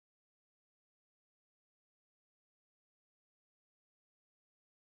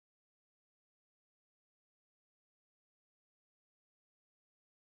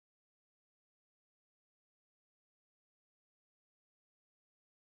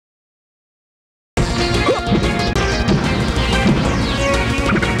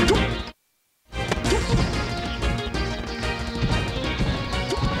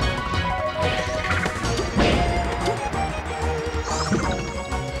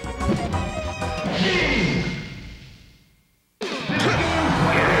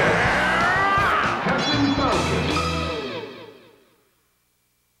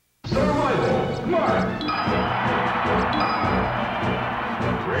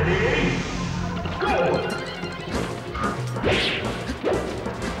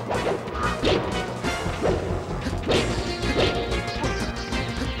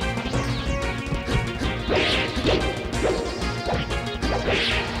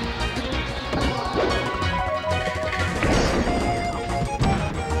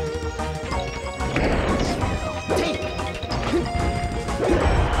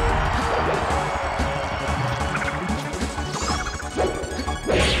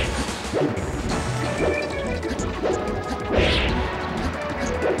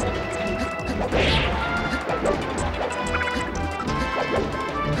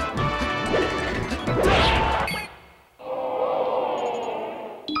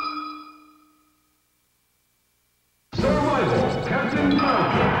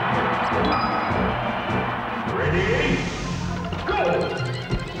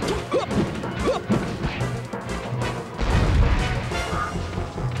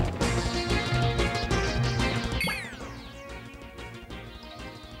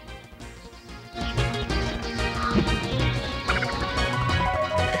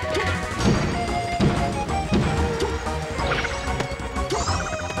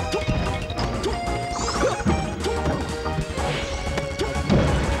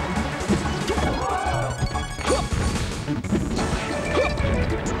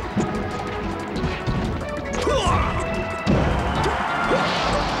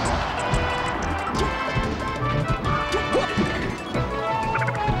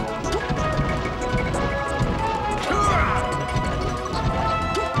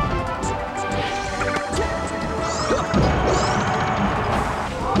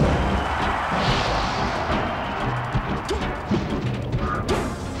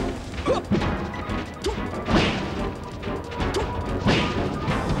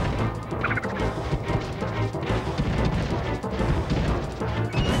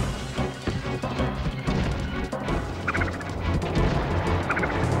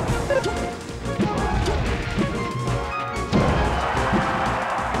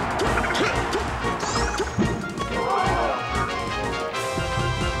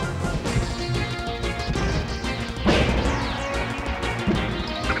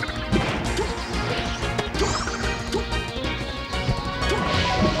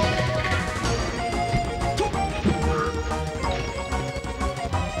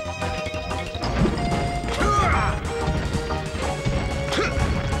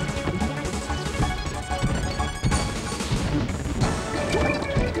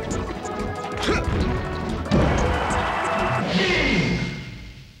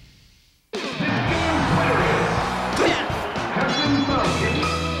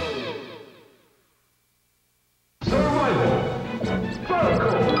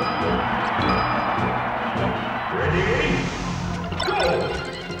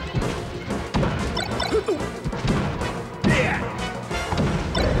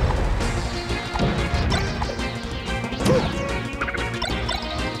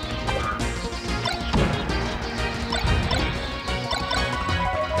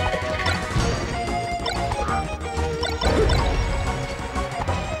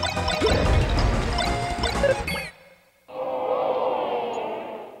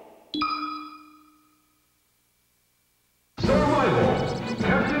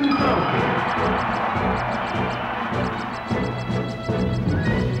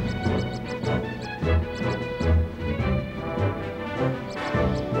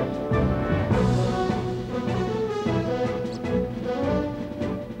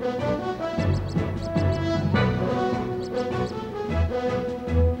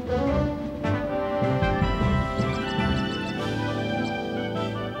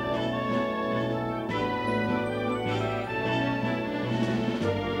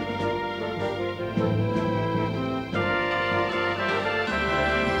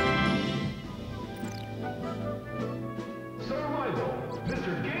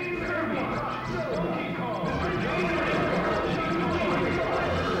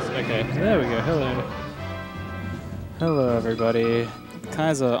Okay, there we go. Hello. Hello, everybody.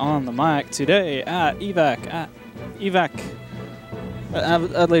 Kaiser on the mic today at EVAC.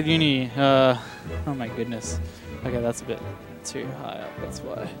 Adelaide Uni. Oh my goodness. Okay, that's a bit too high up. That's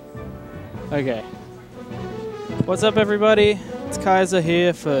why. Okay. What's up, everybody? It's Kaiser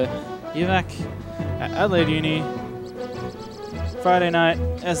here for EVAC at Adelaide Uni. Friday night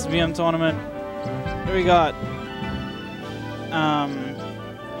SSBM tournament. Here we got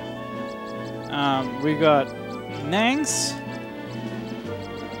we got Nangs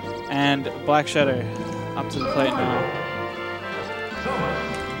and Black Shadow up to the plate now.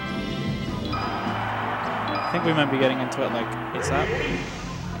 I think we might be getting into it like ASAP.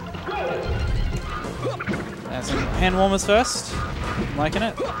 some hand warmers first. I'm liking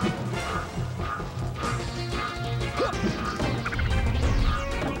it.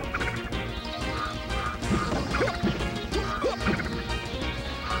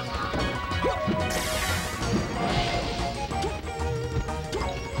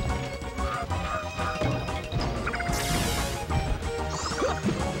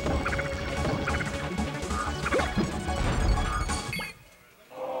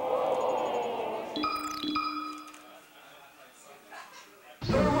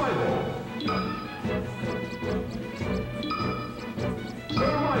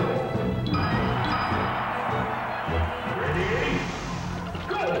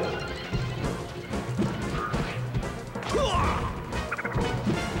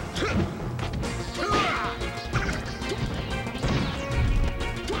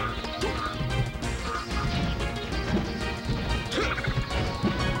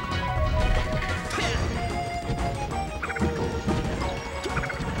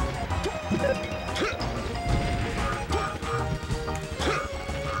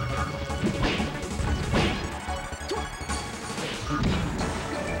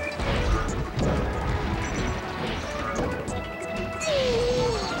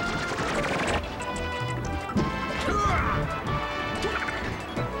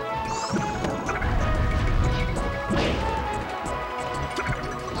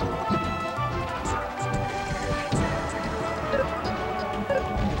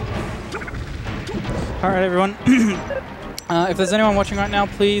 Alright everyone, if there's anyone watching right now,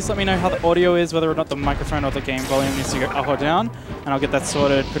 please let me know how the audio is, whether or not the microphone or the game volume needs to go up or down, and I'll get that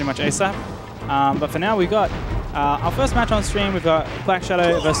sorted pretty much ASAP. But for now, we got our first match on stream. We've got Black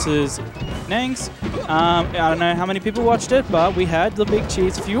Shadow versus Nangs. I don't know how many people watched it, but we had the big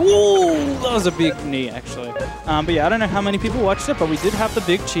cheese. Ooh, that was a big knee actually. But yeah, I don't know how many people watched it, but we did have the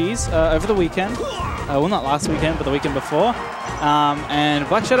big cheese over the weekend. Well, not last weekend, but the weekend before. And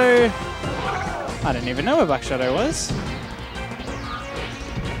Black Shadow, I didn't even know where Black Shadow was.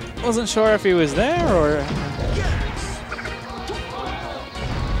 Wasn't sure if he was there or...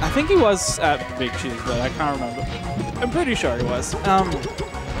 I think he was at Big Cheese, but I can't remember. I'm pretty sure he was.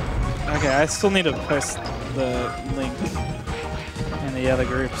 Okay, I still need to post the link in the other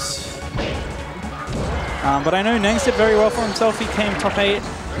groups. But I know Nangs did very well for himself. He came top 8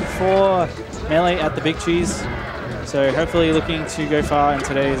 for Melee at the Big Cheese. So hopefully looking to go far in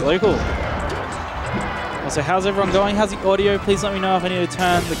today's local. Also, how's everyone going? How's the audio? Please let me know if I need to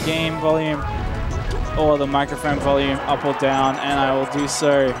turn the game volume or the microphone volume up or down, and I will do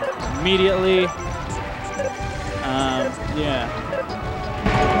so immediately. Yeah.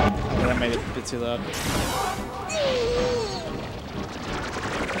 That made it a bit too loud.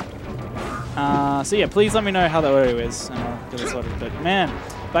 So yeah, please let me know how the audio is, and I'll get it sorted. But man,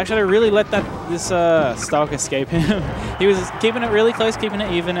 Black Shadow really let this Stalk escape him. He was keeping it really close, keeping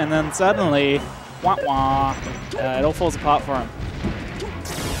it even, and then suddenly, wah wah, it all falls apart for him.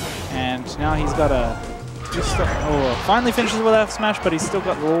 And now he's got a... finally finishes with F smash, but he's still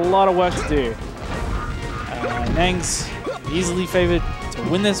got a lot of work to do. Nangs easily favored to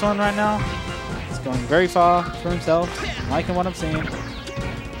win this one right now. He's going very far for himself. I'm liking what I'm seeing.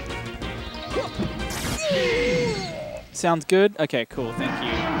 Sounds good? Okay, cool. Thank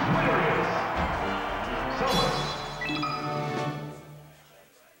you.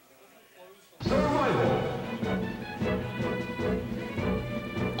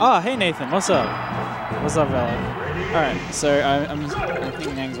 Oh, hey Nathan, what's up? What's up, Vela? Alright, so I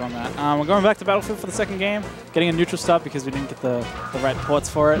think Nangs won that. We're going back to Battlefield for the second game, getting a neutral start because we didn't get the right ports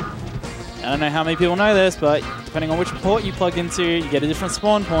for it. I don't know how many people know this, but depending on which port you plug into, you get a different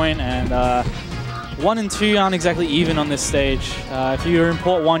spawn point, and 1 and 2 aren't exactly even on this stage. If you're in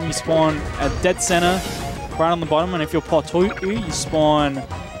port 1, you spawn at dead center, right on the bottom, and if you're port 2, you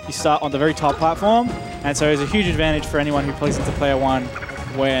start on the very top platform, and so it's a huge advantage for anyone who plugs into player 1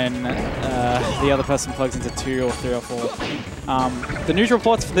 when the other person plugs into 2 or 3 or 4. The neutral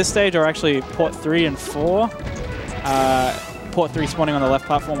ports for this stage are actually port 3 and 4. Port 3 spawning on the left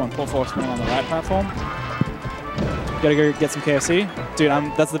platform and port 4 spawning on the right platform. Gotta go get some KFC. Dude,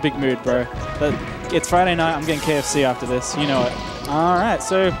 that's the big mood, bro. It's Friday night, I'm getting KFC after this. You know it. Alright,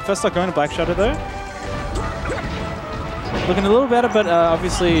 so first up going to Black Shadow though. Looking a little better, but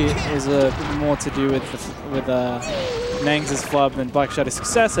obviously there's a bit more to do with Nangs' flub and Black Shadow's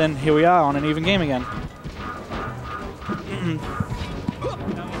success, and here we are on an even game again.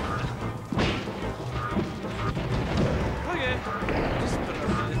 Okay. Just put it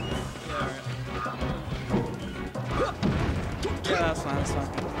over there. Yeah, that's fine, that's fine.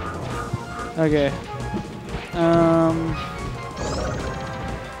 Okay.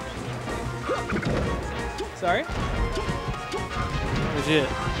 Sorry? Legit.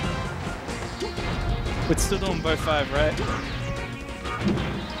 We're still doing both 5, right?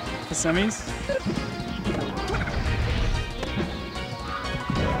 The semis?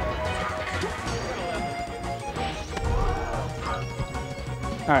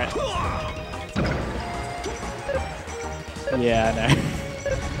 Alright. Yeah, I know.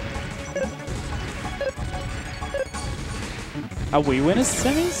 Are we winners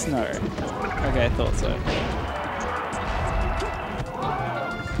semis? No. Okay, I thought so.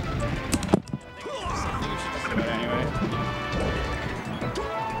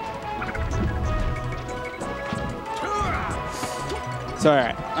 So,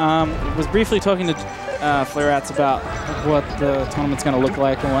 alright. Was briefly talking to Flare-Outs about what the tournament's going to look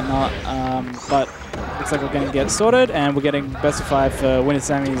like and whatnot, but looks like we're going to get sorted, and we're getting best of 5 for winners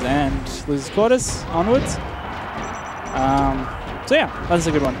semis and losers quarters onwards. So yeah, that's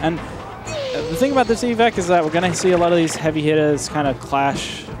a good one. And the thing about this EVAC is that we're going to see a lot of these heavy hitters kind of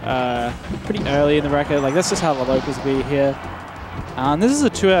clash pretty early in the bracket. Like, that's just how the locals be here. This is a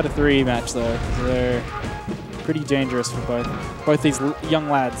 2 out of 3 match though, so they're pretty dangerous for both these young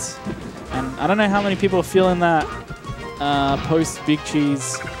lads. And I don't know how many people are feeling that post Big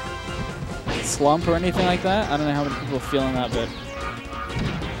Cheese slump or anything like that. I don't know how many people are feeling that, but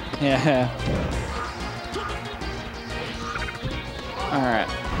yeah. Alright.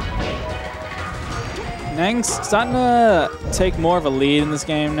 Nang's starting to take more of a lead in this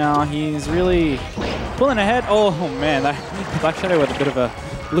game now. He's really pulling ahead. Oh man, that Black Shadow with a bit of a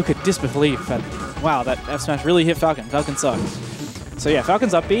look of disbelief. Wow, that F smash really hit Falcon. Falcon sucks. So yeah,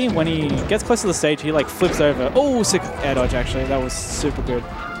 Falcon's up B. When he gets close to the stage, he like flips over. Oh, sick air dodge actually. That was super good.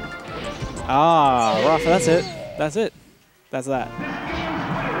 Ah, rough. That's it. That's it. That's that.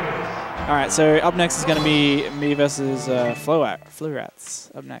 All right, so up next is going to be me versus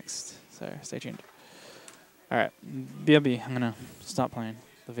Flare-Outs up next. So stay tuned. All right, BRB, I'm going to stop playing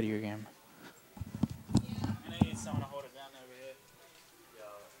the video game. I need someone to hold it down over here.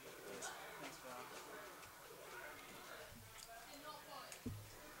 Thanks, bro.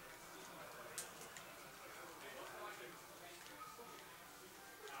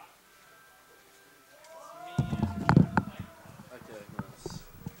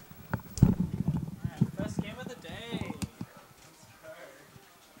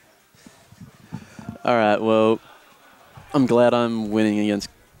 All right, well, I'm glad I'm winning against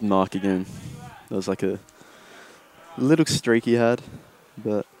Mark again. That was like a little streak he had,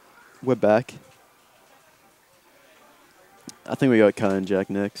 but we're back. I think we got Kai and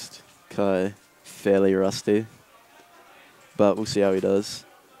Jack next. Kai, fairly rusty, but we'll see how he does.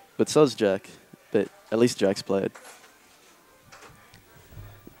 But so's Jack, but at least Jack's played.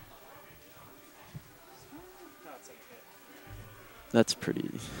 That's pretty...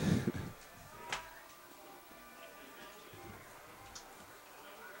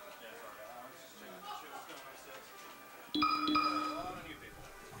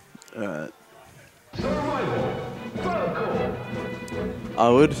 Alright. I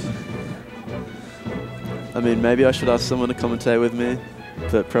would. I mean, maybe I should ask someone to commentate with me,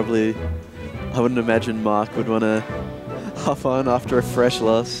 but probably I wouldn't imagine Mark would want to hop on after a fresh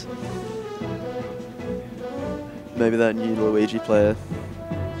loss. Maybe that new Luigi player.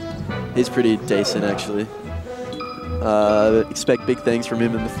 He's pretty decent, actually. Expect big things from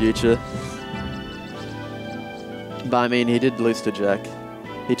him in the future. But I mean, he did lose to Jack.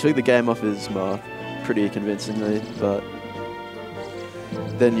 He took the game off his mark pretty convincingly, but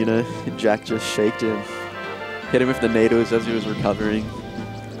then, you know, Jack just shaked him. Hit him with the needles as he was recovering.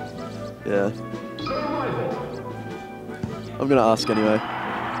 Yeah. I'm going to ask anyway.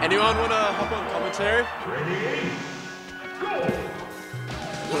 Anyone want to hop on commentary?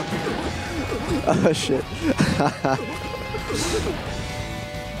 Oh, shit.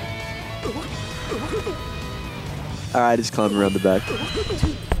 Alright, just climb around the back.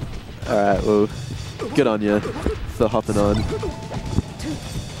 Alright, well, good on you for hopping on.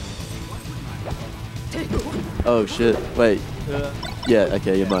 Oh shit, wait. Yeah,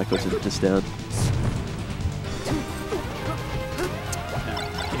 okay, your mic wasn't just down.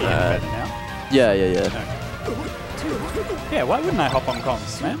 Can you hear me better now? Yeah. Yeah, why wouldn't I hop on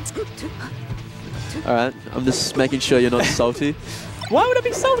comms, man? Alright, I'm just making sure you're not salty. Why would I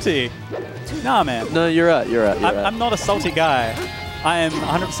be salty? Nah, man. No, you're right. I'm not a salty guy. I am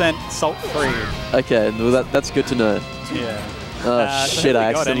 100% salt-free. Okay, well that's good to know. Yeah. Oh shit,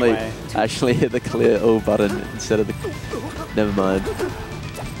 I anyway. actually hit the clear all button instead of the... Never mind.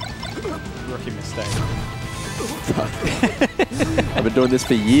 Rookie mistake. Fuck. I've been doing this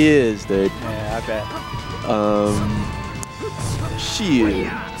for years, dude. Yeah, I bet. Shit.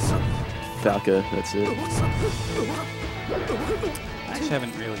 Falco, that's it. I actually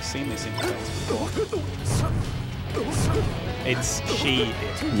haven't really seen this interface before. It's she.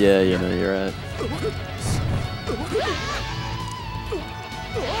 Yeah, you know, you're right.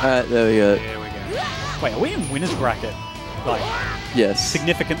 Alright, there we go. There we go. Wait, are we in winner's bracket? Like, Yes.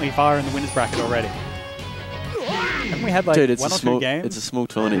 significantly far in the winner's bracket already? Haven't we had like Dude, it's one a or small, two games? it's a small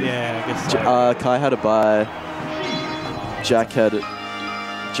tourney. Yeah, I guess so. Kai had a bye. Jack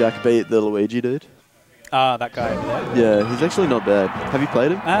beat the Luigi dude. Ah, that guy over there. Yeah, he's actually not bad. Have you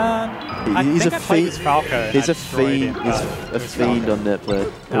played him? He's a fiend. Falco. He's a fiend. He's a fiend on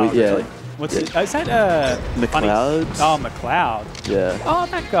netplay. Oh, yeah. really? What's it? Oh, is that McLeod? Oh, McLeod. Yeah. Oh,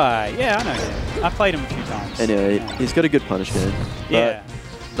 that guy. Yeah, I know him. I've played him a few times. Anyway, Yeah. he's got a good punish game. Yeah.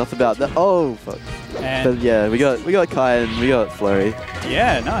 Enough about that. Oh fuck. And But yeah, we got Kai and we got Flurry.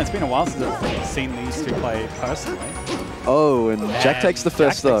 yeah, no, it's been a while since I've seen these two play personally. Oh, and Jack takes the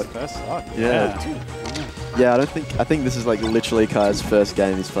first stock. Yeah. Yeah, I think this is like literally Kai's first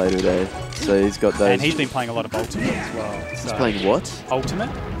game he's played all day. So he's got those. And he's been playing a lot of Ultimate as well. He's So playing what? Ultimate?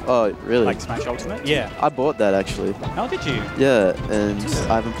 Oh, really? Like Smash Ultimate? Yeah. I bought that actually. Oh, did you? Yeah, and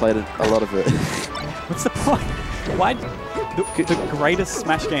I haven't played a lot of it. What's the point? Why? The greatest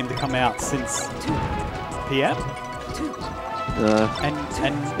Smash game to come out since PM?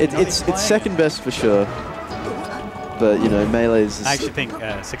 And It's second best for sure. But you know, Melee's. I actually think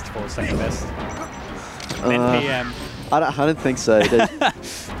 64 is second best. Then PM. I don't think so.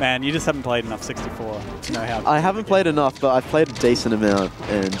 Man, you just haven't played enough 64 to know how. I haven't played enough, but I've played a decent amount,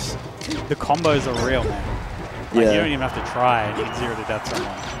 and the combos are real, man. Like, yeah. you don't even have to try and you can 0 to death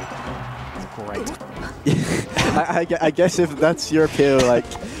someone. It's great. I guess if that's your appeal, like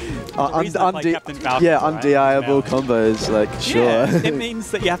undeniable combos, like sure. Yeah, it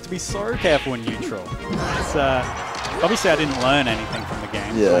means that you have to be so careful in neutral. It's, obviously, I didn't learn anything from the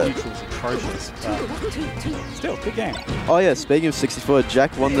game. Yeah. My neutral was atrocious, but still, good game. Oh yeah, speaking of 64,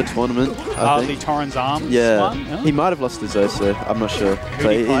 Jack won the tournament. I think. The Torrens Arms Yeah, one? Oh. he might have lost his Oso. I'm not sure. Who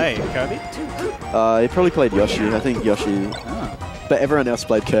did he play? Kirby? He probably played Yoshi. I think Yoshi. Oh. But everyone else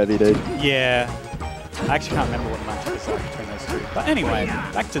played Kirby, dude. Yeah. I actually can't remember what the matchup is like between those two. But anyway,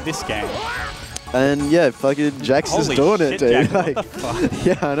 back to this game. And yeah, fucking Jack's just Holy doing shit, it, dude. Jack, Like, what the fuck?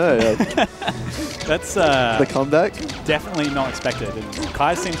 yeah, I know. Like, That's the comeback. definitely not expected. And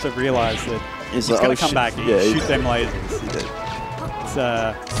Kai seems to have realised that he's like, going oh, to come shit. back and Yeah, shoot them lasers. It's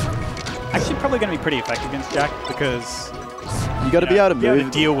actually probably going to be pretty effective against Jack because You got to be able to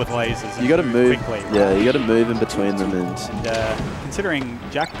move. deal with lasers. You got to move. quickly. Yeah, right? you got to move in between them, and And considering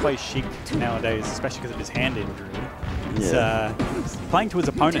Jack plays Sheik nowadays, especially because of his hand injury, it's playing to his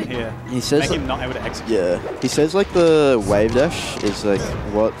opponent here. he says Make like, him not able to execute. yeah, he says like the wave dash is like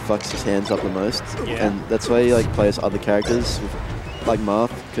what fucks his hands up the most, Yeah. and that's why he like plays other characters with, like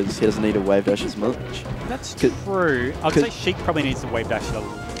Marth, because he doesn't need to wave dash as much. That's true. I'd say Sheik probably needs to wave dash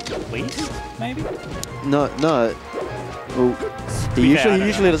at least, maybe? No. Well, he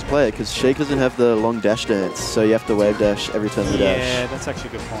usually doesn't play it because Sheik doesn't have the long dash dance, so you have to wave dash every time you dash. Yeah, that's actually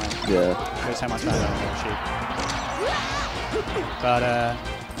a good point. Yeah. Shows how much I know about Sheik. But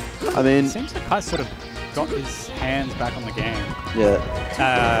I mean, it seems like Kai's sort of got his hands back on the game.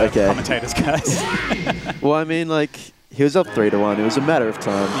 yeah. Okay. Commentators, guys. Well, I mean, like he was up 3-1. It was a matter of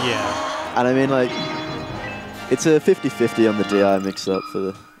time. Yeah. And I mean, like it's a 50-50 on the DI mix-up for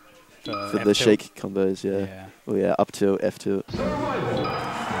the F2. Sheik combos. Yeah. Oh yeah, up to F2.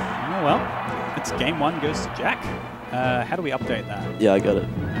 Oh well, it's game 1 goes to Jack. How do we update that? Yeah, I got it.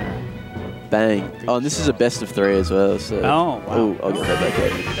 Bang. Good Oh, and this is job. a best of 3 as well. So. Oh, wow. Oh, I'll get that back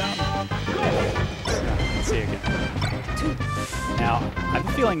up. Let's see again. Now, I have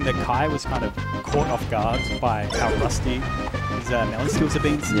a feeling that Kai was kind of caught off guard by how rusty his melee skills have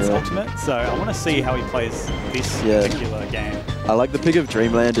been since Ultimate. So I want to see how he plays this particular game. I like the pick of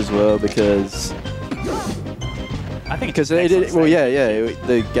Dreamland as well because. I think Because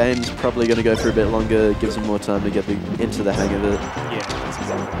the game's probably going to go for a bit longer, gives him more time to get into the hang of it. Yeah, that's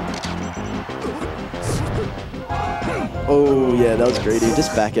exactly. Oh yeah, that was greedy.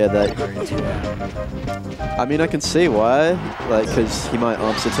 Just back air that. I mean, I can see why, like, because he might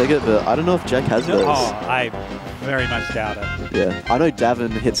answer ticket, but I don't know if Jack has those. Oh, I very much doubt it. Yeah, I know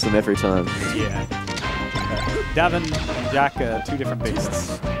Davin hits them every time. Yeah. Davin and Jack are two different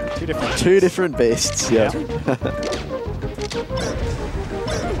beasts. Two different beasts, yeah.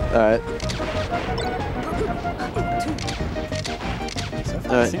 Alright. So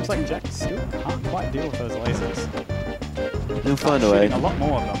far, it seems like Jack still can't quite deal with those lasers. He'll find a way. A lot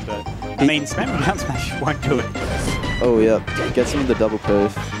more of them, but I mean, spam and down smash won't do it. Oh yeah, gets him the double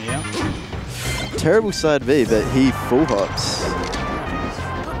curve. Yeah. Terrible side B, but he full hops.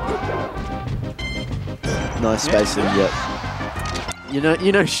 Nice spacing, yep. You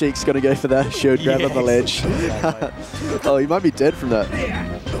know Sheik's gonna go for that shield grab on the ledge. Oh, he might be dead from that.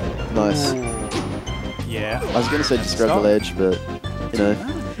 Nice. Ooh. Yeah. I was gonna say just grab the ledge, but you know,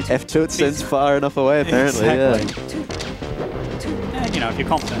 F tilt sends far enough away apparently. Exactly. And you know, if you're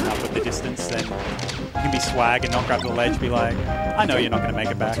confident enough with the distance, then you can be swag and not grab the ledge. Be like, I know you're not gonna make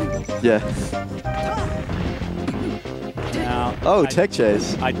it back. Yeah. Now, oh, tech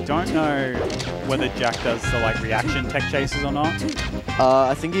chase. I don't know whether Jack does the like reaction tech chases or not.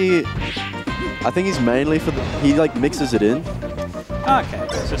 I think he's mainly for the. He like mixes it in. Okay,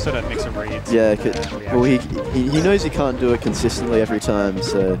 it's just sort of mix of reads. Yeah, well he knows he can't do it consistently every time,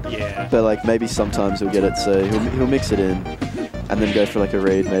 so. Yeah. But like maybe sometimes he'll get it, so he'll mix it in, and then go for like a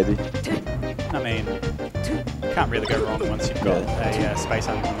read maybe. I mean, can't really go wrong once you've got a space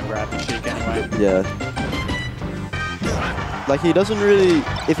under on the grab and Sheik anyway. Yeah. Like he doesn't really,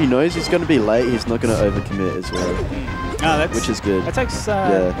 if he knows he's going to be late, he's not going to overcommit as well, which is good. That takes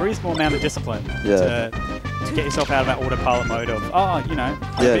a reasonable amount of discipline to get yourself out of that autopilot mode of, oh, you know,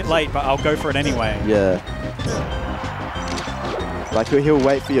 I'm a bit late, but I'll go for it anyway. Yeah. Like he'll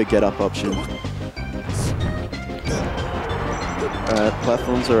wait for your get up option. Alright,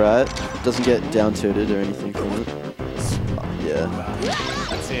 platform's alright. Doesn't get down tilted or anything from it. Yeah.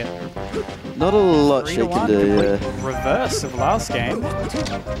 That's it. Not a lot she can do, yeah. Reverse of last game.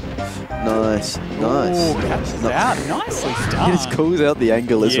 Nice, nice. Ooh, catches out. Nicely done. He just calls out the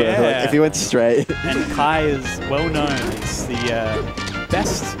angle as well. Like, if he went straight. And Kai is well known as the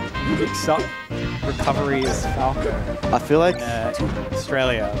best mix-up recovery as Falco. I feel like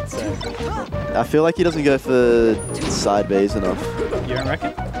Australia, I'd say. I feel like he doesn't go for side Bs enough. You don't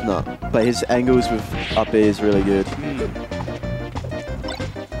reckon? No, but his angles with up B is really good.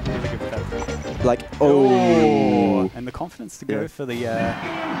 Like, oh. And the confidence to go for the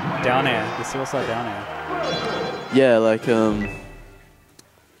down air, the suicide down air. Yeah, like,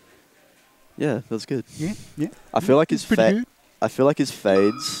 yeah, that was good. Yeah. I feel like his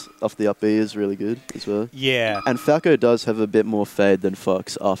fades off the up B is really good as well. Yeah. And Falco does have a bit more fade than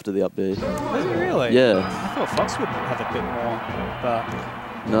Fox after the up B. Does he really? Yeah. I thought Fox would have a bit more, but...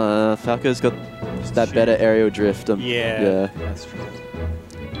 No, Falco's got that better aerial drift. Yeah, that's true.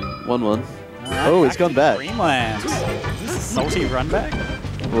 1-1. Oh, he's gone back. Dreamland. Is this a salty run back?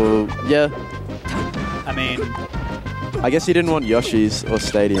 Well, yeah. I mean... I guess he didn't want Yoshi's or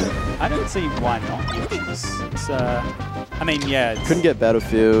Stadium. I don't see why not Yoshi's. It's, I mean, yeah. Couldn't get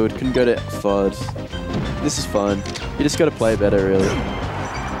Battlefield, couldn't go to FOD. This is fun. You just got to play better, really.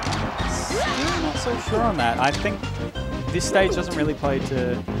 I'm not so sure on that. I think this stage doesn't really play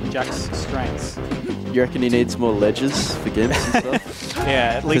to Jack's strengths. You reckon he needs more ledges for gimps and stuff?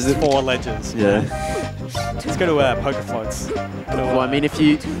 Yeah, at least 4 ledges. Yeah. Let's go to poker floats. Well, I mean, if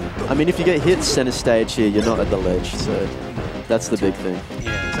you get hit center stage here, you're not at the ledge, so that's the big thing.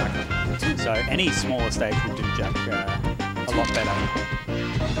 Yeah, exactly. So any smaller stage would do Jack a lot better.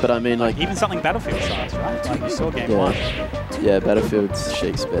 But I mean, like even something Battlefield size, right? Like you saw game 1. Yeah, Battlefield's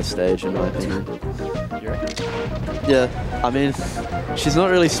Sheik's best stage in my opinion. You reckon? Yeah, I mean, she's not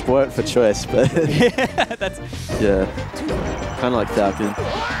really spoilt for choice, but yeah, kind of like Falcon.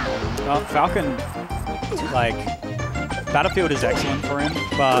 Well, Falcon, like, Battlefield is excellent for him,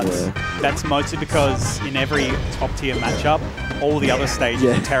 but that's mostly because in every top-tier matchup, all the other stages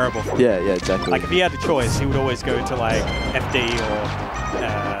are terrible for him. Yeah, exactly. Like, if he had the choice, he would always go to, like, FD or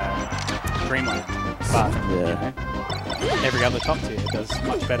Dreamland. But, you know, every other top-tier does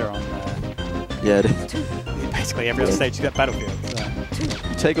much better on basically every other stage you got Battlefield. So.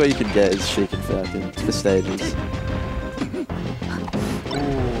 You take what you can get is Sheik and Falcon for stages.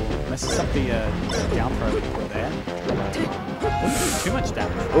 Messes up the down throw that you put there. Too much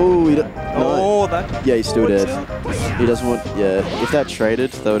damage. Oh, that. Yeah, he's still dead. He doesn't want. Yeah, if that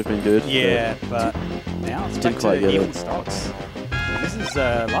traded, that would have been good. Yeah, but now it's back to even stocks. This is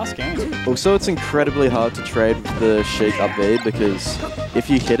last game. Also, it's incredibly hard to trade with the Sheik up B because if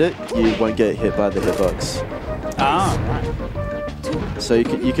you hit it, you won't get hit by the hitbox. Ah, right. So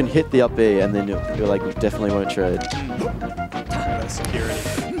you can hit the up B and then you're like definitely won't trade. That's security.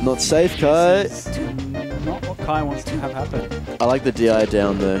 Not safe, Kai. Not what Kai wants to have happen. I like the DI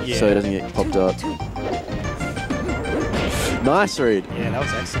down though, so he doesn't get popped up. Nice read. Yeah, that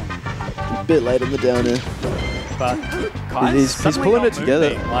was excellent. A bit late on the down there. But Kai's he's pulling it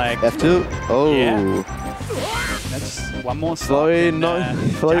together. Like F2. Oh. Yeah. That's one more Flowy,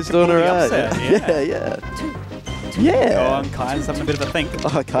 Flowy's doing alright. Yeah. Go on, Kai does have a bit of a think.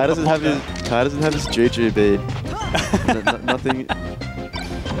 Oh, Kai doesn't have his juju bead. Nothing.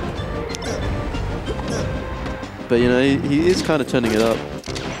 But you know, he is kind of turning it up.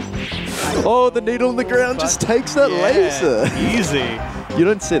 Oh, the needle on the ground just takes that laser. Easy. You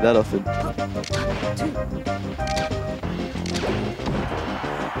don't see that often.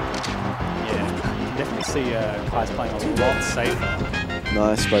 Yeah, you can definitely see Kai's playing a lot safer.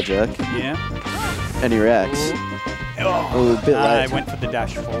 Nice by Jack. Yeah. And he reacts. Oh, a bit late. I went for the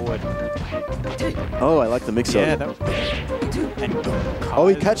dash forward. Oh, I like the mix-up. Yeah, that and oh,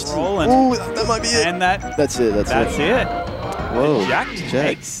 he catches it. Oh, that might be it. And that's it. That's it. Whoa. And Jack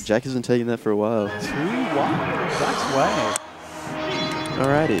takes. Jack hasn't taken that for a while. 2-1. Jack's way.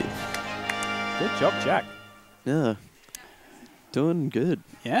 Alrighty. Good job, Jack. Yeah. Doing good.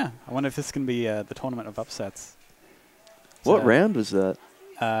 Yeah. I wonder if this can be the tournament of upsets. What round was that?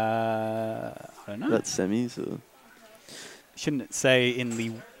 I don't know. That's semis or? Shouldn't it say in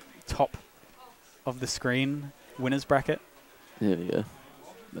the top of the screen winners bracket? There we go.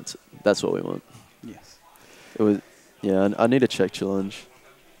 That's what we want. Yes. It was. Yeah, I need a check challenge.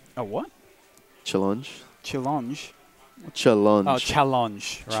 A what? Challenge. Challenge. Challenge. Oh,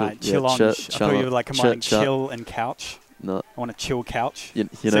 challenge. Right. Yeah, challenge. I thought you were like combining chill and couch. No. I want a chill couch. You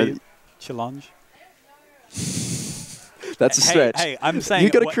know. Challenge. That's a stretch. Hey, I'm saying.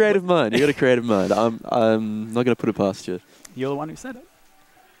 You got a creative mind. You got a creative mind. I'm not going to put it past you. You're the one who said it.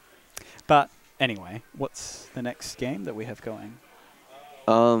 But anyway, what's the next game that we have going?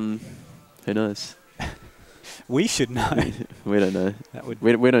 Who knows? We should know. We don't know.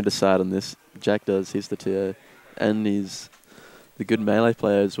 We don't decide on this. Jack does. He's the TO. And he's the good melee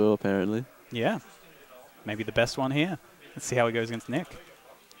player as well, apparently. Yeah. Maybe the best one here. Let's see how he goes against Nick.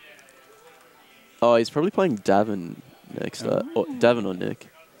 Oh, he's probably playing Davin next. Or Davin or Nick.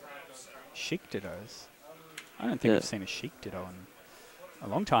 Sheik Dittos. I don't think we've seen a Sheik Ditto in a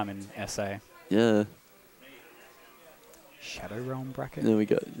long time in SA. Yeah. Shadow Realm bracket? There we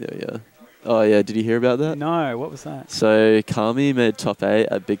go. There we go. Oh, yeah. Did you hear about that? No. What was that? So, Kami made top 8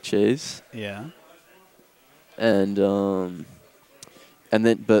 at Big Cheese. Yeah. And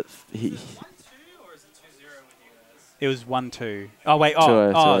then, but he... It was 1-2. Oh, wait. Oh,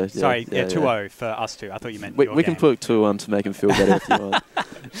 2-0, sorry. Yeah, 2-0 yeah. for us two. I thought you meant we can put 2-1 to make him feel better if you want.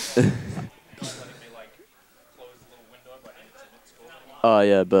 Oh,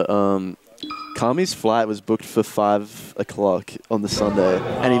 yeah, but Kami's flight was booked for 5 o'clock on the Sunday,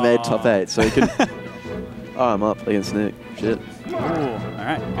 and he made top 8, so he could... Oh, I'm up against Nick. Shit. Ooh, all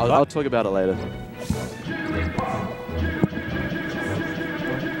right. I'll talk about it later.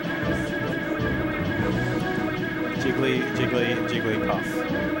 Jiggly, jiggly, jiggly puff.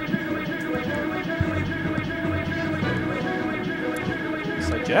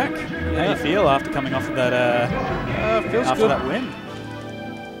 So Jack, how do you feel after coming off of that? Feels after good. that win.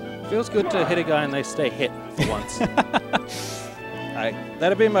 Feels good to hit a guy and they stay hit for once.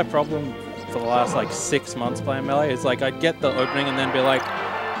 That'd been my problem for the last like 6 months playing melee. It's like I'd get the opening and then be like,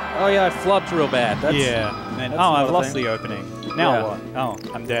 oh yeah, I flubbed real bad. That's, yeah. And then, that's I've lost the opening. Now what? Oh,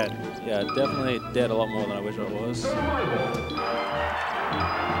 I'm dead. Yeah, definitely dead a lot more than I wish I was.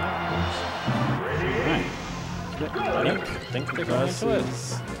 Right. Nick, think they're going into it.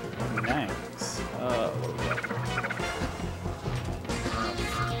 Names.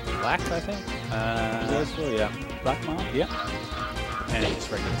 Black, I think. Yes, well, yeah. Black Mark? Yeah. And just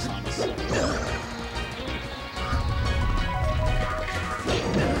regular Samus.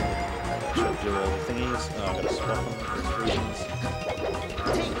 Should do all the thingies. Oh, I've got to swap them with regions.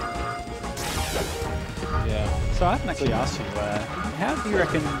 Yeah. So I haven't actually asked you, how do you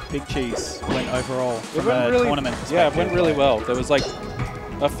reckon Big Cheese went overall from a tournament perspective? Yeah, it went really well. There was like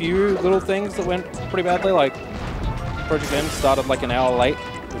a few little things that went pretty badly, like Project M started like an hour late,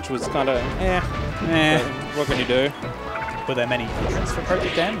 which was kind of what can you do? Were there many entrants for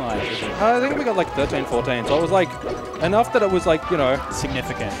Project M? Like, I think we got like 13, 14, so it was like enough that it was like, you know,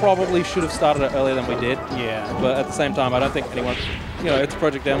 significant. Probably should have started it earlier than we did. Yeah. But at the same time, I don't think anyone, you know, it's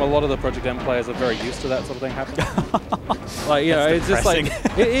Project M. A lot of the Project M players are very used to that sort of thing happening. Like, you know, it's just like,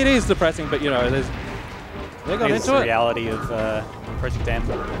 it is depressing, but, you know, they got into it. The reality of Project M.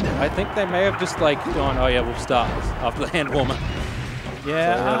 I think they may have just like gone, oh yeah, we'll start after the hand warmer.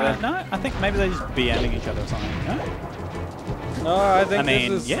 Yeah, no, I think maybe they're just BMing each other or something. No? No, I think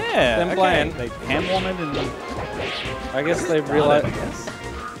this is them playing. They hand warmed and I guess they realized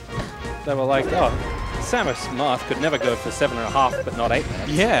they were like, oh, Samus Marth could never go for 7.5, but not 8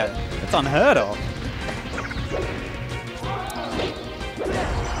 minutes. Yeah, that's unheard of.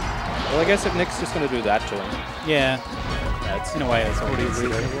 Well, I guess if Nick's just going to do that to him. Yeah, that's in a way it's pretty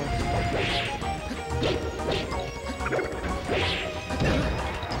reasonable.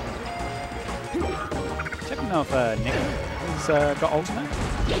 Check to know if Nick has got ultimate.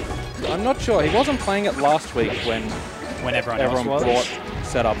 I'm not sure. He wasn't playing it last week when everyone else brought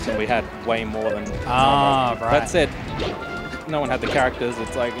setups and we had way more than Ah, normal. right. That said, no one had the characters.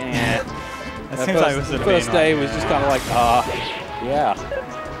 It's like, eh. It seems like it was The first day was just kind of like, yeah.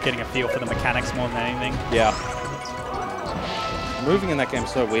 Getting a feel for the mechanics more than anything. Yeah. Moving in that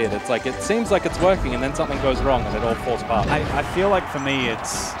game's so weird. It's like, it seems like it's working and then something goes wrong and it all falls apart. I feel like for me,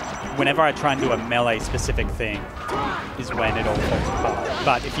 it's whenever I try and do a melee specific thing is when it all falls apart.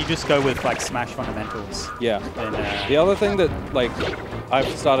 But if you just go with like Smash fundamentals, Yeah. then The other thing that like I've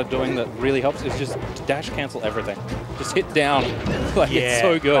started doing that really helps is just dash cancel everything. Just hit down. Like Yeah. it's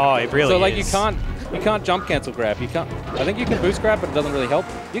so good. Oh, it really So like is. you can't jump cancel grab. You can't. I think you can boost grab, but it doesn't really help.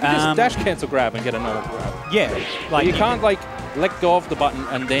 You can just dash cancel grab and get a normal grab. yeah, Like you can't like let go of the button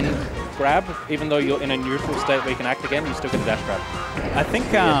and then grab, even though you're in a neutral state where you can act again. You still get a dash grab. I think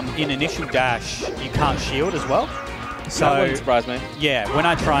in initial dash you can't shield as well. So That wouldn't surprise me. yeah, when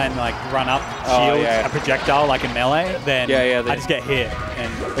I try and like run up Oh, shield yeah. a projectile like in melee, then Yeah, I just get hit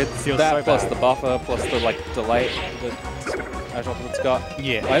and it It's feels that so plus bad. the buffer plus the like delay that it's got.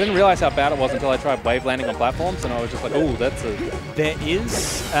 Yeah. I didn't realize how bad it was until I tried wave landing on platforms, and I was just like, oh, that's a. There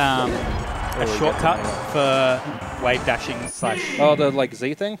is a Really shortcut good. for wave dashing / Oh, the like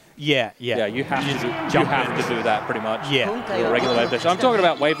Z thing. yeah. Yeah, you have to do, you jump have in. to do that pretty much. Yeah. The regular wave dash. I'm talking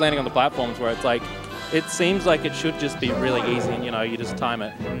about wave landing on the platforms where it's like, it seems like it should just be really easy, and you know, you just time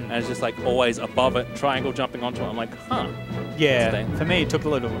it, and it's just like always above it, triangle jumping onto it. I'm like, huh. Yeah, Interesting. for me it took a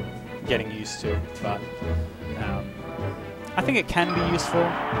little getting used to, but I think it can be useful,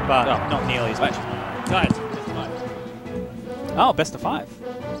 but Oh. not nearly as much as mine. Guys. Oh, best of 5.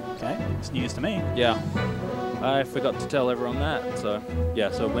 Okay, it's news to me. Yeah. I forgot to tell everyone that. So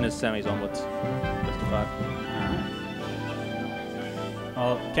yeah. So winners, semis onwards. Best of 5.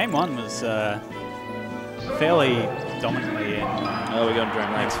 Well, game 1 was fairly dominantly in Oh, we're going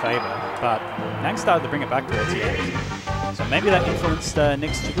Dreamland. Nick's favour, but Nag started to bring it back towards the end. So maybe that influenced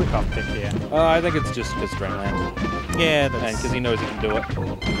Nick's Jigglypuff pick here. I think it's just because Dreamland, Yeah, and that's because he knows he can do it.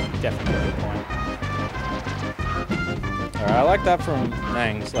 definitely a good point. Alright, I like that from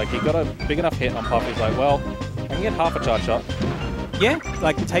Nangs. Like, he got a big enough hit on Puff. He's like, well, I can get half a charge shot. Yeah,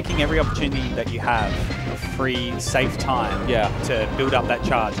 like taking every opportunity that you have of free, safe time to build up that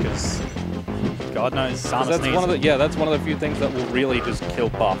charge, because God knows Samus That's needs one of the it. that's one of the few things that will really just kill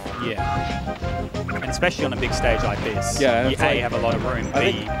Puff. Yeah. And especially on a big stage like this. Yeah, and you it's A, like- have a lot of room, I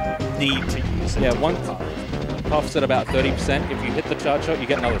B, need to use it. Yeah, to once kill Puff. Puff's at about 30%, if you hit the charge shot, you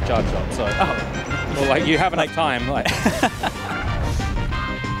get another charge shot. So, well, like, you have enough time. Like,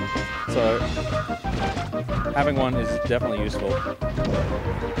 so, having one is definitely useful.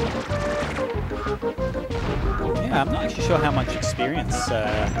 Yeah, I'm not actually sure how much experience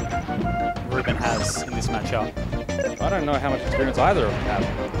Ruben has in this matchup. I don't know how much experience either of them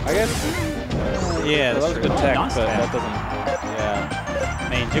have. I guess. Yeah, Well, that's that was good true. tech, Nice but tech. that doesn't. Yeah. I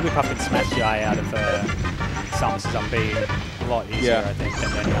mean, Jigglypuff can smash the eye out of Samus's up B a lot easier, Yeah. I think,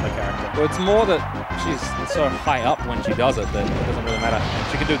 than any other character. Well, it's more that she's so high up when she does it that it doesn't really matter.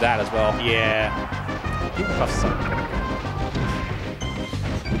 And she can do that as well. Yeah. Jigglypuff's so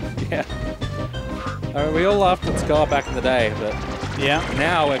Yeah. We all laughed at Scar back in the day, but yeah.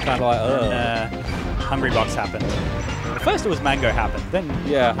 now we're kind of like, ugh. And, Hungry Box happened. At first it was Mango happened, then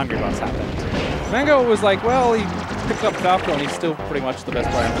Hungry Box happened. Mango was like, well, he picked up Falco and he's still pretty much the best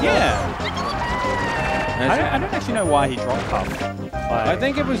player in the world. Yeah. And I don't actually know why he dropped Puff. I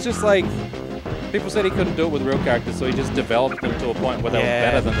think it was just like, people said he couldn't do it with real characters, so he just developed them to a point where they were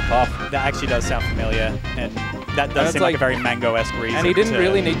better than the Puff. That actually does sound familiar, and that does it's seem like a very Mango-esque reason. And he didn't to-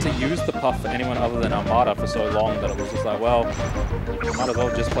 really need to use the Puff for anyone other than Armada for so long that it was just like, well, might as well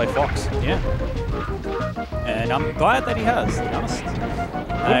just play Fox. Yeah. And I'm glad that he has, to be honest. Would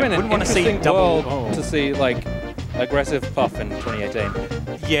I have been wouldn't an want to see interesting double. world to see like aggressive Puff in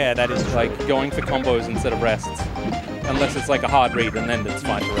 2018. Yeah, that is true. Like going for combos instead of rests. Unless it's like a hard read and then it's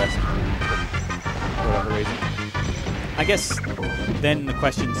fine to rest. For whatever reason. I guess then the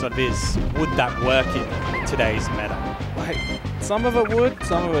question sort of is, would that work in today's meta? Like, some of it would,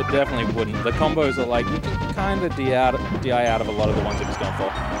 some of it definitely wouldn't. The combos are like, you can kind of DI out of a lot of the ones he was going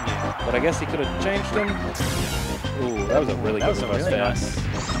for. But I guess he could have changed them. Ooh, that was a really good first fair. nice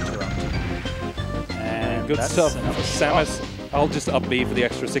interrupt. And Good that's stuff. another shot. Samus, I'll just up B for the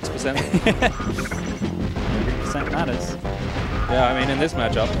extra 6%. 3% matters. Yeah, I mean, in this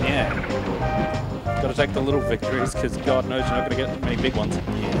matchup, Yeah. got to take the little victories because God knows you're not going to get many big ones.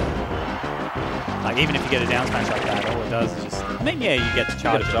 Yeah. Like, even if you get a down smash like that, all it does is just... I mean, yeah, you get to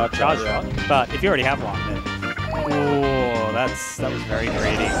charge, charge shot. shot. But if you already have one, then... Oh, that was very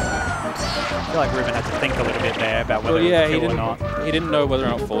greedy. I feel like Ruben had to think a little bit there about whether yeah, it would kill or not. He didn't know whether or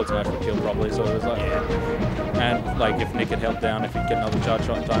not forward smash would kill properly, so it was like, and like if Nick had held down, if he'd get another charge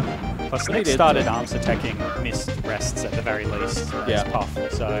shot in time. Plus, Nick started arms attacking missed rests at the very least. Yeah. Puff,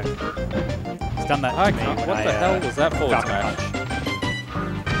 so he's done that. I to me can't. when What the hell was that forward Falcon smash? Punch.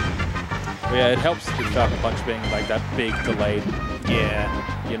 Well, yeah, it helps with Falcon Punch being like that big delayed.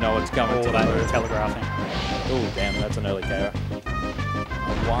 Yeah. You know it's coming All to that the move. telegraphing. Oh, damn, that's an early KO.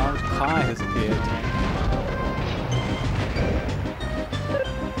 A wild Kai has appeared.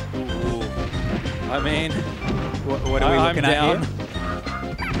 Ooh. I mean, What are we looking at down. here?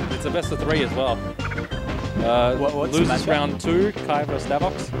 It's a best of 3 as well. What's the loses matchup? round 2, Kai versus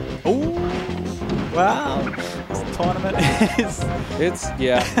Davox. Ooh! Wow! This tournament is... It's,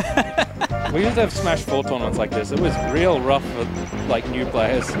 yeah. We used to have Smash 4 tournaments like this. It was real rough for, like, new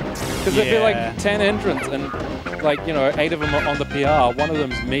players. Because there'd be, like, 10 entrants and, like, you know, 8 of them are on the PR. One of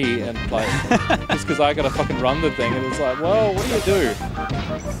them's me, and, like, just because I got to fucking run the thing. And it's like, well, what do you do?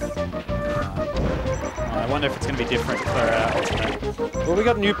 I wonder if it's going to be different for Ultimate. Well, we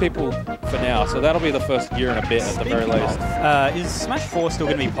got new people for now, so that'll be the first year and a bit at the very least. Is Smash 4 still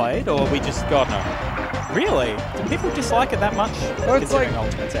going to be played, or we just... God, no. Really? Do people dislike it that much? Well, it's considering like-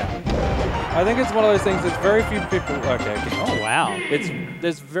 Ultimate's out. I think it's one of those things. There's very few people. Okay. Oh wow!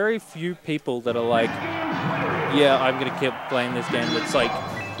 There's very few people that are like, yeah, I'm gonna keep playing this game that's like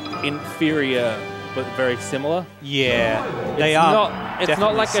inferior but very similar. Yeah, they are. It's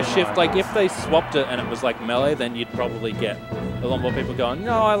not like a similar. shift. Like if they swapped it and it was like Melee, then you'd probably get a lot more people going,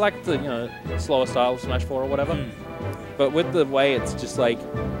 no, I like the slower style of Smash 4 or whatever. But with the way it's just like,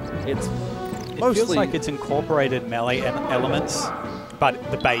 it's It feels like it's incorporated Melee elements, but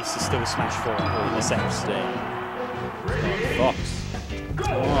the base is still Smash 4 in a sense. Fox.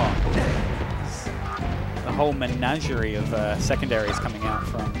 Oh. The whole menagerie of secondaries coming out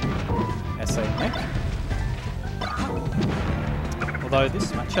from SA Nick. Although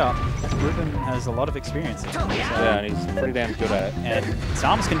this matchup, Ruben has a lot of experience in. Yeah, and he's pretty damn good at it. And his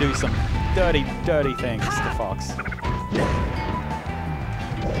arms can do some dirty, dirty things to Fox.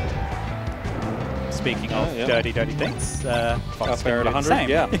 Speaking of dirty, dirty things, Fox fair at can do 100, the same.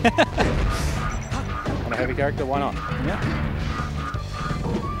 yeah. On a heavy character, why not? Yeah.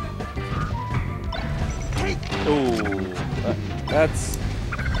 Ooh, that's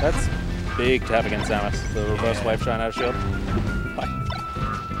big to have against Samus. The reverse wave shine out of shield.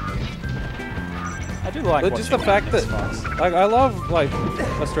 I do like but just the fact that, like, I love like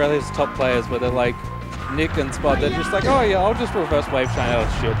Australia's top players where they're like Nick and Spot. They're just like, oh yeah, I'll just reverse wave shine out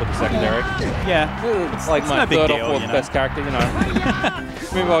of shield with the secondary. Yeah, it's like my third or fourth best character, you know.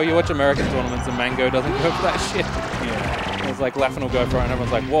 Meanwhile, you watch American tournaments and Mango doesn't go for that shit. Yeah, it's like Laffin will go for it, and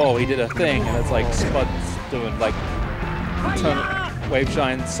everyone's like, whoa, he did a thing, and it's like Spud's doing like wave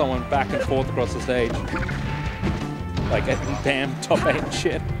shine someone back and forth across the stage, like a damn top 8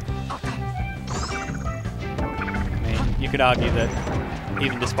 shit. You could argue that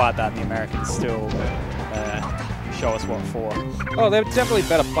even despite that, the Americans still show us what for. Oh, they're definitely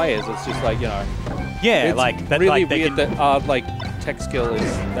better players. It's just like, you know. Yeah, it's like that. Really like they weird that our like tech skill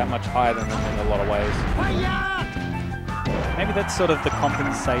is that much higher than them in a lot of ways. Maybe that's sort of the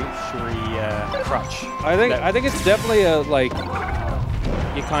compensatory crutch. I think it's definitely a like.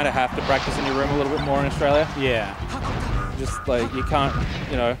 You kind of have to practice in your room a little bit more in Australia. Yeah. Just like you can't,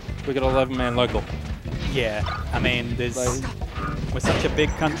 you know, we got 11-man local. Yeah, I mean, there's we're such a big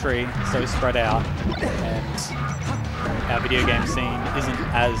country, so spread out, and our video game scene isn't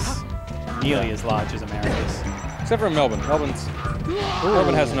as nearly as large as America's. Except for in Melbourne.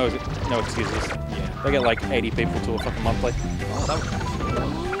 Melbourne has no excuses. Yeah, they get like 80 people to a fucking monthly.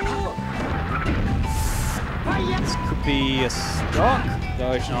 This could be a stock.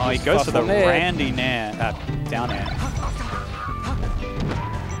 No, he goes for the Randy down air.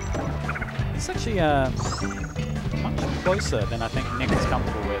 It's actually much closer than I think Nick was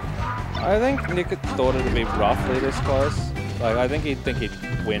comfortable with. I think Nick thought it would be roughly this close. Like, I think he'd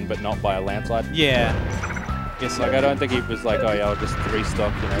win, but not by a landslide. Yeah. Guess like, I don't think he was like, oh yeah, I'll just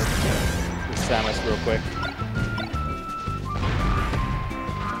 3-stock, you know, with Samus real quick.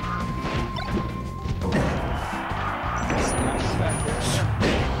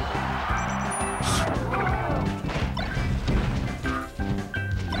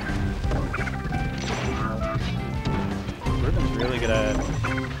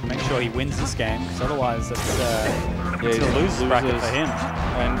 Make sure he wins this game, because otherwise it's a loser's bracket for him.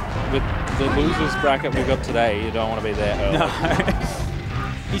 And with the losers bracket we got today, you don't want to be there early. No.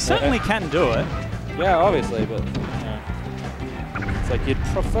 He certainly can do it. Yeah, obviously, but yeah. like you'd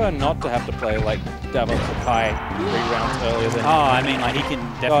prefer not to have to play like Davos or Kai 3 rounds earlier than. Oh, I mean, like he can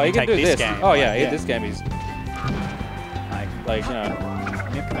definitely he can take do this game. Oh yeah, like, this game he's like you know.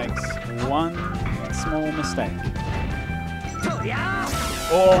 Nick makes one small mistake.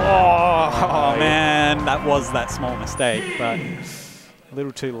 Oh man, that was that small mistake, but a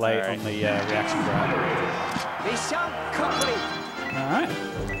little too late on the reaction grab. All right,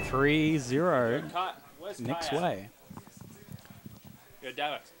 3-0 Nick's way. Yo,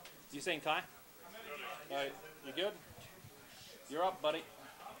 Davos, you seen Kai? You good? You're up, buddy.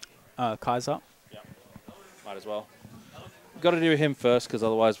 Kai's up. Yeah, might as well. Got to do him first, because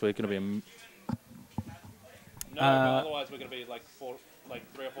otherwise we're going to be. No, otherwise we're going to be like 3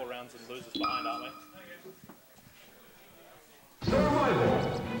 or 4 rounds and losers behind, aren't we?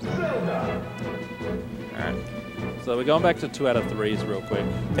 Alright. So we're going back to 2 out of 3s real quick.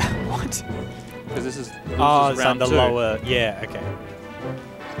 What? Because this is the round 2. lower. Yeah, okay.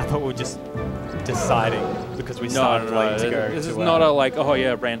 I thought we were just deciding because we started playing to go. This is not a like, oh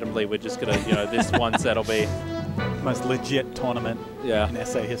yeah, randomly we're just going to, you know, this one set will be. Most legit tournament in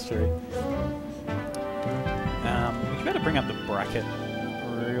SA history. We better bring up the bracket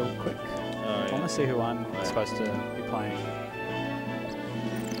real quick. I want to see who I'm supposed to be playing.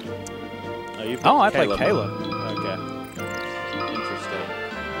 I played Caleb. Okay. Interesting.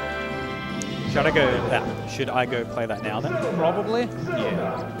 Should I go play that now then? Probably.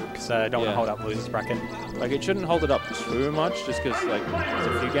 Yeah. Because I don't want to hold up losers bracket. Like it shouldn't hold it up too much, just because like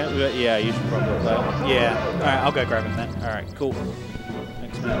there's a few games. Yeah, you should probably play it. Yeah. All right, I'll go grab him then. All right, cool.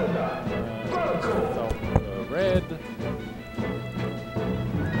 Next man. Red.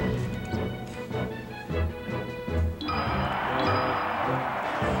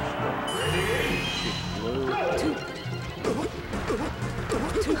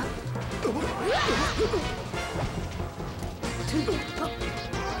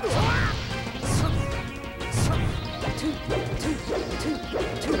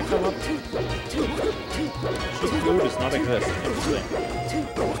 Blue does not exist. Interesting.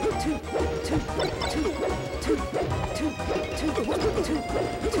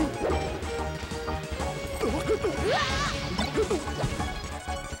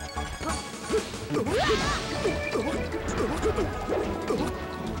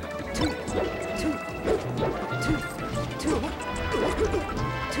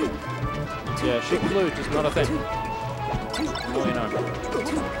 Yeah, Chic Blue is not a thing. Well, you know.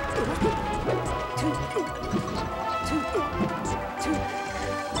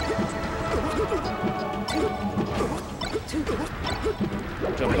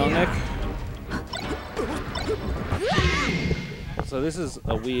 Jump on Nick. So this is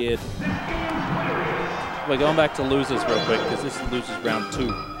a weird. We're going back to losers real quick because this is losers round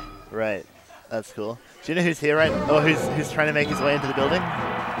 2. Right, that's cool. Do you know who's here right? Or who's trying to make his way into the building?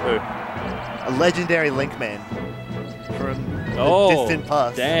 Who? A legendary Link man from the distant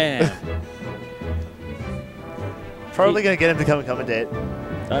past. Damn. Probably going to get him to come and commentate.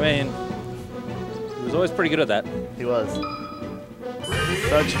 I mean, he was always pretty good at that. He was.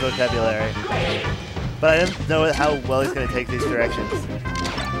 Such vocabulary. But I don't know how well he's going to take these directions.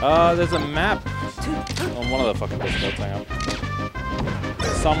 There's a map on one of the fucking Discords. Hang on.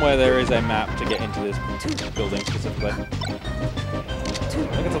 Somewhere there is a map to get into this building specifically.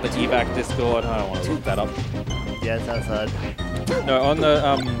 I think it's on the EVAC Discord. I don't want to look that up. Yeah, it sounds hard. No, on the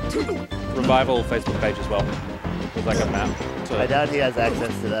Revival Facebook page as well. There's like a map. I doubt he has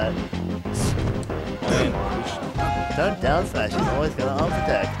access to that. Don't down smash, he's always going to arms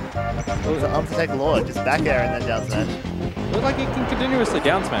attack. He's an arms attack lord, just back air and then down smash. Looks like he can continuously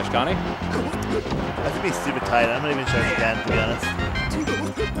down smash, can't he? That's going to be super tight, I'm not even sure if he can, to be honest.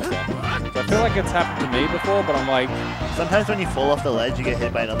 Okay. So I feel like it's happened to me before, but I'm like... Sometimes when you fall off the ledge, you get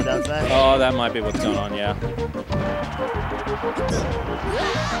hit by another down smash. Oh, that might be what's going on, yeah.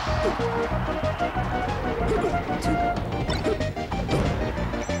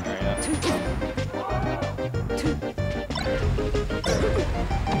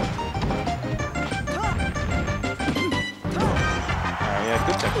 Yeah,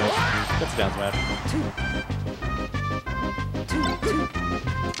 good technique. That's a down smash.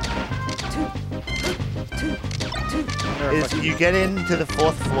 Is you get into the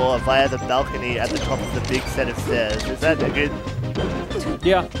 4th floor via the balcony at the top of the big set of stairs. Is that a good...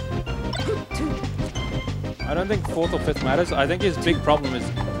 Yeah. I don't think 4th or 5th matters. I think his big problem is...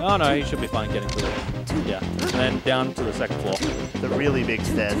 Oh no, he should be fine getting to it. Yeah. And then down to the 2nd floor. The really big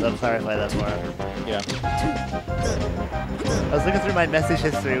stairs. I'll clarify that more. Yeah. I was looking through my message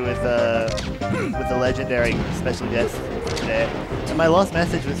history with the legendary special guest today, and my last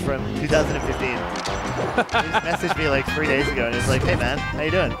message was from 2015. messaged me like 3 days ago and he was like, hey man, how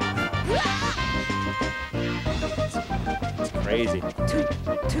you doing? It's crazy.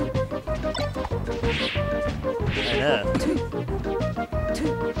 I know.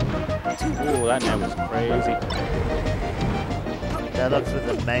 Ooh, that net was crazy. That looks with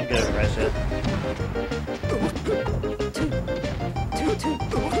the mango pressure.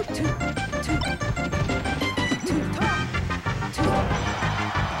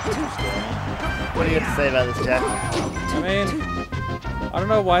 What do you have to say about this, Jack? I mean, I don't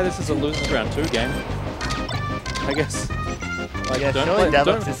know why this is a losers round 2 game. I guess. Like, Yeah, surely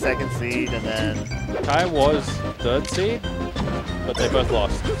Devlux is 2nd seed, and then Kai was 3rd seed, but they both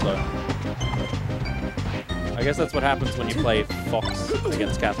lost, so. I guess that's what happens when you play Fox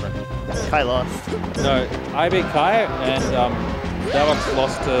against Catherine. Kai lost. No, I beat Kai, and Devlux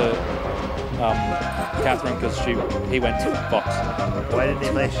lost to Catherine because he went to Fox. Why didn't he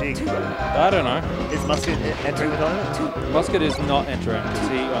play Sheik? I don't know. Is Musket entering the tournament? Musket is not entering because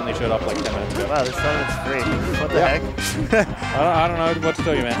he only showed up like 10 minutes ago. Wow, this tournament's free. What the heck? I don't know what to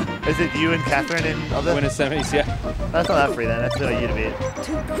tell you, man. Is it you and Catherine in other? Winners semis, yeah. That's not that free then. That's not you to beat.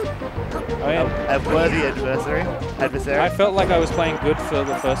 I mean, A worthy adversary. I felt like I was playing good for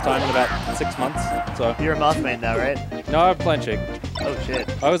the first time in about 6 months. So You're a Moth main now, right? no, I'm playing Chick. Oh shit.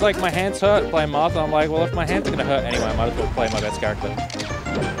 I was like, my hands hurt playing Martha. I'm like, well, if my hands are gonna hurt anyway, I might as well play my best character.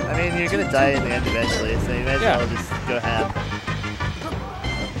 I mean, you're gonna die in the end eventually, so you may as well just go ham.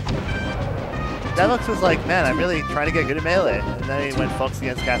 Devlux was like, man, I'm really trying to get good at melee, and then he went Fox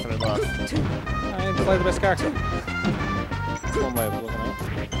against Catherine and lost. I didn't play the best character. That's one way of looking at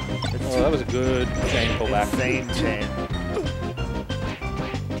it. Oh, that was a good chain pullback. Insane chain.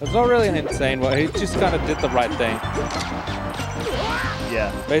 It's not really an insane way. He just kind of did the right thing.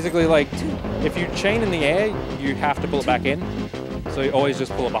 Yeah. Basically, like, if you chain in the air, you have to pull it back in. So you always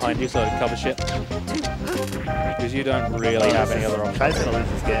just pull it behind you so it covers shit. Because you don't really have any other option. Kai's gonna lose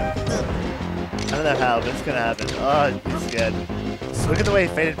this game. I don't know how, but it's gonna happen. Oh, he's scared. Look at the way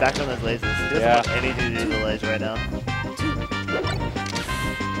he faded back on those lasers. He doesn't want anything to do with the laser right now.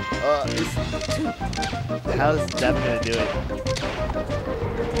 How's Devin gonna do it?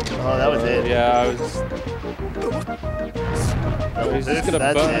 Oh, that was it. Yeah, I was. He's just gonna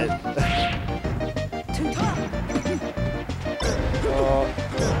That's burn it. Oh.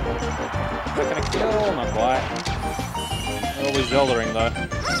 Not gonna kill, not quite. Always Zeldering though.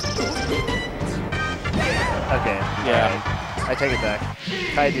 Okay. Yeah. Right. I take it back.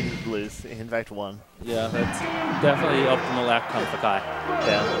 Kai didn't lose. He in fact won. Yeah, that's definitely the optimal outcome for Kai.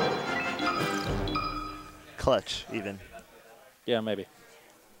 Yeah. Clutch, even. Yeah, maybe.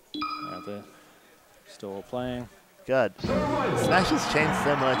 Out there. Still playing. God. Smash has changed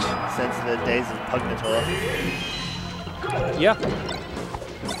so much since the days of Pugnator. Yeah,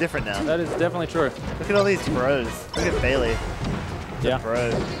 It's different now. that is definitely true. Look at all these bros. Look at Bailey. Yeah.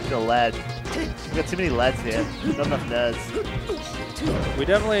 Bro. He's a lad. We've got too many lads here. Not enough nerds. We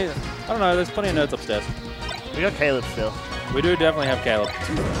definitely, I don't know, there's plenty of nerds upstairs. We got Caleb still. We do definitely have Caleb.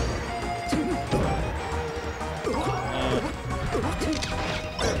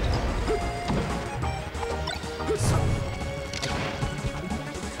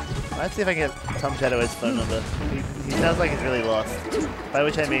 Let's see if I can get Tom Shadow's phone number. He sounds like he's really lost. By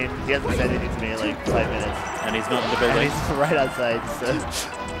which I mean, he hasn't said anything to me in like 5 minutes. And he's not in the And building. he's right outside, so.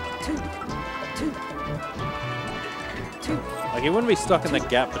 Like, he wouldn't be stuck in the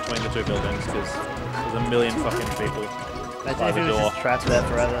gap between the two buildings because there's a million fucking people Imagine by if the he was door. just trapped there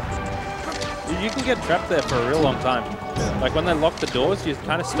forever. You can get trapped there for a real long time. Like, when they lock the doors, you're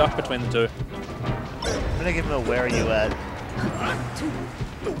kind of stuck between the two. I'm gonna give him a where are you at.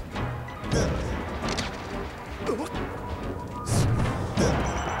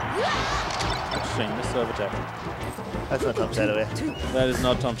 Interesting, this overtake. That's not Tom Shadoway. That is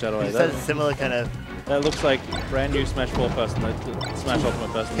not Tom He Shadoway. just has a similar kind of. That looks like brand new Smash 4 person, the Smash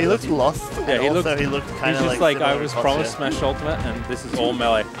Ultimate person. He looked lost. Yeah, and he also looked. he looked kind He's of just like I similar was posture. promised Smash Ultimate, and this is all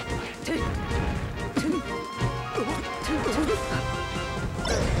melee.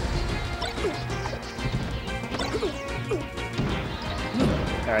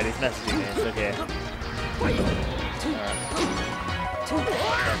 Alright, he's messaging me. It's okay.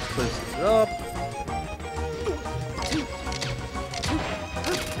 Boost it up.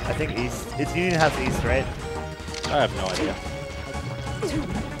 I think East. It's Union House East, right? I have no idea.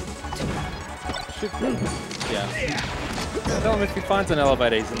 Should be. Yeah. Tell him if he finds an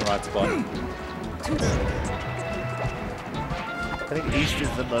elevator, he's in the right spot. I think East is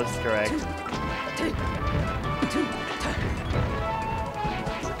the most correct.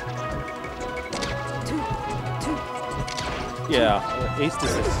 Yeah, east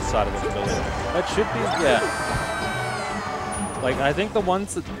is this side of the building. That should be, yeah. Like, I think the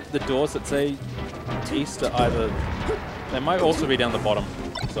ones that, the doors that say east are either, they might also be down the bottom,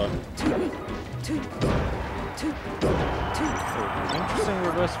 so. Oh, interesting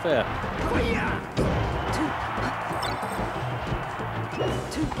reverse fair.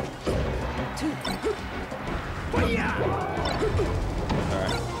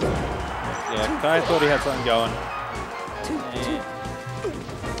 Alright. Yeah, Kai thought he had something going.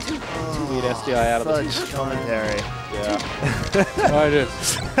 Weird SDI out of the Such commentary. Yeah. I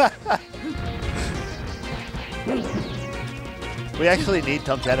just. We actually need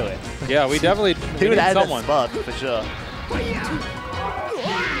Tom Chataway. Yeah, we definitely He would need add someone. that spot for sure.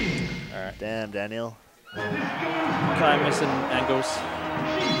 Alright. Damn, Daniel. Kai missing angles.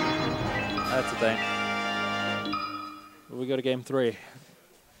 That's the thing. We go to game 3.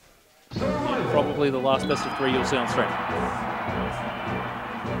 Probably the last best of 3 you'll see on stream.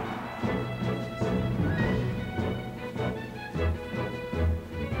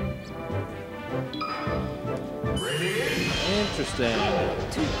 Interesting.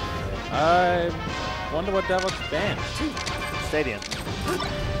 I wonder what Davok's banned. Stadium.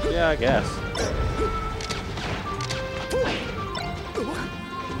 Yeah, I guess.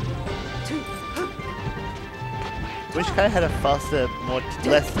 Wish Kai had a faster,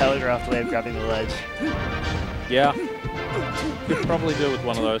 less telegraphed way of grabbing the ledge. Yeah. Could probably do with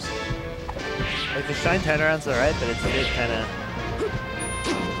one of those. Like the shine turnaround's alright, but it's a bit kind of.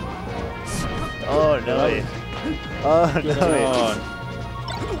 Oh no! Oh no!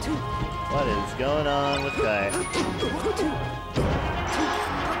 What is going on with Kai?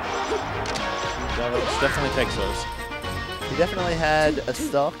 Davok definitely takes those. He definitely had a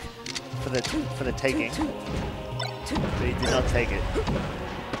stock for the taking, but he did not take it.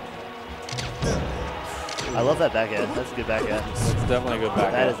 I love that back air. That's a good back air. That's definitely a good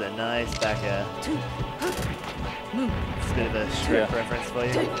back That air. is a nice back air. It's a bit of a Shrek reference for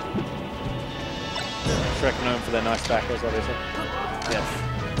you. Shrek known for their nice back airs, obviously. Yes.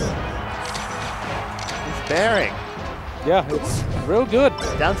 He's bearing. Yeah, it's real good.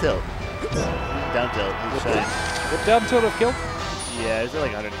 Down tilt. Down tilt. He's shine. What down tilt have killed? Yeah, it's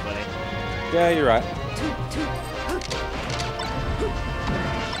like 120. Yeah, you're right.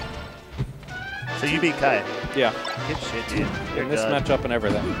 So you beat Kai. Yeah. Good shit, dude. You're In this good. matchup and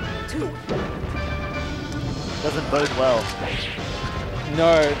everything. Doesn't bode well.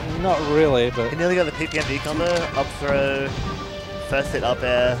 No, not really, but He nearly got the PPMD combo, up throw, first hit up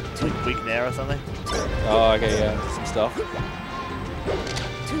air, weak nair or something. oh, okay, yeah, some stuff.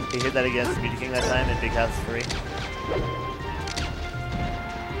 He hit that against Beauty King that time in Big House 3.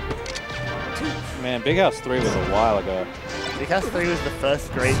 Man, Big House 3 was a while ago. Big House 3 was the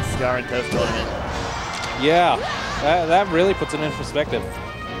first great Scar and Turf tournament. Yeah, that really puts it in perspective.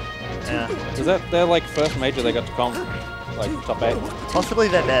 Yeah. Is that their like first major they got to comp, like top 8? Possibly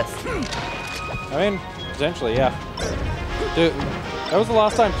their best. I mean, potentially, yeah. Dude, that was the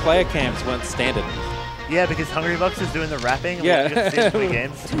last time player camps weren't standard. Yeah, because Hungrybox was doing the rapping and Yeah. we got to see him play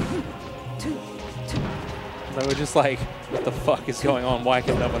games. They were just like, what the fuck is going on? Why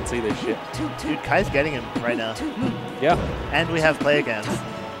can no one see this shit? Dude, Kai's getting him right now. Yeah, And we have player cams.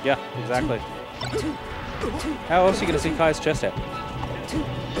 yeah, exactly. How else are you going to see Kai's chest out?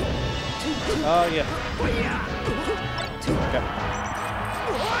 Oh, yeah. Okay.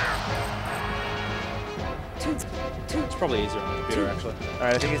 It's probably easier on the computer, actually.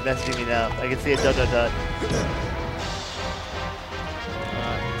 Alright, I think he's messaging me now. I can see a dot dot dot.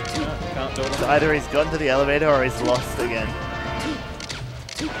 Can't do it. So either he's gotten to the elevator or he's lost again.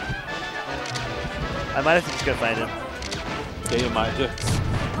 I might have to just go find him. Yeah, you might do.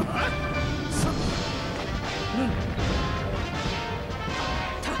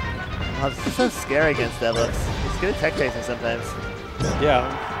 Oh, this is so scary against Devlux. He's good at tech chasing sometimes. Yeah.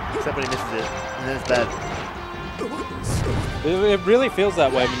 Except when he misses it. And then it's bad. It really feels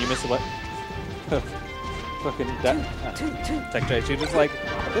that way when you miss a fucking tech chase. You're just like,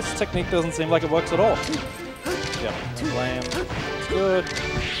 this technique doesn't seem like it works at all. Yeah, slam. It's good.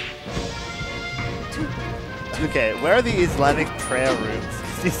 Okay, where are the Islamic prayer rooms?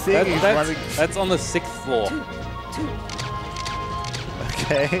 'Cause you're seeing Islamic... That's on the 6th floor.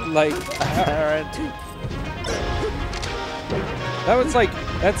 Okay. Like, Alright. that was like,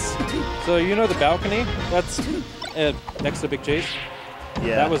 that's, so you know the balcony? That's next to Big Cheese?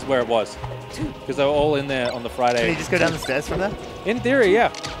 Yeah. That was where it was. Because they were all in there on the Friday. Can you just go down the stairs from there? In theory,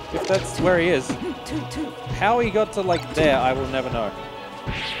 yeah. If that's where he is. How he got to like there, I will never know.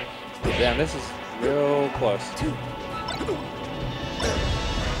 Damn, this is real close. Who's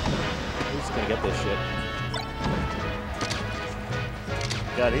gonna get this shit?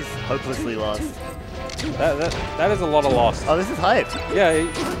 God, he's hopelessly lost. That is a lot of loss. Oh, this is hype. Yeah.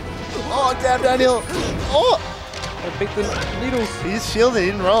 Oh, damn, Daniel. Oh! Pick the needles. He just shielded.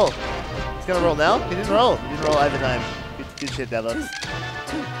 He didn't roll. He's going to roll now? He didn't roll. He didn't roll either time. Good shit, Devox.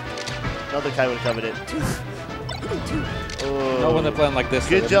 Another Kai would have covered it. Oh. Not when they're playing like this.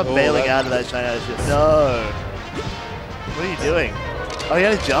 Good job bailing out of that shine out of shit. No. What are you doing? Oh, he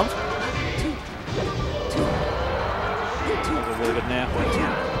had a jump? That's really good now.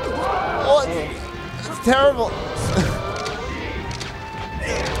 What? It's terrible.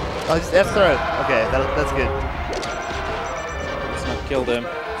 Oh, just F throw. Okay, that's good. It's not killed him.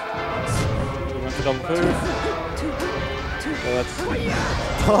 He went for double poo.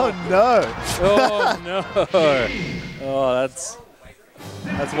 Oh no! Oh no! Oh, that's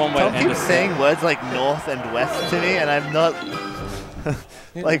one way to Tom end it. keeps saying words like north and west to me, and I'm not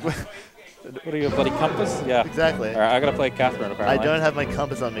like. What are you, a bloody compass? Yeah. Exactly. All right, I gotta play Catherine apparently. I don't have my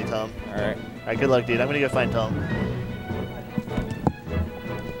compass on me, Tom. All right. All right, good luck, dude. I'm gonna go find Tom.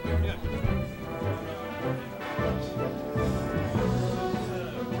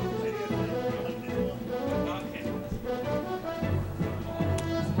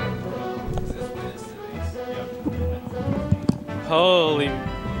 Holy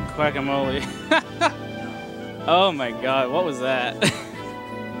guacamole. Oh my god, what was that?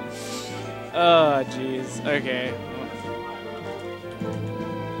 Oh jeez, okay.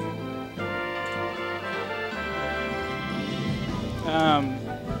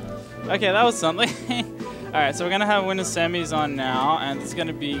 Okay, that was something. Alright, so we're gonna have winners semis on now, and it's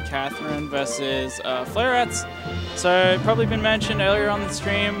gonna be Catherine versus Flare-Rats. So, probably been mentioned earlier on the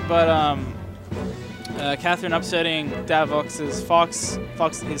stream, but Catherine upsetting Davox's Fox,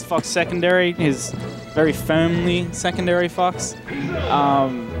 his Fox secondary, his very firmly secondary Fox.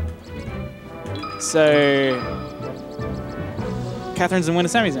 So Catherine's in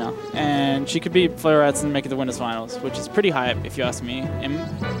winners semis now, and she could beat Flare-Rats and make it to winners finals, which is pretty hype if you ask me, in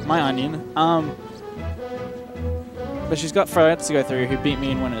my onion. But she's got Flare-Rats to go through, who beat me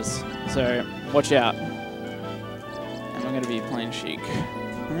in winners, so watch out. And I'm gonna be playing Sheik.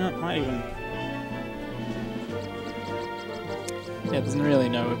 Might even. Yeah, there's really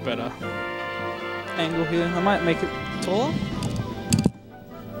no better angle here. I might make it taller.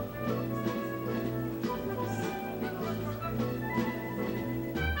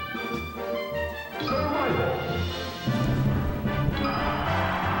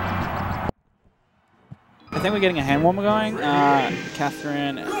 I think we're getting a hand warmer going.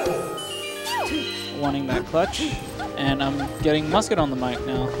 Catherine wanting that clutch, and I'm getting Musket on the mic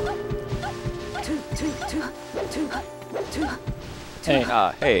now. Hey.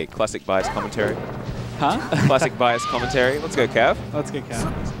 Hey, classic bias commentary. Huh? Classic bias commentary. Let's go, Cav. Let's go,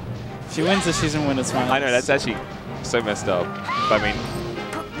 Cav. She wins the season winners finals. I know, that's actually so messed up. But I mean,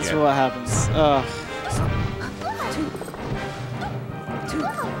 that's what happens. Ugh.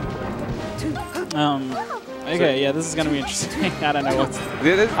 Okay, yeah, this is gonna be interesting. I don't know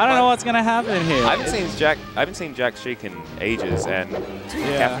what's gonna happen here. I haven't seen Jack Sheik in ages, and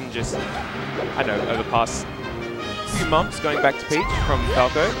Catherine just, I don't know, over the past few months going back to Peach from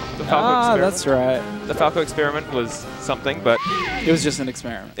Falco. The Falco experiment. That's right. The Falco experiment was something, but it was just an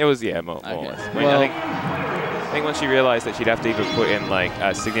experiment. It was, yeah, more or less. I mean, I think once she realized that she'd have to either put in like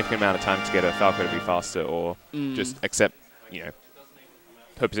a significant amount of time to get her Falco to be faster, or just accept, you know,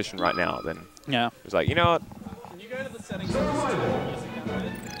 her position right now, then it was like, you know what? Can you go to the settings of this music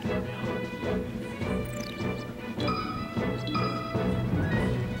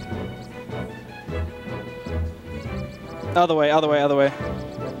Other way.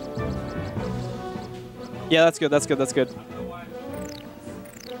 Yeah, that's good.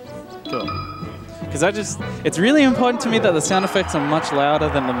 Cool. Because it's really important to me that the sound effects are much louder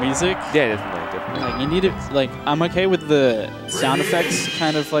than the music. Yeah, definitely. Like, you need it, like, I'm okay with the sound effects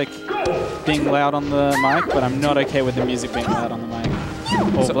kind of, like, being loud on the mic, but I'm not okay with the music being loud on the mic.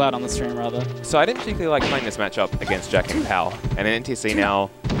 Or loud on the stream, rather. So I didn't particularly like playing this matchup against Jack and Pal. And in NTC now...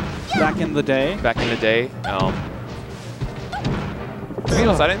 Back in the day, to be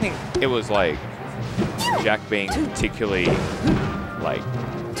honest, I don't think it was like Jack being particularly like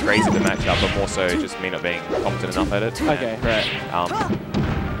crazy at the matchup, but more so just me not being competent enough at it. Okay, right.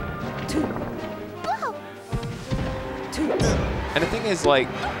 And the thing is, like,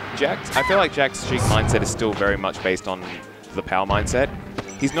 I feel like Jack's Sheik mindset is still very much based on the power mindset.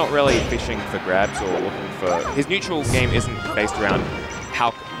 He's not really fishing for grabs or looking for... His neutral game isn't based around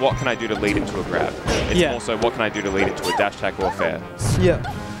what can I do to lead into a grab. It's also what can I do to lead into a dash attack or a fair. Yeah.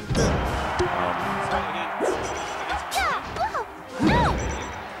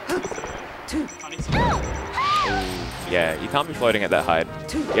 Yeah, you can't be floating at that height.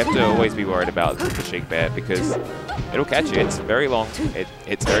 You have to always be worried about the Sheik Bear because it'll catch you. It's very long.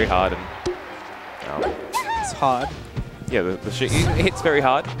 It's very hard. And it's hard. Yeah, the Sheik hits very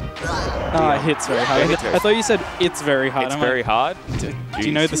hard. Oh, it hits very hard. I thought you said it's very hard. It's very hard. Do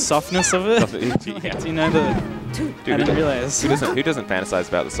you know the softness of it? Yeah. Do you know the... Dude, I didn't realize. Who doesn't fantasize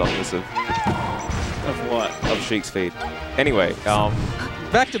about the softness of what? Of Sheik's feet. Anyway,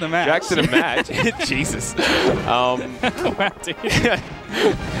 back to the match. Back to the match. Jesus.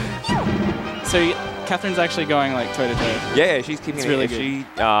 So Catherine's actually going like toe to toe. Yeah, she's keeping it's it. really good. She,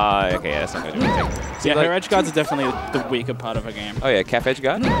 okay, yeah, that's not going to do anything. So yeah, her edge guards are definitely the weaker part of her game. Oh yeah, Calf edge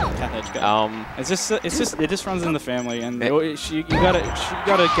guard. Calf edge guard. It just runs in the family, and you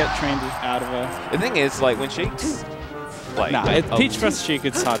gotta get trained out of her. The thing is, like when Sheik's like, Peach versus Sheik,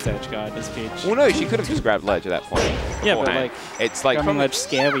 it's hard to edge guard as Peach. Well, no, she could have just grabbed ledge at that point. Yeah, but like it's like grabbing ledge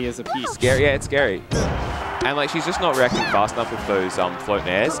scary as a Peach. Scary, yeah, it's scary. And like she's just not reacting fast enough with those float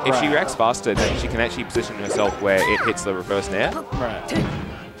nairs. If she reacts faster, then she can actually position herself where it hits the reverse nair. Right.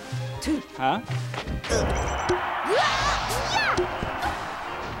 Huh?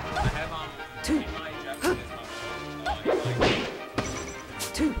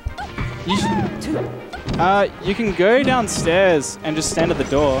 You can go downstairs and just stand at the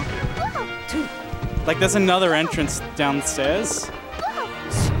door. Like there's another entrance downstairs.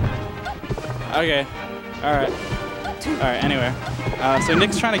 Okay. Alright. Alright, anyway. So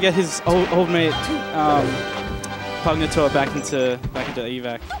Nick's trying to get his old mate Pugnator back into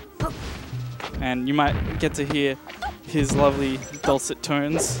EVAC. And you might get to hear his lovely dulcet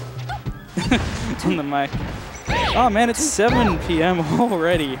tones on the mic. Oh man, it's 7 PM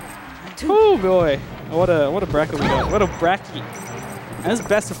already. Oh boy. What a bracket we got. What a bracket. And it's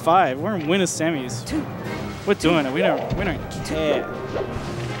best of 5. We're in winners semis. We're doing it. We don't care.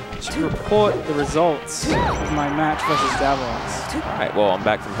 To report the results of my match versus Davos. Alright, well I'm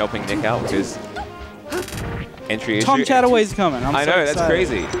back from helping Nick out because entry issue. Tom Chataway's coming. I know, that's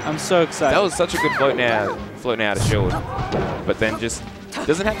crazy. I'm so excited. That was such a good float now to shield. But then just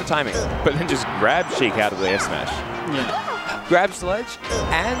doesn't have the timing. But then just grabs Sheik out of the F smash. Yeah. Grabs the ledge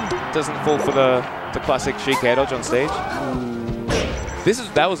and doesn't fall for the classic Sheik air dodge on stage.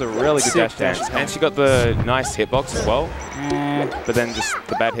 That was a really good dash dance. And she got the nice hitbox as well. But then just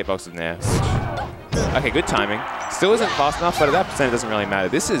the bad hitbox in there. Okay, good timing. Still isn't fast enough, but at that percent it doesn't really matter.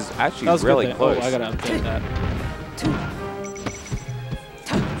 This is actually really close. Oh, I gotta update that.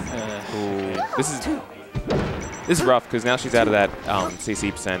 This is rough because now she's out of that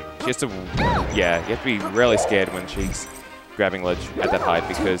CC percent. She has to, you have to be really scared when she's grabbing ledge at that height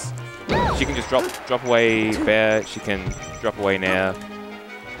because she can just drop away fair. She can drop away nair,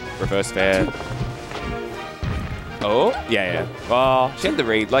 reverse fair. Oh, yeah. Well, she had the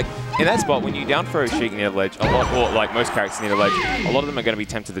read. Like, in that spot, when you down throw Sheik near the ledge, or like most characters near the ledge, a lot of them are going to be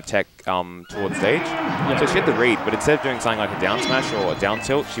tempted to tech towards stage. Yeah. So she had the read, but instead of doing something like a down smash or a down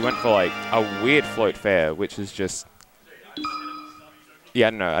tilt, she went for like a weird float fair, which is just... Yeah,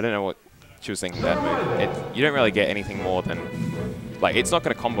 I don't know what she was thinking that move. You don't really get anything more than... Like, it's not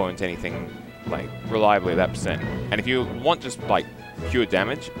going to combo into anything, like, reliably at that percent. And if you want just, like, pure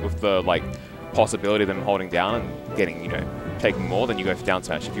damage with the, like, possibility of them holding down and getting, taking more, then you go for down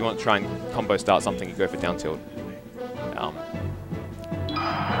smash. If you want to try and combo start something, you go for down tilt. But,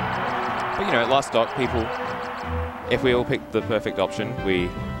 last stock, people, if we all picked the perfect option, we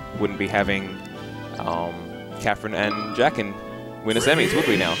wouldn't be having Catherine and Jack in winner semis, would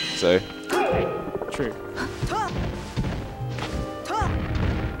we now? So, true.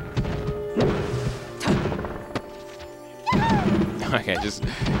 Okay, just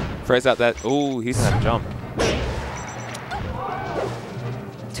throws out that. Oh, he's gonna have a jump.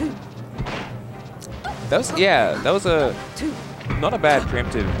 That was a not a bad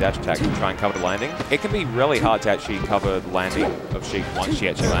preemptive dash attack to try and cover the landing. It can be really hard to actually cover the landing of Sheik once she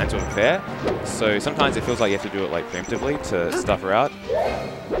actually lands on the fair. So sometimes it feels like you have to do it like preemptively to stuff her out.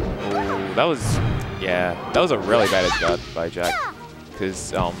 Oh, that was a really bad edge guard by Jack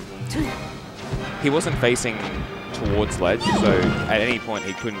because he wasn't facing towards ledge, so at any point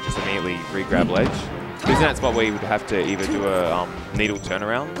he couldn't just immediately re-grab ledge. He was in that spot where he would have to either do a needle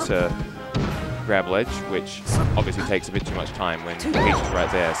turnaround to grab ledge, which obviously takes a bit too much time when Peach is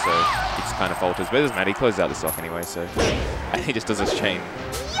right there, so he just kind of falters. But it doesn't matter, he closes out the stock anyway, so and he just does this chain.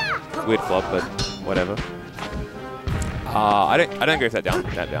 Weird flop, but whatever. I don't go for that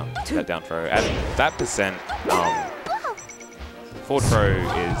down throw. At that percent, forward throw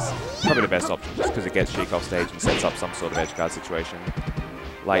is probably the best option just because it gets Sheik off stage and sets up some sort of edge guard situation.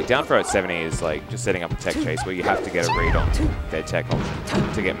 Like, down throw at 70 is like just setting up a tech chase where you have to get a read on their tech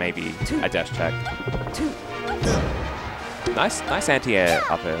option to get maybe a dash tag. Nice anti-air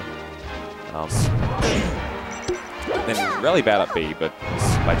up air. Then really bad up B, but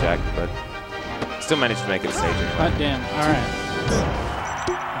by Jack, but still managed to make it a stage anyway. God damn. All right.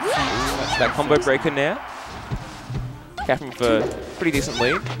 That combo breaker now. Catherine for a pretty decent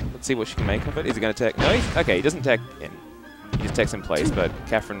lead. Let's see what she can make of it. Is he going to tech? No, okay, he doesn't tech in. He just techs in place, but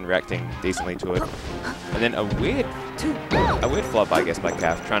Catherine reacting decently to it. And then a weird flop, I guess, by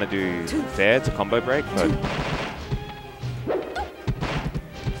Cath, trying to do fair to combo break, but...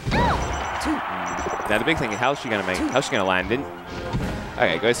 Now the big thing is, how's she going to land in?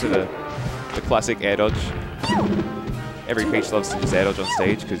 Okay, goes to the classic air dodge. Every Peach loves to just air dodge on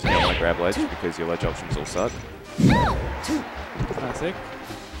stage because you don't want to grab ledge because your ledge options all suck. Classic.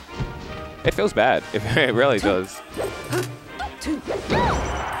 It feels bad. It really does.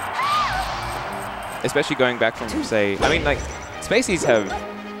 Especially going back from, say, I mean, like, Spaceys have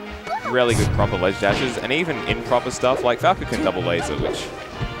really good proper ledge dashes, and even improper stuff, like Falco can double laser, which,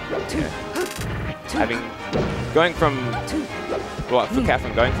 going from, well, for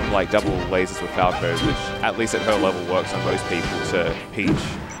Catherine, going from, like, double lasers with Falco, which at least at her level works on most people, to Peach,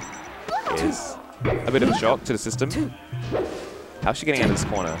 is a bit of a shock to the system. How's she getting out of this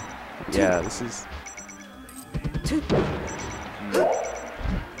corner? Yeah, this is...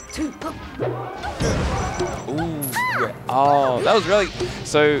 Ooh, oh, that was really...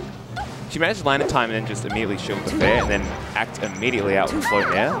 So, she managed to land in time and then just immediately shield the fair and then act immediately out with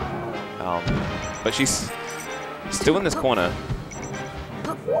float air. But she's still in this corner.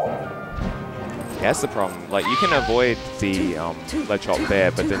 Yeah, that's the problem. Like, you can avoid the ledge hop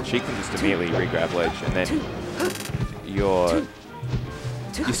there, but then she can just immediately re-grab ledge and then you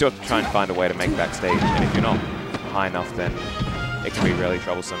still have to try and find a way to make backstage, and if you're not high enough, then it can be really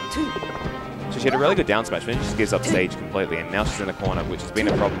troublesome. So she had a really good down smash, but then she just gives up stage completely, and now she's in the corner, which has been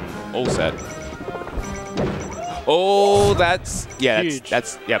a problem all set. Oh, that's... Yeah,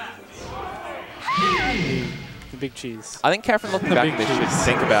 that's yep. The big cheese. I think Catherine, looking back at this, should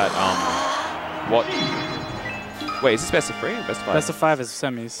think about what... Wait, is this best of 3 or best of 5? Best of 5 is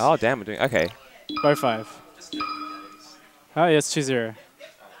semis. Oh, damn, we're doing... Okay. Both 5. Oh, yes, 2-0.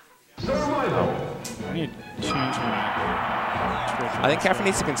 I need to change my... I think Catherine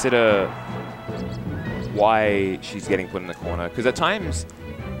needs to consider why she's getting put in the corner, because at times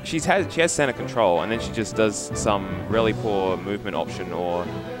she has center control, and then she just does some really poor movement option or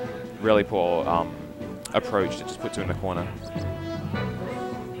really poor approach that just puts her in the corner.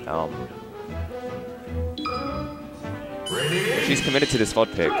 She's committed to this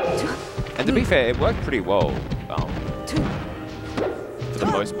VOD pick, and to be fair, it worked pretty well. For the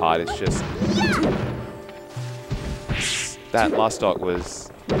most part, it's just that last stock was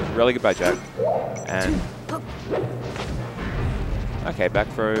really good by Jack, and okay, back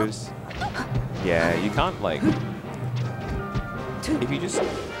throws. Yeah, you can't like if Peach is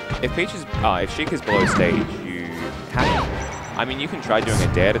if Sheik is below stage, you have. I mean, you can try doing a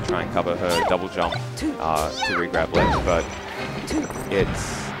dare to try and cover her double jump to re-grab ledge, but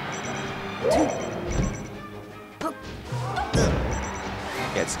it's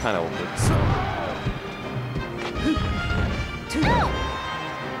kind of awkward.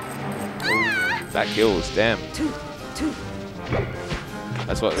 That kills, damn.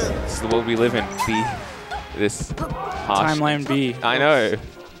 This is the world we live in. This harsh. Timeline B. I know.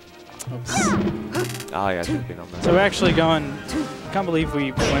 Oops. Oh yeah, I should have been on that. So we're actually going, I can't believe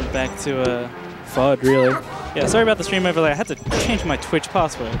we went back to FUD, really. Yeah, sorry about the stream overlay. I had to change my Twitch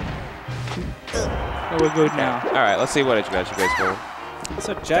password. But we're good now. Alright, let's see what edge guard she goes for.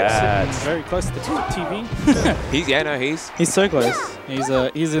 So Jack's sitting very close to the TV. He's so close.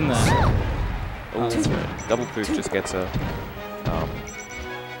 He's in there. Oh, that's right. Double poof just gets her.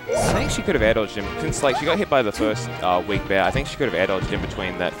 I think she could have air dodged him since like she got hit by the first weak bear. I think she could have air dodged in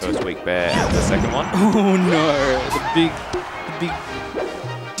between that first weak bear and the second one. Oh no! The big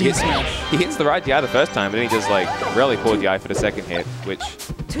D smash. He hits the right DI the first time, but then he does like really poor DI for the second hit, which.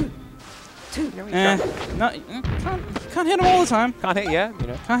 Can't hit him all the time. Can't hit, yeah. You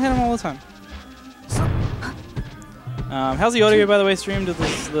know. Can't hit him all the time. How's the audio, by the way, streamed?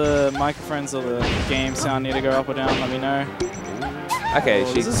 Does the microphones or the game sound need to go up or down? Let me know. Okay,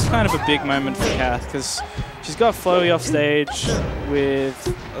 this is kind of a big moment for Cath because she's got Flowy off stage with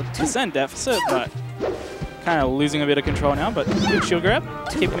a percent deficit, but kind of losing a bit of control now. But good shield grab,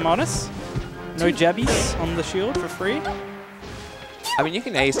 keep him honest. No jabbies on the shield for free. I mean, you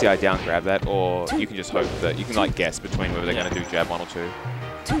can ASDI down grab that, or you can just hope that you can like guess between whether they're going to do jab 1 or 2.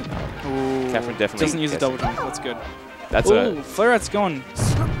 Catherine definitely doesn't use a double jump. That's good. That's flare out's gone.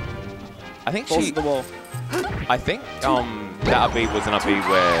 I think balls to the wall. I think that up B was an up B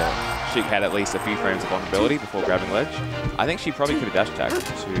where Sheik had at least a few frames of vulnerability before grabbing ledge. I think she probably could have dash attacked to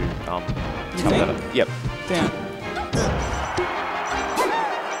cover that up. Yep. Damn.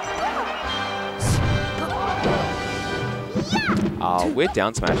 Weird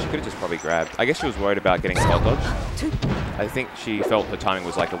down smash. She could have just probably grabbed. I guess she was worried about getting spot dodge. I think she felt her timing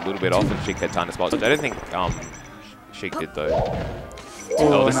was like a little bit off and Sheik had time to spot dodge. I don't think Sheik did though.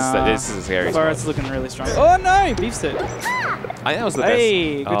 Oh, this is a scary spot. Floret's looking really strong. Oh no! Beefs it. I think that was the best.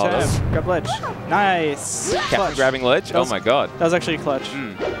 Hey, good time. Grab ledge. Nice. Captain Clutch. grabbing ledge? Oh my god. That was actually a clutch.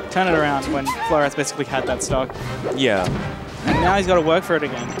 Turn it around when Floret's basically had that stock. Yeah. And now he's got to work for it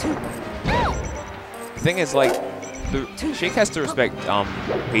again. The thing is, like, Sheik has to respect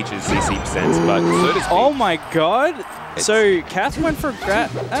Peach's CC percents, but so does Oh my god! So Kath went for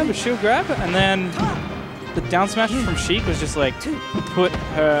a shield grab, and then the down smash from Sheik was just like put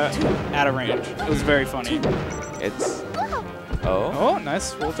her out of range. It was very funny. It's Oh,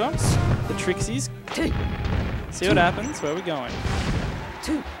 nice wall jumps. The Trixies. See what happens. Where are we going?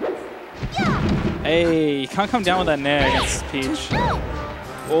 Hey, you can't come down with that nair against Peach.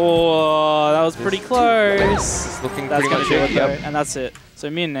 Oh, that was pretty close. It's looking That's pretty much gonna it. do it, and that's it. So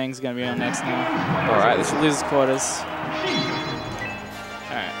me and Nang's gonna be on next now. All right, this loses quarters. All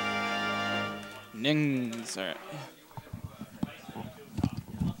right, Ning's all right.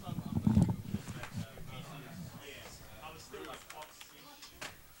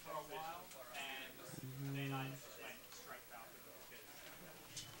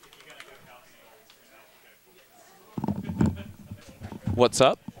 What's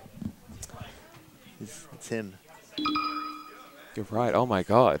up? It's him. You're right. Oh my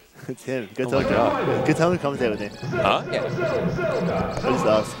god. It's him. Good Oh my god. Good time to commentate with him. Huh? Yeah. I just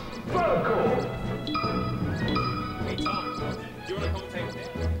asked.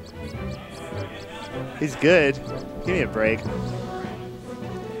 He's good. Give me a break.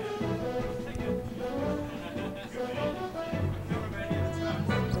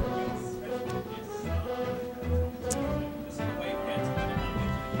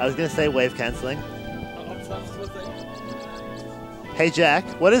 I was going to say wave cancelling. Hey Jack,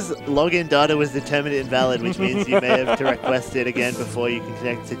 what is login data was determined invalid, which means you may have to request it again before you can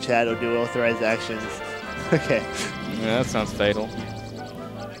connect to chat or do authorized actions. Okay. Yeah, that sounds fatal.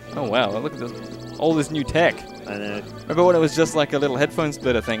 Oh wow, look at this. All this new tech. I know. Remember when it was just like a little headphone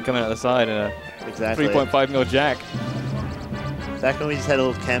splitter thing coming out the side and a Exactly. 3.5mm jack? Back when we just had a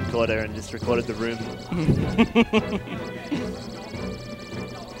little camcorder and just recorded the room.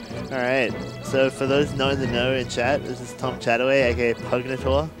 Alright, so for those not in the know in chat, this is Tom Chataway, aka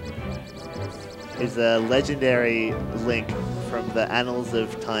Pugnator. He's a legendary Link from the annals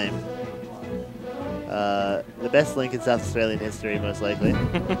of time. The best Link in South Australian history, most likely.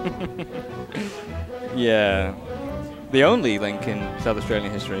 Yeah. The only Link in South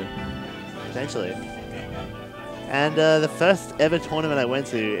Australian history. Potentially. And the first ever tournament I went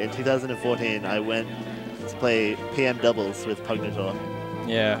to in 2014, I went to play PM doubles with Pugnator.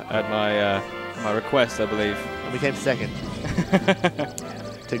 Yeah, at my request, I believe. And we came second.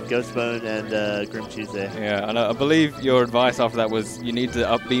 To Ghostbone and Grim Tuesday. Yeah, and I believe your advice after that was you need to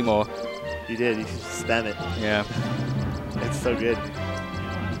up B more. You did, you should spam it. Yeah. It's so good.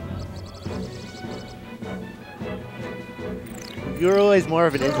 You were always more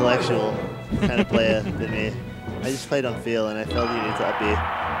of an intellectual kind of player than me. I just played on feel and I felt you needed to up B.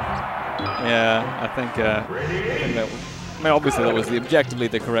 Yeah, I think that I mean, obviously that was objectively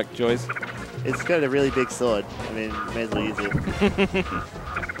the correct choice. It's got a really big sword. I mean, may as well use it.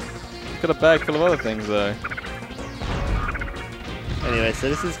 Got a bag full of other things though. Anyway, so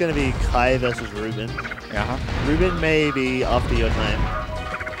this is going to be Kai versus Ruben. Uh-huh. Ruben may be after your time.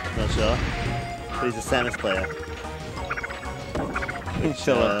 Not sure. But he's a Samus player. Which,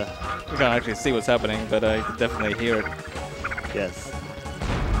 we can't actually see what's happening, but I can definitely hear it. yes.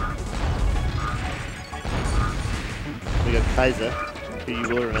 We got Kaiser, who you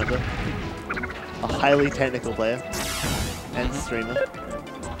will remember. A highly technical player and streamer.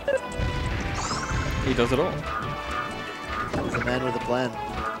 He does it all. He's a man with a plan.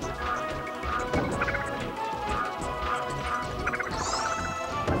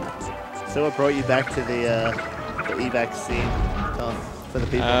 So what brought you back to the EVAC scene, Tom, for the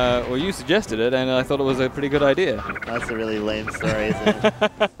people? Well, you suggested it, and I thought it was a pretty good idea. That's a really lame story, isn't it?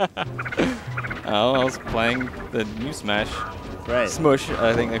 Oh, I was playing the new Smash. Right. Smush,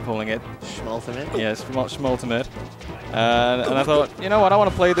 I think they're calling it. Schmaltimate? Yes, Schmaltimate. And I thought, you know what, I want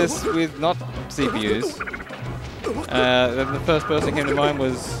to play this with not CPUs. Then the first person that came to mind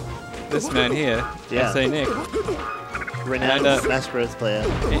was this man here, Yeah. S.A. Nick. Renowned And, Smash Bros. Player.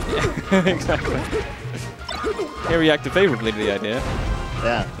 Exactly. He reacted favorably to the idea.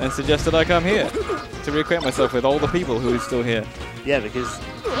 Yeah. and suggested I come here to reacquaint myself with all the people who are still here. Yeah, because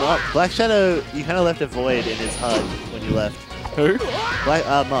Black Shadow, you kind of left a void in his HUD when you left. Who?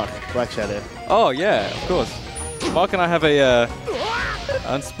 Mark, Black Shadow. Oh, yeah, of course. Mark and I have a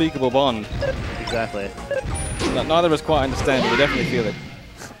unspeakable bond. Exactly. Neither of us quite understand, but we definitely feel it.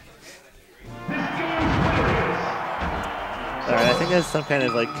 Alright, I think there's some kind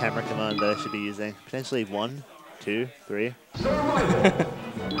of like camera command that I should be using. Potentially 1, 2, 3.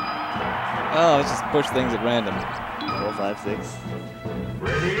 Oh, let's just push things at random. 4, 5, 6. 1.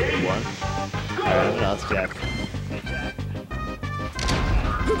 Alright, I'm gonna ask Jack.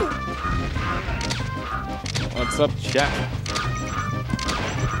 What's up, Jack?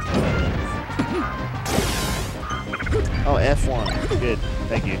 Oh, F1. Good.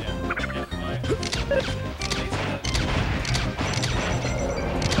 Thank you.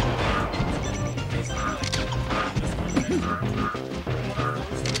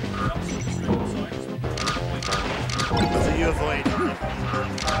 So you avoid.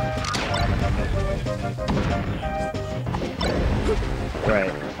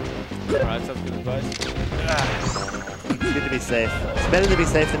 Right. Alright, sounds good advice. It's good to be safe. It's better to be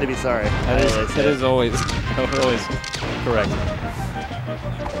safe than to be sorry. That is always correct.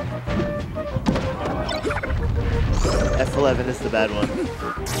 F11 is the bad one.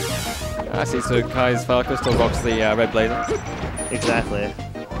 I see, so Kai's Falco still rocks the red blazer. Exactly.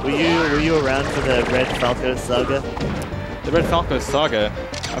 Were you around for the Red Falco saga? The Red Falco saga?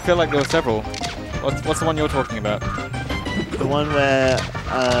 I feel like there were several. What's the one you're talking about? The one where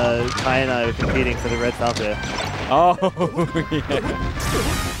Kai and I were competing for the Red Falco. Oh, yeah.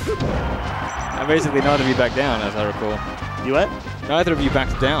 And basically neither of you backed down, as I recall. You what? Neither of you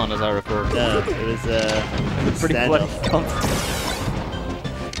backed down, as I recall. No, it was a Pretty bloody contest.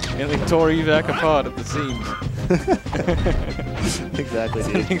 Nearly tore EVAC apart at the seams. Exactly,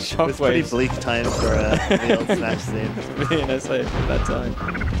 dude. Sending It was pretty shockwaves. bleak time for the old Smash scene. Me and SA at that time.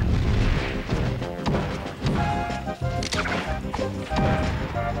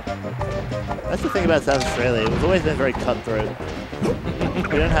 That's the thing about South Australia. We've always been very cutthroat.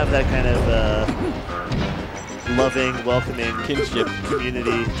 We don't have that kind of loving, welcoming, Kinship.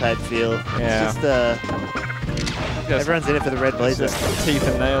 community type feel. Yeah. It's just everyone's in it for the red blazer. Teeth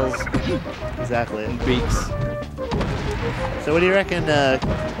and nails Exactly. and beaks. So what do you reckon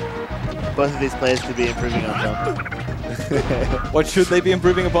both of these players could be improving on, Tom? What should they be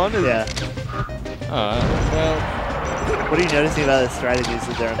improving upon? Yeah. Well, What are you noticing about the strategies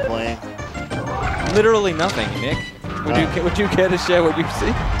that they're employing? literally nothing, Nick. Would you care to share what you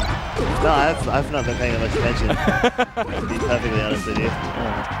see? No, I've not been paying much attention, to be perfectly honest with you.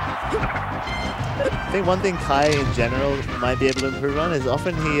 I think one thing Kai in general might be able to improve on is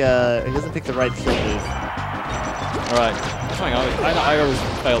often he doesn't pick the right kill move. Alright. I always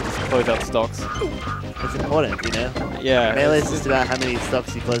fail to close out stocks. It's important, you know? Yeah. Melee is just about how many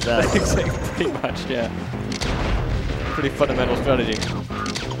stocks you close out. Exactly, pretty much, yeah. Pretty fundamental strategy.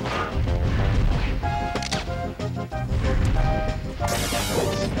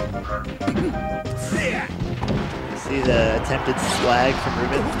 See the attempted swag from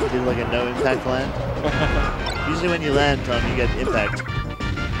Ruben? He did like a no impact land. Usually when you land, Tom, you get impact.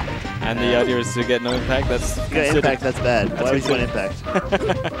 And the idea is to get no impact. That's If you get impact, that's bad. Why would you want impact?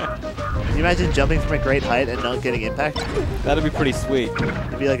 Can you imagine jumping from a great height and not getting impact? That'd be pretty sweet.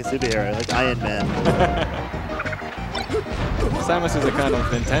 You'd be like a superhero, like Iron Man. Samus is a kind of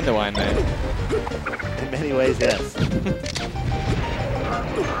Nintendo Iron Man. In many ways, yes.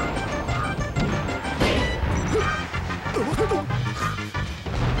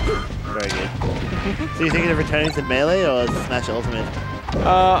 Very good. So you thinking of returning to Melee or Smash Ultimate?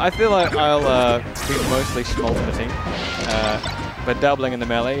 I feel like I'll be mostly ultimating, but dabbling in the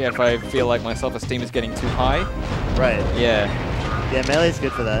Melee if I feel like my self-esteem is getting too high. Right. Yeah. Yeah, Melee's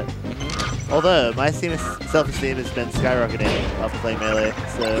good for that. Although, my self-esteem has been skyrocketing after playing Melee,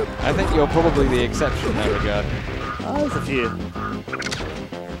 so... I think you're probably the exception in that regard. Oh, there's a few.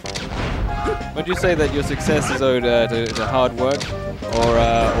 Would you say that your success is owed to hard work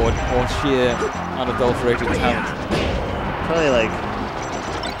or sheer unadulterated talent? Probably like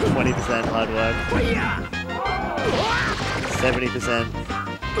 20% hard work, 70%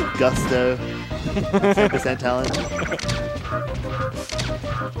 gusto, 10% talent.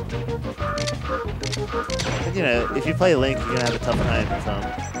 And you know, if you play Link, you're gonna have a tough time, Tom.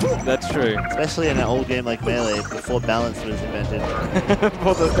 That's true. Especially in an old game like Melee, before balance was invented.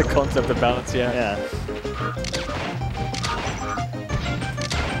 Well, the concept of balance, yeah. Yeah.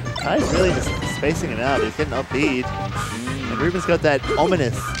 Kai's really just spacing him out. He's getting up bead. And Ruben's got that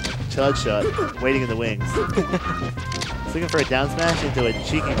ominous charge shot waiting in the wings. He's looking for a down smash into a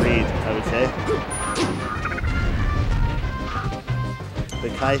cheeky read, I would say.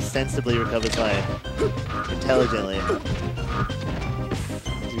 But Kai sensibly recovers high. Intelligently.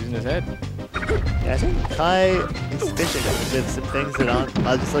 He's using his head. Yeah, I think Kai is fishing with some things that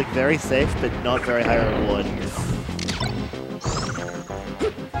are just like very safe but not very high reward.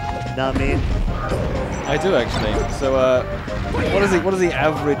 Know what I mean? I do actually. So, what is the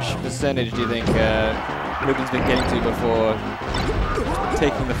average percentage do you think Ruben's been getting to before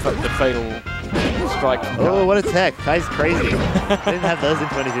taking the fatal strike from Kai? Oh, what a tech! Kai's crazy. Didn't have those in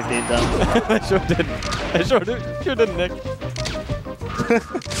 2015, Dom. They sure did. They sure didn't, Nick.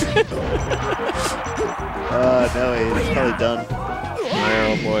 No, he's probably done.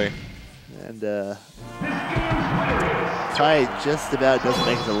 Oh boy. And Kai just about doesn't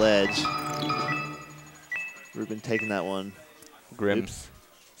make it to ledge. Ruben taking that one. Grim. Oops.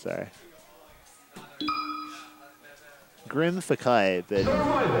 Sorry. Grim for Kai, but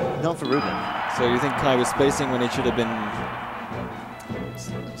not for Ruben. So you think Kai was spacing when he should have been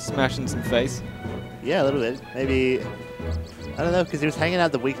smashing some face? Yeah, a little bit. Maybe, I don't know, because he was hanging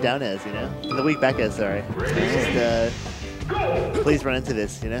out the weak down airs, you know? The weak back airs, sorry. Just, please run into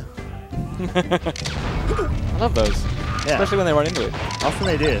this, you know? I love those. Yeah. Especially when they run into it. Often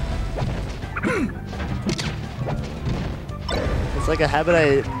they do. It's like a habit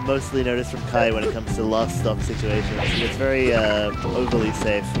I mostly notice from Kai when it comes to last stop situations. It's very overly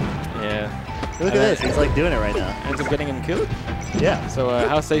safe. Yeah. Look at this, he's like doing it right now. Ends up getting him killed. Yeah. So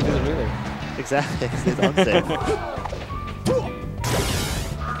how safe is it really? Exactly, it's unsafe.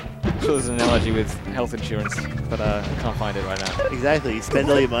 I'm sure there's an analogy with health insurance, but I can't find it right now. Exactly, you spend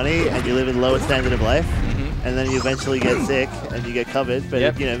all your money and you live in lower standard of life, and then you eventually get sick and you get covered, but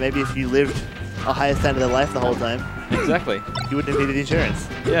you know, maybe if you lived a higher standard of life the whole time, exactly, you wouldn't have needed insurance.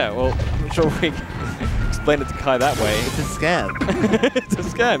 Yeah, well, I'm sure we explain it to Kai that way. It's a scam. It's a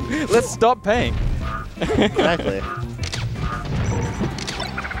scam. Let's stop paying. Exactly.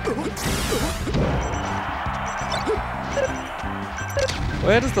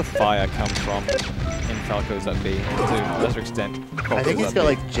 Where does the fire come from in Falco's up B, to a lesser extent? I think he's got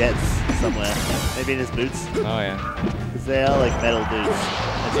like jets somewhere, maybe in his boots. Oh yeah. Because they are like metal boots,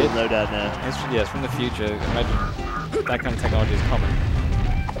 as you'll no doubt know. It's from the future. Imagine that kind of technology is common.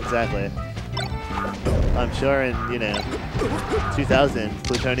 Exactly. I'm sure in, you know, 2000,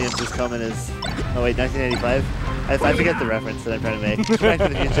 plutonium's as common as, oh wait, 1985? I forget the reference that I'm trying to make. Back to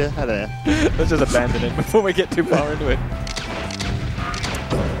the Future? I don't know. Let's just abandon it before we get too far into it.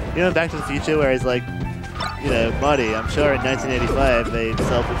 You know, Back to the Future, where he's like, you know, Marty, I'm sure in 1985 they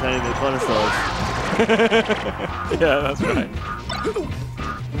sell plutonium in the corner stores. Yeah, that's right.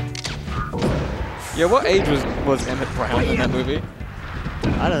 Yeah, what age was Emmett Brown in that movie?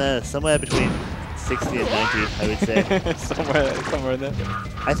 I don't know, somewhere between 60 and 90, I would say. somewhere in there.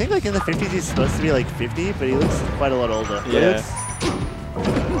 I think like in the 50s he's supposed to be like 50, but he looks quite a lot older. Yeah.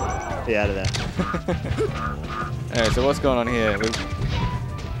 Yeah, I don't know. Alright, so what's going on here?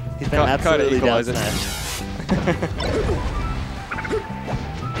 He's been absolutely down equalizer. smashed.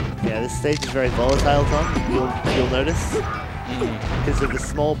 Yeah, this stage is very volatile, Tom. You'll notice. Because of the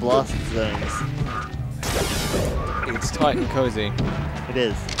small blast zones. It's tight and cozy. It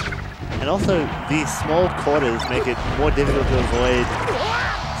is. And also, these small quarters make it more difficult to avoid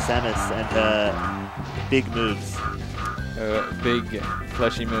Samus and her big moves. Big,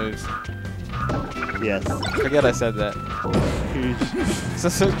 fleshy moves. Yes. Forget I said that. Huge.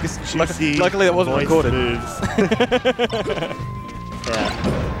 Juicy, luckily it wasn't recorded. Moves. Yeah.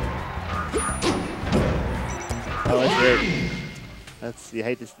 Oh, that's great. You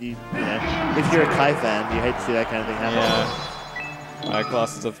hate to see, you know, if you're a Kai fan, you hate to see that kind of thing happen. Yeah. My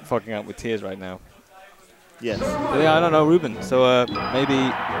glasses are fucking up with tears right now. Yes. But yeah, I don't know Ruben, so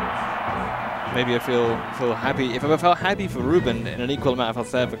maybe I feel happy. If I felt happy for Ruben in an equal amount if I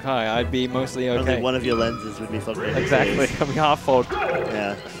sad for Kai, I'd be mostly okay. Only one of your lenses would be fucking exactly. I'd be half full.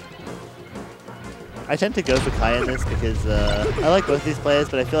 Yeah. I tend to go for Kai in this because I like both these players,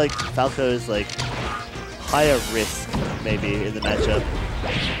 but I feel like Falco is like higher risk maybe in the matchup.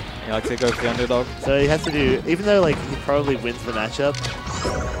 You like to go for the underdog? So he has to do, even though like he probably wins the matchup,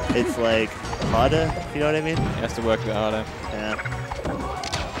 it's like harder, if you know what I mean? He has to work a bit harder. Yeah.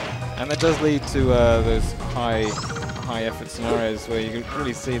 And that does lead to those high effort scenarios where you can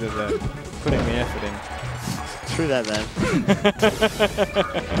really see that they're putting the effort in. True that, man.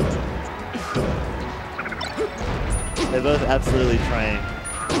 They're both absolutely trying.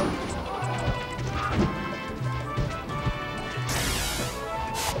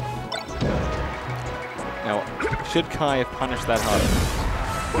 Now, should Kai have punished that harder?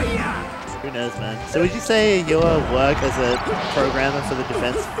 Who knows, man? So would you say your work as a programmer for the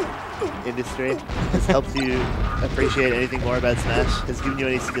defense industry has helped you appreciate anything more about Smash? Has given you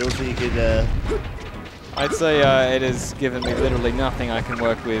any skills that you could... I'd say it has given me literally nothing I can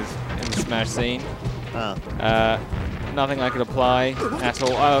work with in the Smash scene. Oh. Nothing I could apply at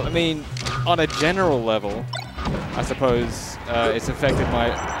all. I mean, on a general level, I suppose it's affected my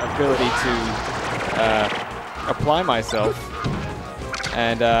ability to apply myself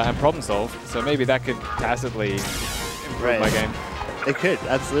and problem solve. So maybe that could tacitly improve my game. It could,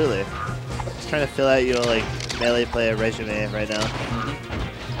 absolutely. Just trying to fill out your like melee player resume right now.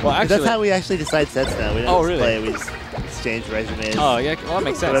 Well, actually, that's how we actually decide sets now. We don't just really? play, we just exchange resumes. Oh, yeah, well, that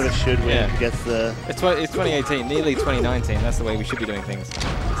makes sense. Whatever should win gets the... It's 2018, nearly 2019. That's the way we should be doing things.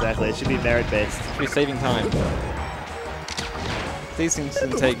 Exactly. It should be merit-based. Should be saving time. These things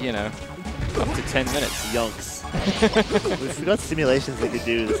can take, you know, up to 10 minutes. Yonks. We've got simulations that could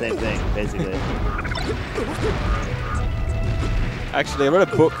do the same thing, basically. Actually, I read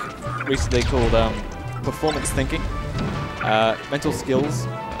a book recently called Performance Thinking. Mental skills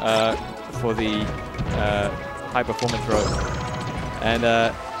for the high-performance road. And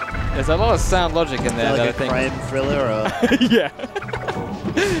there's a lot of sound logic in there that I think... crime thriller or... yeah.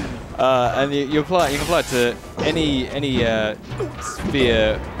 And you can apply it to any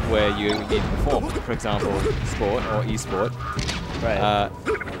sphere where you need to perform. For example, sport or e-sport. Right.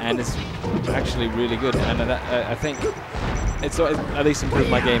 And it's actually really good. And I think it's at least improved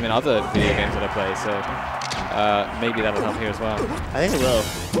my game in other video games that I play. So maybe that'll help here as well. I think it will.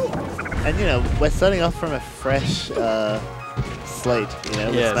 And you know, we're starting off from a fresh slate, you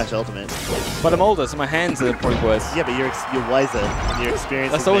know, with Smash Ultimate. But I'm older, so my hands are probably worse. Yeah, but you're wiser. And your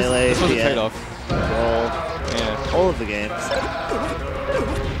experience that's with always, Melee, that's always a trade-off. All of the games.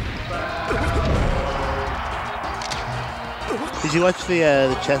 Did you watch the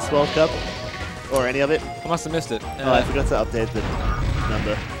Chess World Cup? Or any of it? I must have missed it. Oh, I forgot to update the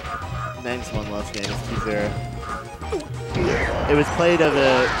number. Nangs won last game, it's 2-0. It was played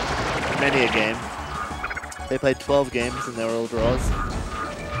over many a game. They played 12 games and they were all draws.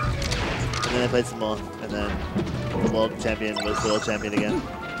 And then they played some more, and then the world champion was the world champion again.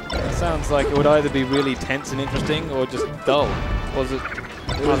 Sounds like it would either be really tense and interesting or just dull. Was it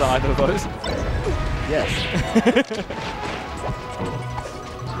either of those? Yes.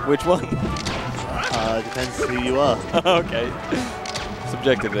 Which one? Depends who you are. Okay.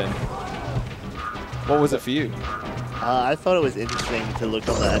 Subjective then. What was it for you? I thought it was interesting to look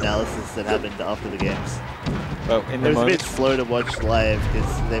on the analysis that happened after the games. Well, in the it was moment? a bit slow to watch live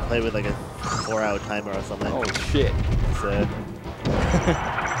because they play with like a 4-hour timer or something. Oh shit. So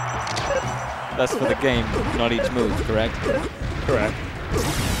that's for the game, not each move, correct? Correct.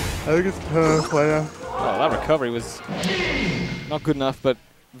 I think it's per player. Oh, that recovery was not good enough, but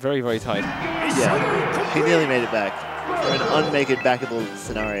very, very tight. Yeah, he nearly made it back. For an unmake-it-backable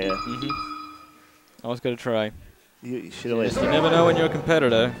scenario. I was going to try. You should always You never know when you're a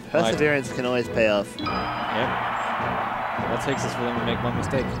competitor. Perseverance can always pay off. Yep. What takes us for them to make one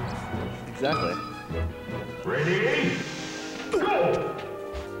mistake? Exactly. Ready? Go!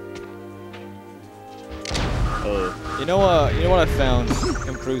 Oh. You know what I found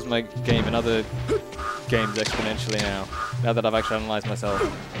improves my game in other games exponentially now. Now that I've actually analyzed myself,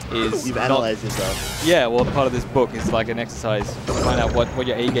 is you've analyzed yourself. Yeah, well, part of this book is like an exercise to find out what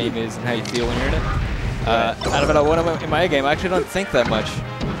your A game is and how you feel when you're in it. And about when I'm in my A game, I actually don't think that much.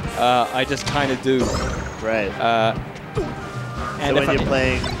 I just kind of do. Right. And so when you're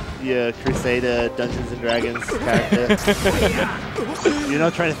playing your Crusader Dungeons and Dragons character, you're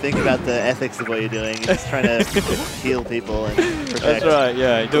not trying to think about the ethics of what you're doing. You're just trying to heal people and protect. That's right.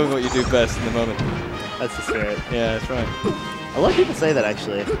 Yeah, you're doing what you do best in the moment. That's the spirit. Yeah, that's right. A lot of people say that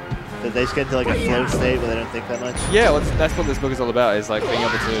actually. That they just get into like a flow state where they don't think that much. Yeah, well, that's what this book is all about, is like being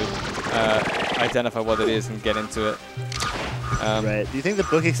able to identify what it is and get into it. Right. Do you think the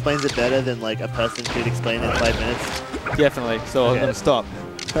book explains it better than like a person could explain it in 5 minutes? Definitely. So I'm going to stop.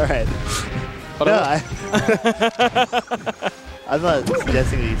 All right. But no, I'm not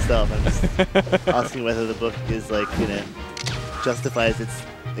suggesting that you stop. I'm just asking whether the book is like, you know, justifies its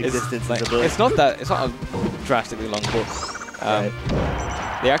existence as a book. It's not a drastically long book. Right.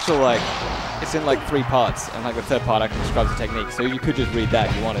 The actual, like, it's in like 3 parts, and like the third part actually describes the technique. So you could just read that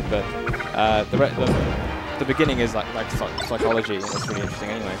if you wanted, but the beginning is like psychology, and it's really interesting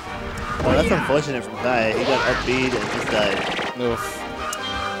anyway. Oh, that's unfortunate from Kai. He got upbeat and just died. Oof.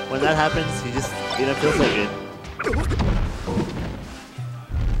 When that happens, you don't feel so good.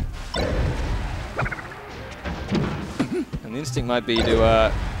 And the instinct might be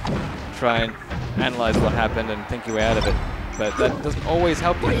to try and analyze what happened and think your way out of it, but that doesn't always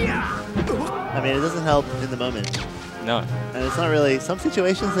help you. I mean, it doesn't help in the moment. No. And it's not really, some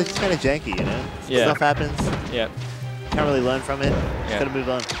situations are just kind of janky, you know? Yeah. Stuff happens. Yeah. Can't really learn from it. Yeah. Just gotta move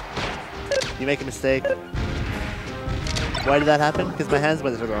on. You make a mistake. Why did that happen? Because my hands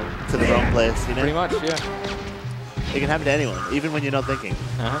went to the wrong place, you know? Pretty much, yeah. It can happen to anyone, even when you're not thinking.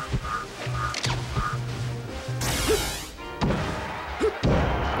 Uh-huh.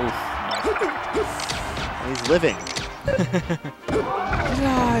 Oof. And he's living.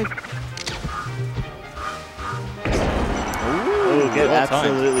 Alive. Ooh, get well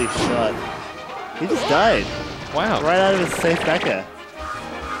timed. absolutely shot. He just died. Wow. Right out of his safe back air.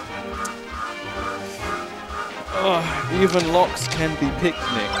 Oh, even locks can be picked,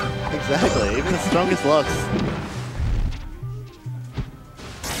 Nick. Exactly, even the strongest locks.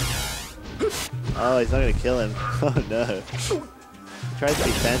 Oh, he's not going to kill him. Oh no. He tries to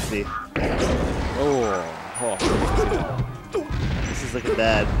be fancy. Oh. This is looking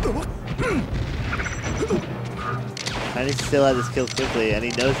bad. And he still had this kill quickly, and he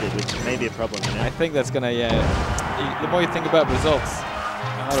knows it, which may be a problem, you know? I think that's gonna, the more you think about results, the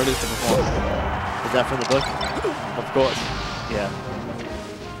harder it is to perform. Is that from the book? Of course. Yeah.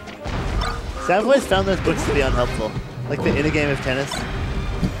 See, I've always found those books to be unhelpful. Like the Inner Game of Tennis.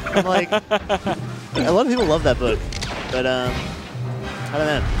 I'm like, a lot of people love that book, but I don't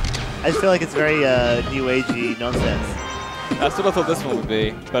know. I just feel like it's very new agey nonsense. That's what I thought this one would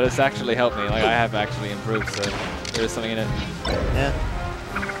be, but it's actually helped me. Like I have actually improved, so there is something in it. Yeah.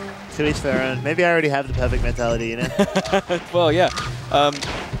 To each their own. Maybe I already have the perfect mentality, you know? Well, yeah.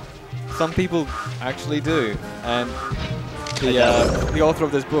 Some people actually do, and the author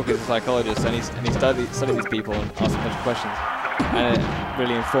of this book is a psychologist, and he studied these people and asked a bunch of questions, and it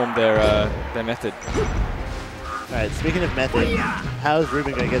really informed their method. All right. Speaking of method, how is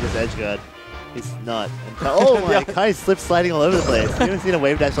Ruben going to get this edge guard? He's not. Oh my! Kai's slip sliding all over the place. You ever seen a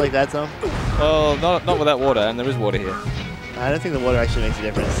wave dash like that, Tom? Well, not with that water, and there is water here. I don't think the water actually makes a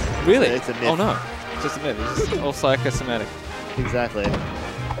difference. Really? It's a myth. Oh no, it's just a myth. It's just all psychosomatic. Exactly.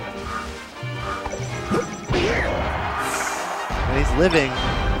 And he's living.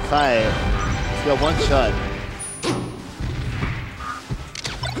 Kai, he's got one shot.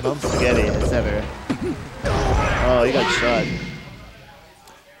 Mom spaghetti as ever. Oh, he got shot.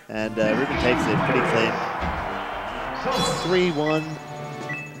 And Ruben takes it pretty clean. 3-1.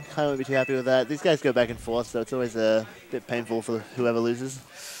 Kai won't be too happy with that. These guys go back and forth, so it's always a bit painful for whoever loses.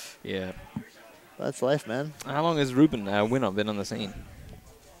 Yeah. But that's life, man. How long has Ruben, our winner, been on the scene?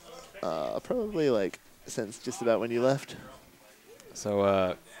 Probably like since just about when you left.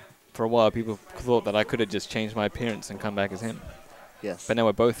 So for a while, people thought that I could have just changed my appearance and come back as him. Yes. But now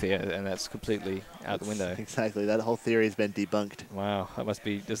we're both here, and that's completely out the window. Exactly. That whole theory has been debunked. Wow, that must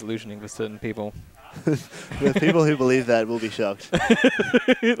be disillusioning for certain people. The people who believe that will be shocked.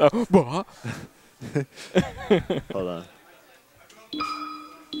 What? Hold on.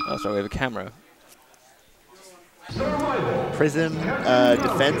 Oh, sorry, we have a camera. Prism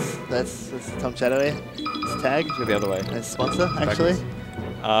Defense. That's Tom Shadoway. It's tag. Go the other way. And sponsor, actually.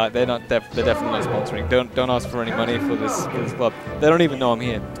 They're not. They're definitely not sponsoring. Don't ask for any money for this club. They don't even know I'm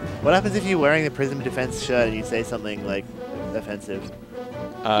here. What happens if you're wearing the Prism Defense shirt and you say something like offensive?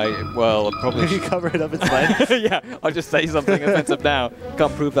 Well, probably. If you cover it up, it's fine. Yeah, I'll just say something offensive now.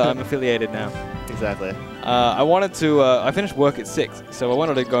 Can't prove that I'm affiliated now. Exactly. I wanted to. I finished work at 6, so I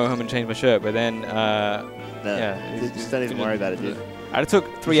wanted to go home and change my shirt, but then. No, yeah, just don't even worry about it, dude. And it took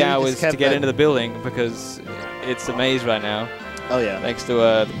 3 hours to get into the building because it's a maze right now. Oh yeah. Thanks to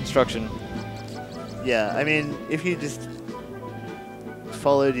the construction. Yeah, I mean, if you just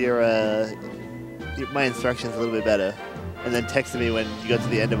followed my instructions a little bit better, and then texted me when you got to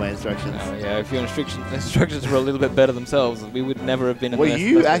the end of my instructions. Oh yeah, if your instructions were a little bit better themselves, we would never have been in well,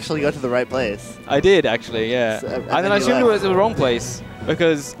 you actually got to the right place. I did, actually, yeah. So, and then I assumed it was the wrong place,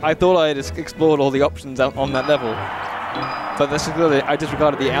 because I thought I had explored all the options out on that level. But that's I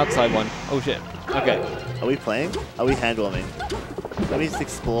disregarded the outside one. Oh shit. Okay. Are we playing? Are we hand-warming? Let me just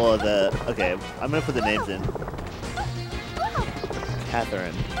explore the... Okay, I'm going to put the names in.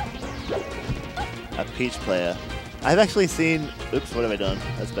 Catherine. A Peach player. I've actually seen... Oops, what have I done?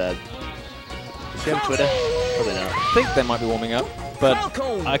 That's bad. Does she have Twitter? Probably not. I think they might be warming up, but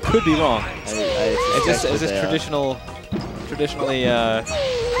I could be wrong. Is this traditionally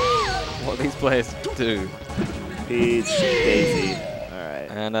what these players do? Peach, Daisy. Alright.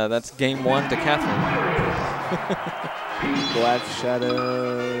 And that's game 1 to Catherine. Black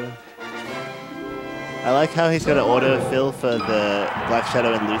Shadow. I like how he's got an auto-fill for the Black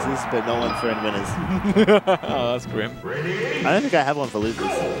Shadow and losers, but not one for in winners. Oh, that's grim. I don't think I have one for losers.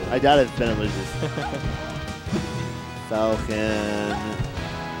 I doubt it's been in losers. Falcon.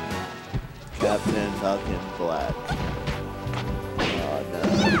 Captain Falcon Black. Oh no.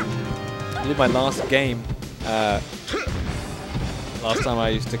 I did my last game. Last time I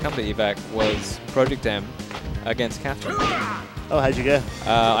used to come to EVAC was Project M against Catherine. Oh, how'd you go?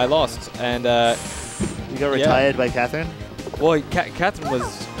 I lost, and you got retired by Catherine? Well, Catherine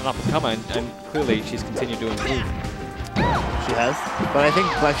was an up-and-comer, and clearly she's continued to improve. She has, but I think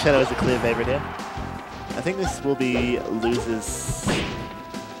Black Shadow is a clear favorite here. I think this will be losers.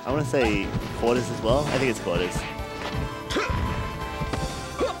 I want to say quarters as well. I think it's quarters.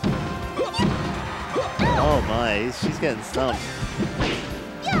 Oh my, she's getting stumped.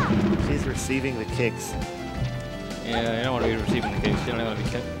 She's receiving the kicks. Yeah, you don't want to be receiving the kicks. You don't want to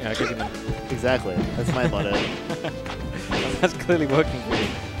be kicking them. Exactly. That's my motto. That's clearly working for you.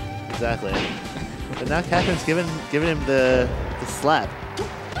 Exactly. But now Catherine's giving him the slap.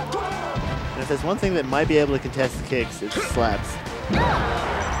 And if there's one thing that might be able to contest the kicks, it's slaps.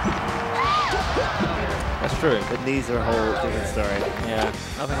 That's true. The knees are a whole different story. Yeah,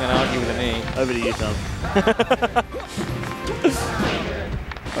 nothing can argue with a knee. Over to you, Tom.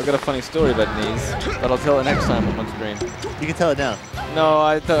 I've got a funny story about knees, but I'll tell it next time on stream. You can tell it now. No,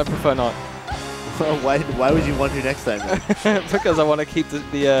 I prefer not. Well, why would you want to next time then? Because I want to keep the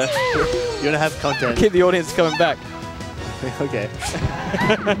you want to have content. Keep the audience coming back. Okay.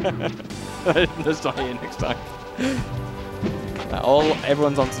 Let's not here next time.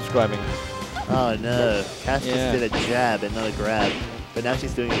 Everyone's unsubscribing. Oh no, Cass just did a jab and not a grab. But now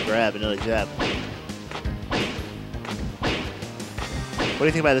she's doing a grab and not a jab. What do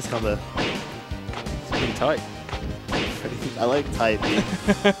you think about this combo? It's pretty tight. I like tight, dude.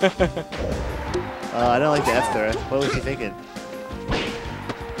 I don't like the F throw. What was she thinking?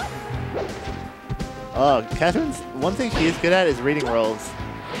 Oh, Catherine's, one thing she is good at is reading rolls.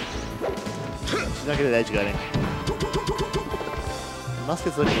 She's not good at edge guarding.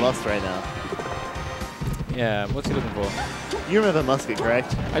 Musket's looking lost right now. Yeah, what's he looking for? You remember Musket,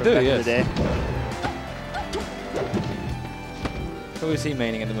 correct? I do, back yes. in the day. Who is he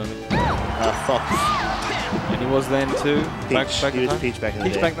maining at the moment? Fox. And he was then too? Peach. He was Peach back in the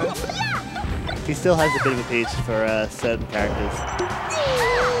day. Peach back then? He still has a bit of a Peach for certain characters.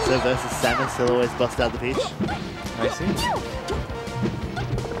 So versus Samus, he'll always bust out the Peach. I see.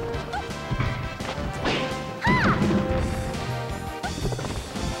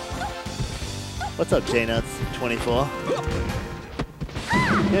 What's up, JNuts24?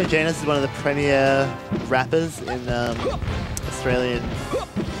 You know, JNuts is one of the premier rappers in Australian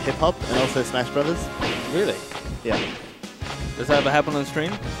hip-hop and also Smash Brothers. Really? Yeah. Does that ever happen on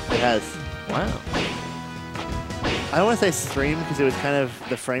stream? It has. Wow. I don't want to say stream because it was kind of,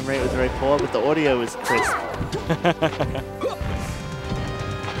 the frame rate was very poor, but the audio was crisp.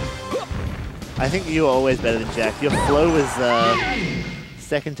 I think you were always better than Jack. Your flow was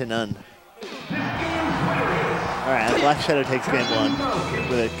second to none. Alright, Black Shadow takes game one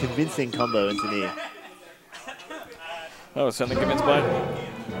with a convincing combo into knee. Oh, certainly convinced by it.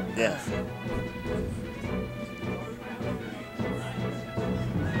 Yes.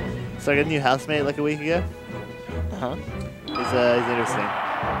 So I got a new housemate like a week ago. Uh-huh. He's interesting.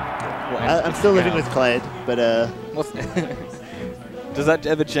 I'm still living with Clyde, but What's does that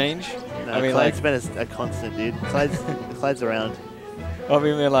ever change? no, I mean, Clyde's like, been a constant, dude. Clyde's around. I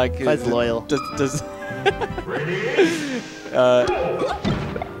mean, like, Clyde's loyal. Does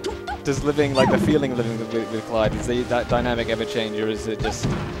living, like the feeling of living with Clyde, is that dynamic ever change, or is it just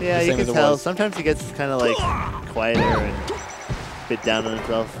Yeah, the you same can as it tell. was? Sometimes he gets kind of like quieter and a bit down on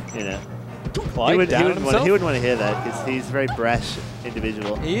himself, you know. Clyde down on himself? He wouldn't want to hear that because he's a very brash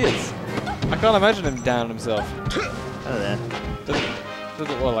individual. He is. I can't imagine him down on himself. I don't know. Does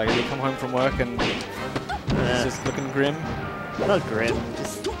it, well, like, he come home from work and he's just looking grim? Not grim,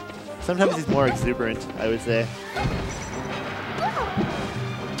 just sometimes he's more exuberant, I would say.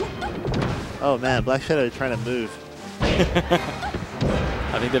 Oh man, Black Shadow is trying to move.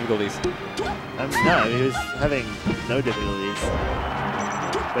 Having difficulties. No, he was having no difficulties.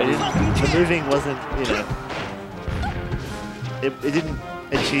 But the moving wasn't, you know, it didn't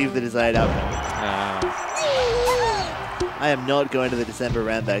achieve the desired outcome. I am not going to the December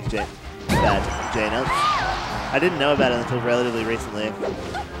Ramback J-Nuts. I didn't know about it until relatively recently,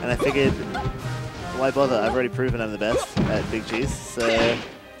 and I figured, why bother? I've already proven I'm the best at Big Cheese, so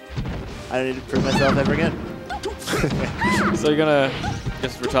I don't need to prove myself ever again. So you're gonna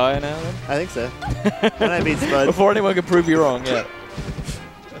just retire now then? I think so. When I beat Spud. Before anyone can prove you wrong, yeah.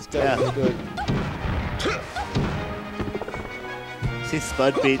 That's definitely good. See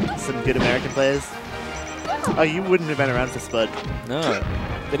Spud beat some good American players? Oh, you wouldn't have been around for Spud. No.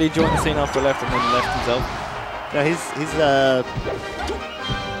 Did he join the scene after left and then left himself? No, he's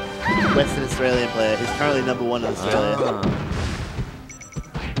Western Australian player. He's currently #1 in Australia.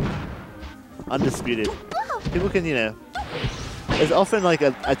 Undisputed. People can, you know, there's often like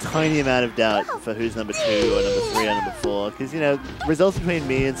a tiny amount of doubt for who's #2 or #3 or #4, because, you know, results between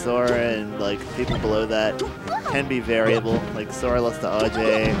me and Sora and like people below that can be variable. Like Sora lost to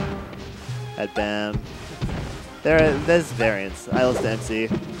RJ at BAM. There's variance. I lost to MC,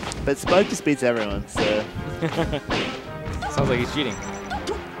 but Spike just beats everyone, so. Sounds like he's cheating.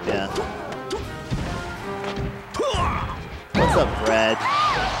 Yeah. What's up, Brad?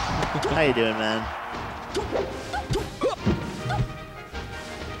 How you doing, man?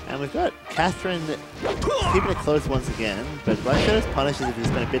 And we've got Catherine keeping it close once again, but Black Shadow's punishes if he's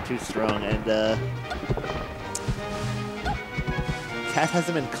been a bit too strong, and Cat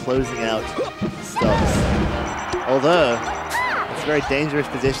hasn't been closing out stops. Although, it's a very dangerous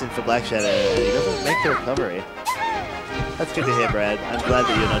position for Black Shadow, and he doesn't make the recovery. That's good to hear, Brad. I'm glad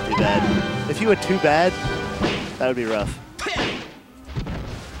that you're not too bad. If you were too bad, that would be rough.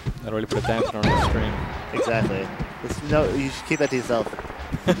 That really put a damper on the stream. Exactly. No, you should keep that to yourself.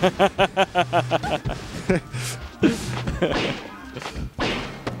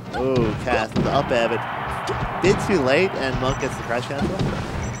 Oh, Cass with the up air, but a bit too late, and Monk gets the crash cancel.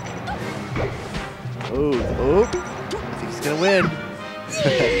 Oh, I think he's gonna win.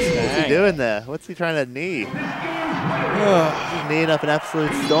 What's he doing there? What's he trying to knee? He's kneeing up an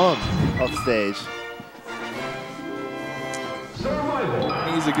absolute storm off stage.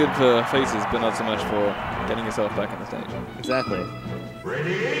 Easy good for faces, but not so much for getting yourself back on the stage. Exactly.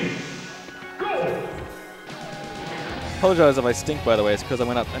 Ready? Go! Apologize if I stink, by the way. It's because I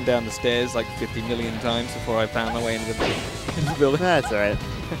went up and down the stairs like 50 million times before I found my way into the building. That's alright.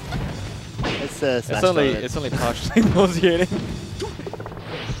 It's only partially nauseating.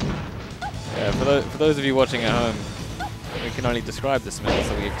 Yeah, for those of you watching at home, we can only describe the smells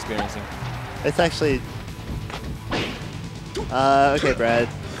that we're experiencing. It's actually... okay, Brad.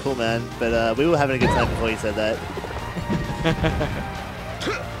 Cool, man. But we were having a good time before you said that.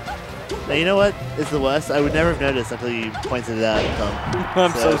 Now, you know what is the worst? I would never have noticed until you pointed it out, Tom.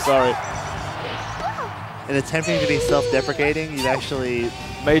 I'm so sorry. In attempting to be self-deprecating, you've actually...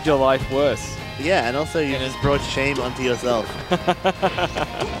 made your life worse. Yeah, and also you just brought shame onto yourself.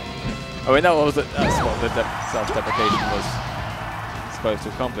 I mean, that's what the self-deprecation was supposed to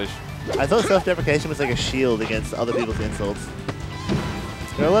accomplish. I thought self-deprecation was like a shield against other people's insults.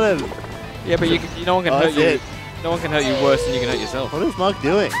 There are a lot of... Yeah, but no one can hurt you. No one can hurt you worse than you can hurt yourself. What is Mark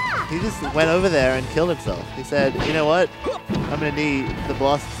doing? He just went over there and killed himself. He said, you know what? I'm going to knee the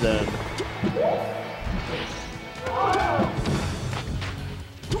blast zone.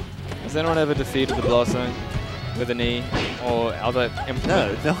 Has anyone ever defeated the blast zone with a knee or other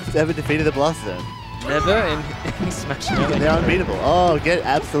implement? No one's ever defeated the blast zone. Never in Smash. They're unbeatable. Oh, get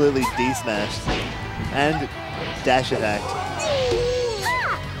absolutely D-smashed. And dash attacked.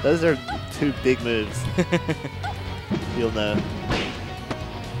 Those are two big moves. You'll know.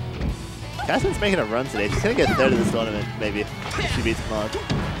 Catherine's making a run today. She's going to get third in this tournament, maybe, if she beats Mark.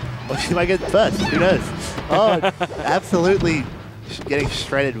 Or she might get first. Who knows? Oh, absolutely getting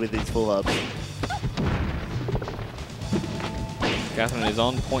shredded with these full ups. Catherine is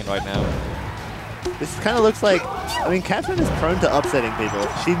on point right now. This kind of looks like... I mean, Catherine is prone to upsetting people.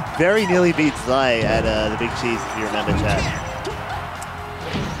 She very nearly beat Zai at the Big Cheese, if you remember, chat.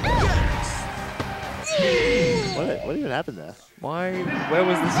 What even happened there? Where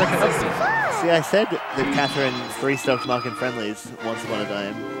was the second upset? See, I said that Catherine 3-stocked Mark in friendlies once upon a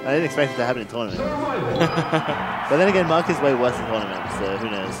time. I didn't expect it to happen in tournament. But then again, Mark is way worse in tournament, so who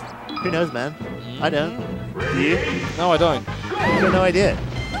knows? Who knows, man? I don't. Do you? No, I don't. I have no idea.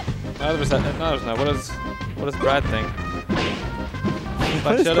 Neither does no. What does Brad think?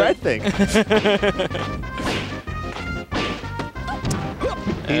 What does Brad think?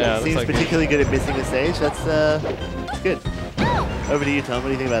 He seems like particularly good at missing the stage. That's good. Over to you, Tom. What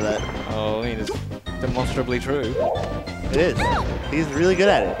do you think about that? Oh, I mean, it's demonstrably true. It is. He's really good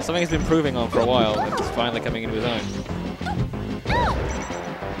at it. Something he's been proving on for a while, and it's finally coming into his own.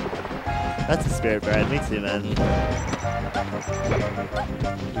 That's the spirit, Brad. Me too, man. You've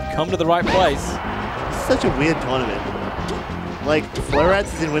come to the right place. It's such a weird tournament. Like,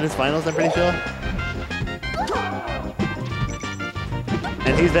 Florats is in winners finals, I'm pretty sure.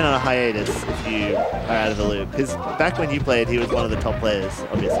 And he's been on a hiatus, if you are out of the loop. Because back when you played, he was one of the top players,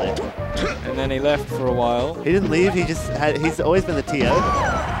 obviously. And then he left for a while. He didn't leave, he's always been the TO.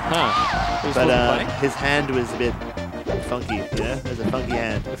 Huh. But his hand was a bit funky, you know? There's a funky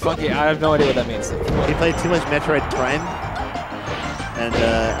hand. Funky, I have no idea what that means. He played too much Metroid Prime. And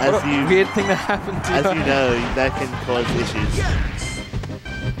weird thing that happened to as you know, that can cause issues.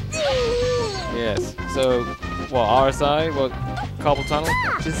 Yes. So, what, RSI? What, carpal tunnel?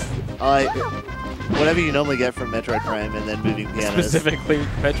 Just whatever you normally get from Metroid Prime and then moving pianos. Specifically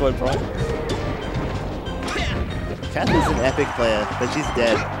Metroid Prime. Kath is an epic player, but she's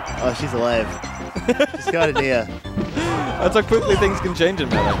dead. Oh, she's alive. Just got a Nia. That's how quickly things can change in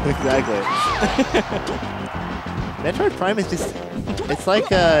Melee. Exactly. Metroid Prime is just, it's like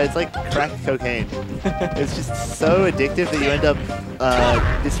crack cocaine. It's just so addictive that you end up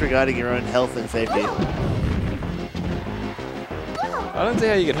disregarding your own health and safety. I don't see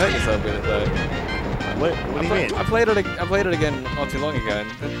how you can hurt yourself with it though. What do you mean? I played it again not too long ago, and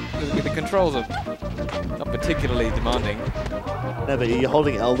the controls are not particularly demanding. No, but you're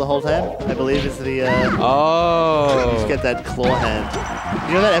holding L the whole time, I believe is the... Oh! You just get that claw hand.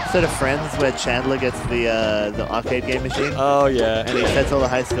 You know that episode of Friends where Chandler gets the arcade game machine? Oh, yeah. And he sets all the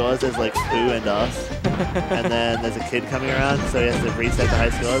high scores as like poo and ass. And then there's a kid coming around, so he has to reset the high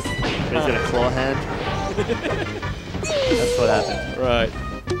scores. But he's got a claw hand. That's what happened. Right.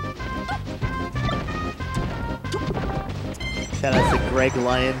 Shout out to Greg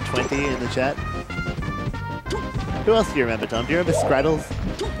Lyon 20 in the chat. Who else do you remember, Tom? Do you remember Scraddles?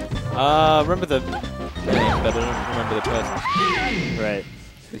 Remember the name, but I don't remember the person. Right.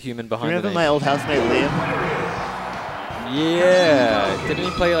 The human Do behind you remember the my name. old housemate Liam? Yeah. Didn't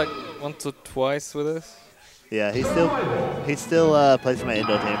he play like once or twice with us? Yeah, he still plays for my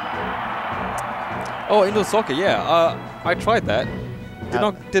indoor team. Oh, indoor soccer, yeah. I tried that.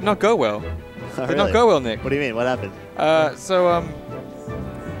 Did not go well. Oh, Did not go well, Nick. What do you mean? What happened?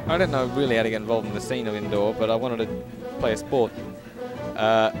 I don't know really how to get involved in the scene of indoor, but I wanted to play a sport.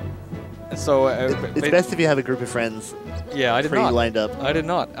 It's best if you have a group of friends. Yeah, I did not. Lined up. I did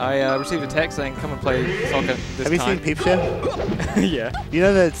not. I received a text saying, "Come and play soccer this time." Have you seen Peep Show? Yeah. You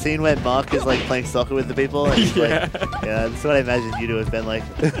know that scene where Mark is like playing soccer with the people? And he's Yeah. Like, yeah, that's what I imagined you to have been like.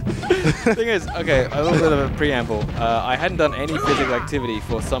 The thing is, okay, a little bit of a preamble. I hadn't done any physical activity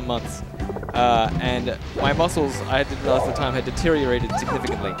for some months. And my muscles, I didn't realize at the time, had deteriorated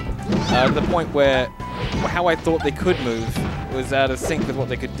significantly. To the point where how I thought they could move was out of sync with what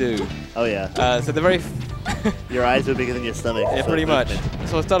they could do. Oh, yeah. So the very... Your eyes were bigger than your stomach. Yeah, pretty much.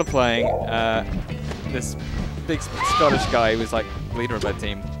 So I started playing. This big Scottish guy who was like leader of our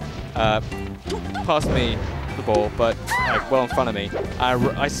team passed me the ball, but like well in front of me.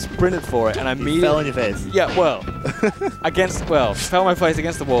 I sprinted for it and I immediately fell on your face. Yeah, well, fell on my face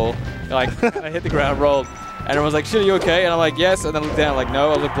against the wall. Like I hit the ground, rolled, and everyone's like, "Shit, are you okay?" And I'm like, "Yes." And then I looked down, like,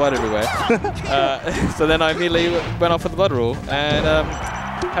 "No, I look blood everywhere." So then I immediately went off for the blood rule and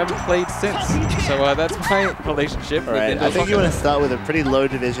haven't played since. So that's my relationship. All right, with I think you want to start with a pretty low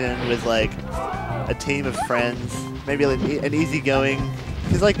division with like a team of friends, maybe like an easygoing.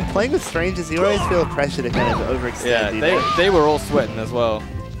 Because like playing with strangers, you always feel pressure to kind of overextend. Yeah, they were all sweating as well.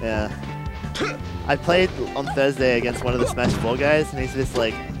 Yeah. I played on Thursday against one of the Smash 4 guys, and he's this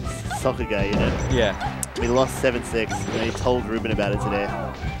like soccer guy, you know? Yeah. We lost 7-6, and he told Ruben about it today.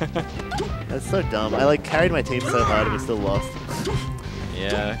 That's so dumb. I like carried my team so hard, and we still lost.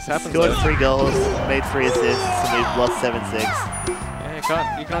 Yeah, it happens. Scored 3 goals, made 3 assists, and we lost 7-6.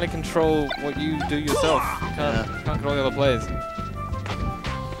 Yeah, you can only control what you do yourself. You can't control the other players.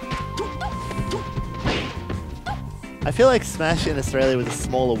 I feel like Smash in Australia was a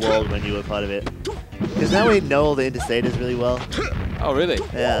smaller world when you were part of it. Because now we know all the interstaters really well. Oh, really?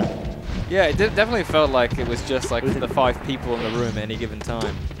 Yeah. Yeah, it definitely felt like it was just like the 5 people in the room at any given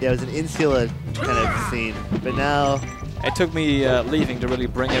time. Yeah, it was an insular kind of scene. But now... It took me leaving to really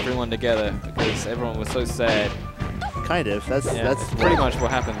bring everyone together because everyone was so sad. Kind of. That's pretty much what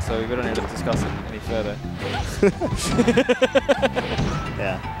happened, so we don't need to discuss it any further.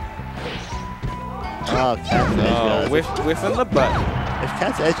 Yeah. Oh, Cat's edgeguards. Whiff in the butt. If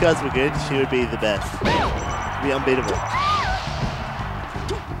Cat's edgeguards were good, she would be the best. She'd be unbeatable.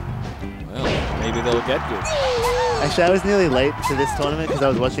 Well, maybe they'll get good. Actually, I was nearly late to this tournament because I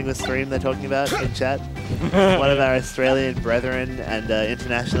was watching the stream they're talking about in chat. One of our Australian brethren and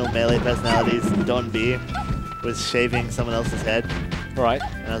international Melee personalities, Don B, was shaving someone else's head. Right.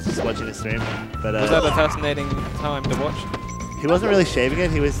 And I was just watching the stream. But was that a fascinating time to watch? He wasn't really shaving it.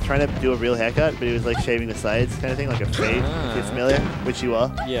 He was trying to do a real haircut, but he was like shaving the sides kind of thing, like a fade. If you're familiar, which you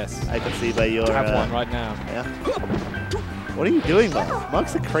are. Yes. I can see by your... I have one right now. Yeah. What are you doing, Mark?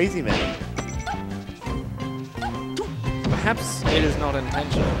 Mark's a crazy man. Perhaps it is not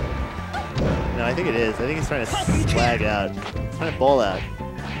intentional. No, I think it is. I think he's trying to swag out. He's trying to ball out.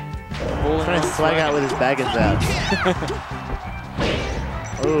 He's trying to swag out with his baggins out.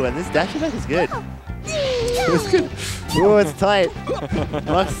 Oh, and this dash attack is good. It's good. Oh, it's tight.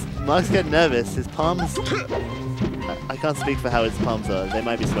 Mark's getting nervous. His palms... I can't speak for how his palms are. They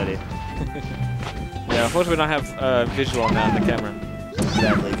might be sweaty. Yeah, unfortunately we don't have visual on that in the camera.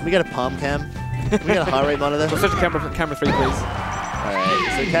 Exactly. Can we get a palm cam? Can we get a heart rate monitor? We'll switch to camera 3, please.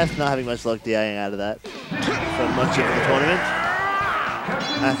 Alright, so Cass not having much luck DIing out of that for much of the tournament.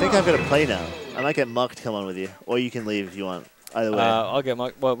 I think I've got to play now. I might get Muck to come on with you, or you can leave if you want. Either way. I'll get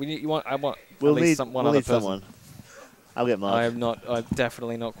Muck. Well, I want we'll at least need, one we'll other need person. someone. I'll get Muck. I'm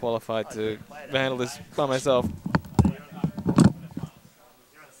definitely not qualified to handle this by myself.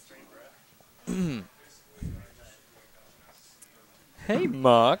 Hey,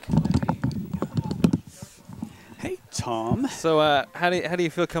 Mark. Hey, Tom. So, how do you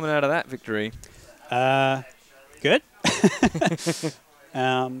feel coming out of that victory? Good.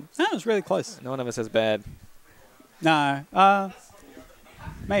 No, it was really close. No one ever says bad. No.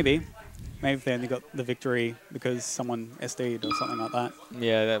 Maybe. Maybe if they only got the victory because someone SD'd or something like that.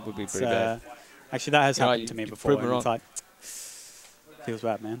 Yeah, that would be pretty bad. Actually, that has You know, happened to me before. proved me And it's wrong. like, feels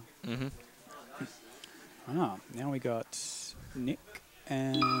bad, man. Mm-hmm. Oh, now we got Nick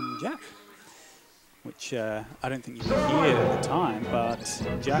and Jack, which I don't think you could hear at the time, but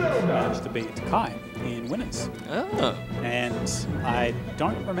Jack managed to beat Kai in winners. Oh. And I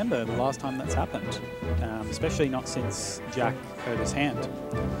don't remember the last time that's happened, especially not since Jack hurt his hand.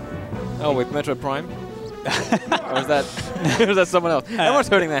 Oh, with Metro Prime? Or was that someone else? Everyone's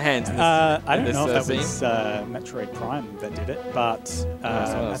hurting their hands in this, I don't know if that scene. was Metroid Prime that did it, but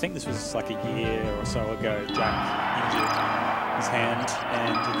I think this was like a year or so ago. Jack injured his hand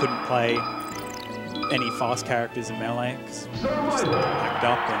and he couldn't play any fast characters in Melee because he just backed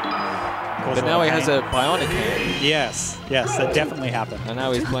up and caused But now he has a bionic hand. Yes, that definitely happened. And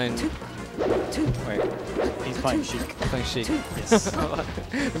now he's playing... Wait. He's playing Sheik. Playing Sheik. Yes.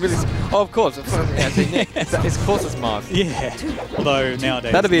 Really, oh, of course. Yeah, see, Nick. It's of course it's Mark. Yeah. Although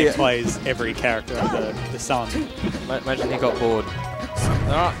nowadays That'd be Nick plays every character under the sun. Imagine he got bored.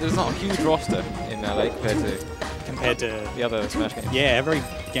 There's not a huge roster in LA compared to the other Smash games. Yeah, every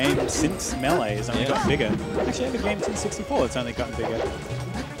game since Melee has only gotten bigger. Actually, every game since 64 it's only gotten bigger.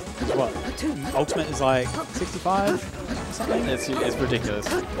 What? Ultimate is like 65 or something? It's ridiculous.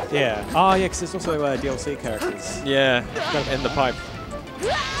 Yeah. Oh, yeah, because there's also DLC characters. Yeah, in the pipe.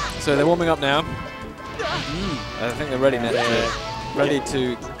 So they're warming up now. I think they're ready now. Ready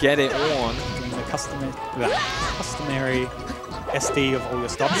to get it on. Doing the customary SD of all your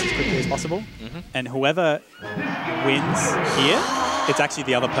stops as quickly as possible. And whoever wins here, it's actually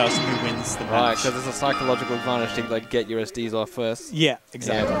the other person who wins the match. Right, because there's a psychological advantage to like get your SDs off first. Yeah,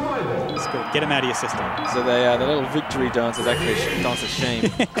 exactly. It's good. Get them out of your system. So the little victory dance is actually a dance of shame.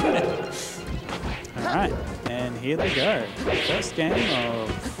 All right, and here they go. First game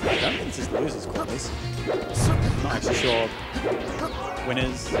of, I don't think this is the losers quarters. I'm not actually sure.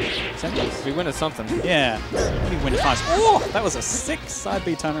 Winners, semis. We win at something. Yeah, we win at 5. Oh, that was a sick side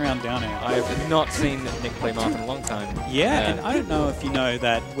B turnaround down air. I have not seen Nick play Marth in a long time. Yeah, and I don't know if you know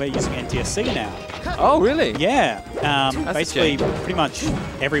that we're using NTSC now. Oh, really? Yeah. Basically, a shame. pretty much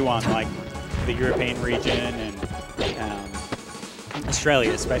everyone, like the European region and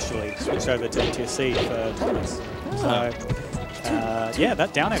Australia especially, switched over to NTSC for tournaments. So, yeah,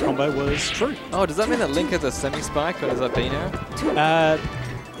 that down air combo was true. Oh, does that mean that Link has a semi-spike, or does that B now?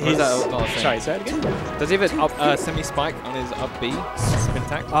 His, that not a thing? sorry, say it again? Does he have an semi-spike on his up B spin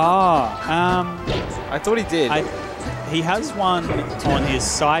attack? I thought he did. He has one on his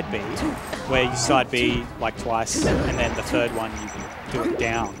side B, where you side B like twice, and then the third one you do it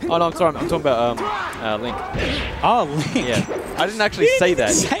down. Oh, no, I'm sorry. I'm talking about Link. Oh, Link. Yeah. I didn't actually say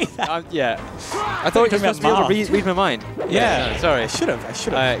that. Say that. Yeah. I thought you were supposed to be able to read my mind. Yeah. No, sorry. I should have.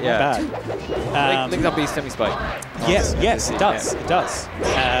 Yeah. Bad. Link up B semi-spike. Yes, it does. It does.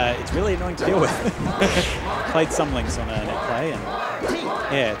 It's really annoying to deal with. Played some Links on a net play, and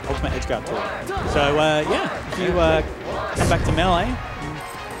yeah, ultimate edge guard tool. So yeah, if you come back to Melee,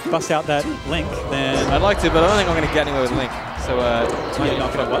 bust out that Link, then I'd like to, but I don't think I'm going to get anywhere with Link. So you're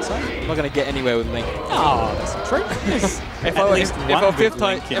not going to what side? I'm not going to get anywhere with Link. Oh, that's not true. If At least if one I'm good fifth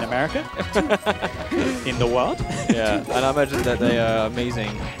Link time in America, in the world. Yeah, and I imagine that they are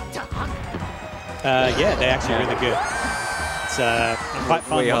amazing. Yeah, they're actually really good. It's quite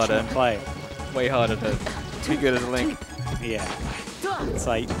fun Way watching harder. them play. Way harder to be good as a Link. Yeah. It's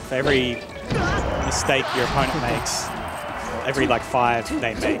like for every mistake your opponent makes, every like 5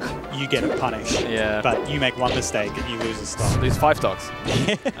 they make, you get a punish. Yeah. But you make one mistake and you lose a stock. Lose 5 stocks.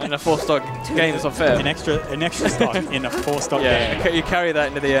 And a 4-stock game is not fair. An extra stock in a 4-stock yeah, game. you carry that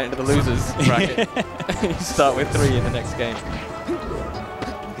into the losers bracket. You start with 3 in the next game.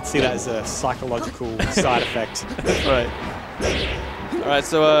 You can see that as a psychological side effect. Right. All right,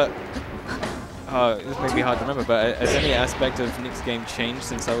 so this may be hard to remember, but has any aspect of Nick's game changed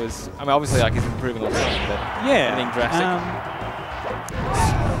since I was... I mean, obviously, like, he's improving all the time, but yeah, anything drastic?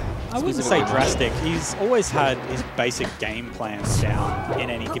 I wouldn't say drastic. He's always had his basic game plans down in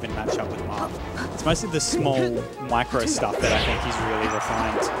any given matchup with Marth. It's mostly the small micro stuff that I think he's really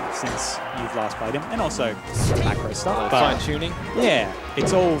refined since you've last played him, and also macro stuff. Fine-tuning? Yeah,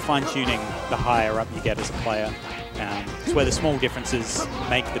 it's all fine-tuning the higher up you get as a player. It's where the small differences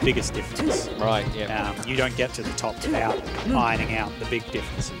make the biggest difference. Right, yeah. You don't get to the top without ironing out the big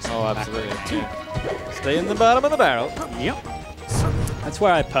differences. Oh, absolutely. Yeah. Stay in the bottom of the barrel. Yep. That's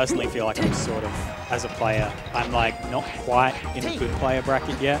where I personally feel like I'm sort of, as a player, I'm like not quite in a good player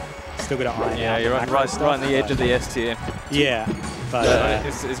bracket yet. Still got to iron out you're right on the edge of the S tier. Yeah, but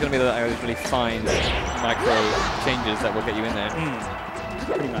it's going to be the really fine micro changes that will get you in there.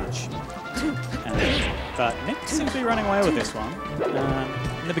 Pretty much. But Nick seems to be running away with this one.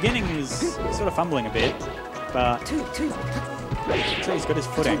 In the beginning, he was sort of fumbling a bit, but so he's got his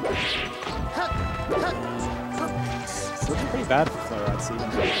footing. It's looking pretty bad for Flow Rides,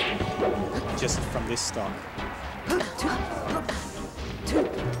 even just from this stock.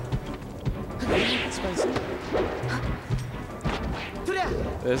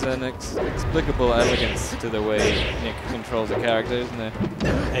 There's an explicable elegance to the way Nick controls a character, isn't there?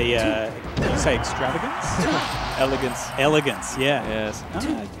 Did you say extravagance? Elegance. Elegance, yeah. Yes.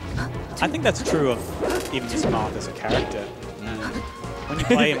 I think that's true of even just Marth as a character. When you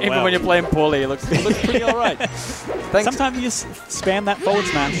play him even well, when you play him poorly, it looks pretty all right. Sometimes you just spam that forward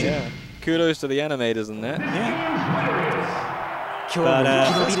smash. Yeah. Kudos to the animators in that. Yeah.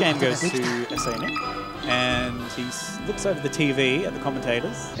 But this game goes to SA Nick, and he looks over the TV at the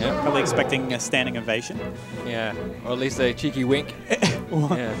commentators, probably expecting a standing ovation. Yeah, or at least a cheeky wink.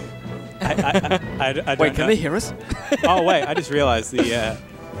 Yeah. I don't wait, can know. they hear us? Oh wait, I just realized the.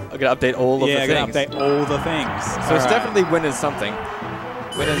 I'm gonna update all of the things. Yeah, I'm gonna update all the things. So it's definitely winners something.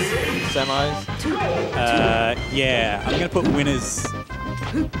 Winners semis. Yeah, I'm gonna put winners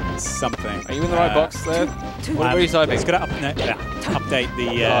something. Are you in the right box there? What are you typing? It's gonna update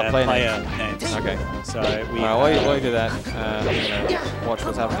the player names. Okay. So we. While you do that, watch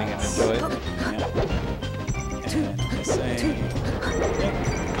what's happening and enjoy it. Yeah. And SA.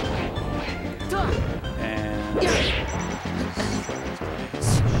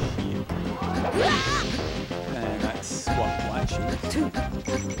 And that's what white sheet.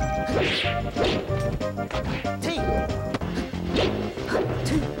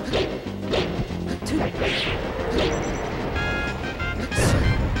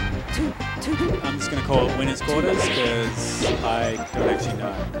 I'm just going to call it winners quarters because I don't actually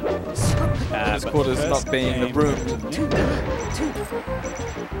know. Winners quarters not being in the room.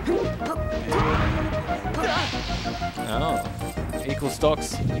 Oh, equal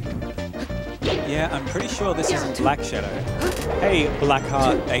stocks. Yeah, I'm pretty sure this isn't Black Shadow. Hey,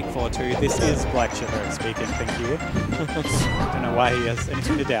 Blackheart842, this is Black Shadow speaking, thank you. Don't know why he has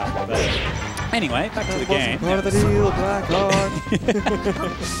anything to doubt, but anyway, back to the game. Part of the deal, Blackheart.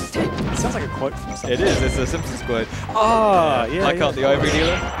 It sounds like a quote from something. It is, it's a Simpsons quote. Oh, yeah. Blackheart, the ivory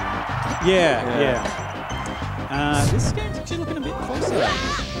dealer? Yeah. This game's actually looking a bit closer.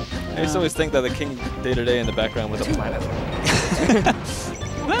 I used to always think that the King day-to-day in the background was a planet.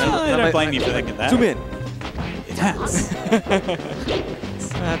 Well, I don't blame you for thinking that. Zoom in.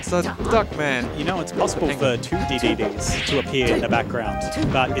 That's a duck man. You know, it's possible for two DDDs to appear in the background,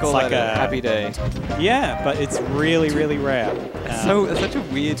 but it's like a happy day. Yeah, but it's really, really rare. It's such a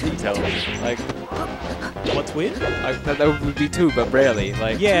weird detail. Like, what's weird? That would be two, but rarely.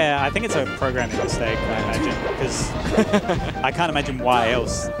 Like, yeah, I think it's a programming mistake, I imagine, because I can't imagine why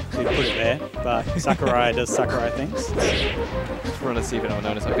else they'd put it there. But Sakurai does Sakurai things. Just want to see if anyone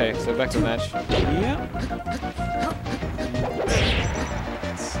noticed. Okay, so back to the match. Yeah.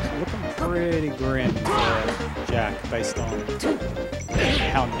 It's looking pretty grim for Jack, based on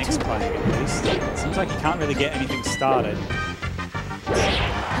how Nick's playing at least. It seems like he can't really get anything started.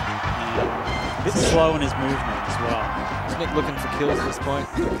 A bit slow in his movement as well. Is Nick looking for kills at this point?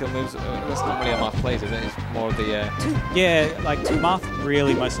 Kill moves? That's not really a Marth plays, is it? It's more of the... Yeah, like Marth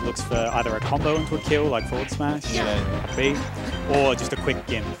really mostly looks for either a combo into a kill, like forward smash, B, or just a quick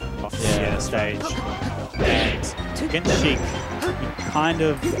gimp off the stage. And against Sheik, you kind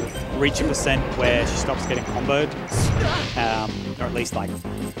of reach a percent where she stops getting comboed, or at least like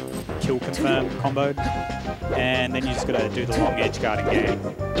kill confirm comboed, and then you just gotta do the long edge guarding game.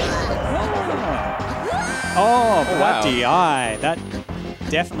 Oh, wow. DI. That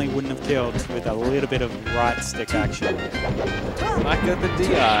definitely wouldn't have killed with a little bit of right stick action. Back at the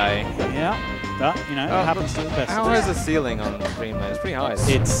DI. Yeah. But, you know, it happens to the best. How high is the ceiling on Dreamland? It's pretty high.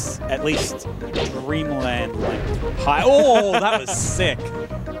 It's at least Dreamland length high. Oh, that was sick.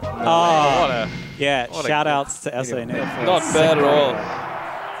 Oh, yeah, shout outs to SA Nick. Not bad at all.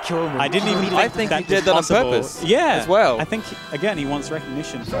 I didn't even think I think that he did that on purpose. Yeah. As well. I think, again, he wants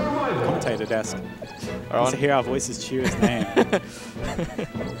recognition from the commentator desk. He wants to hear our voices cheer his name.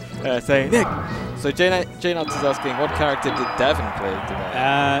 Say Nick. So J-Nuts is asking, what character did Davin play today?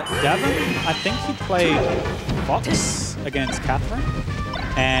 Davin, I think he played Fox against Catherine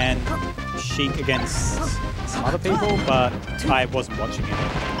and Sheik against some other people, but I wasn't watching it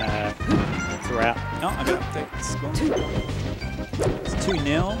throughout. No, I'm going to update the score. It's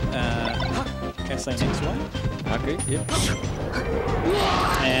 2-0. SA next way. Okay, yep.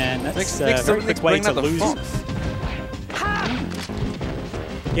 And that's a very quick way to lose.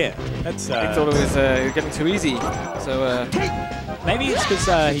 Yeah, that's... I thought it was getting too easy, so... maybe it's because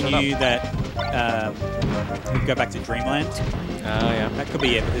he knew that he could go back to Dreamland. Oh, yeah. That could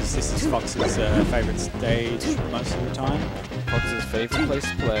be it, because this is Fox's favourite stage most of the time. Fox's favourite place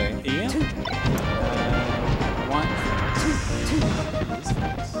to play. Yeah.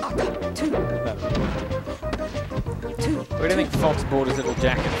 Where do you think Fox bought his little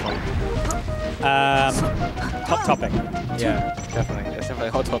jacket from? Hot Topic. Yeah, definitely. It's definitely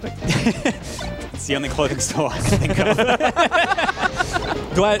a Hot Topic. It's the only clothing store I can think of.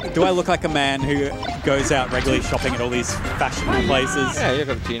 Do I look like a man who goes out regularly shopping at all these fashionable places? Yeah, you've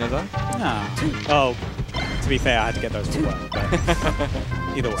got chinos on. No. Oh, to be fair, I had to get those for work. But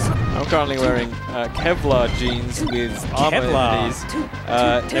either way. I'm currently wearing Kevlar jeans with armor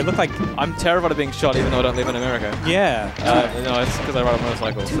underneath. They look like I'm terrified of being shot, even though I don't live in America. Yeah. No, it's because I ride a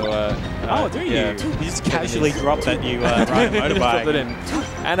motorcycle. So. Oh, do you? Yeah. You just casually drop that you ride a motorbike. It in.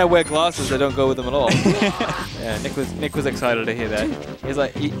 And I wear glasses that don't go with them at all. Yeah, Nick was excited to hear that. He's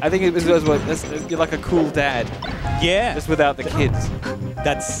like, I think it was you're like a cool dad. Yeah. Just without the kids.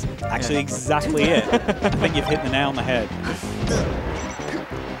 That's actually exactly it. I think you've hit the nail on the head.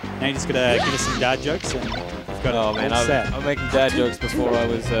 Now you just gotta give us some dad jokes and you've got oh man, I'm making dad jokes before I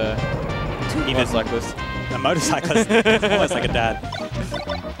was even motorcyclist. A motorcyclist, almost like a dad.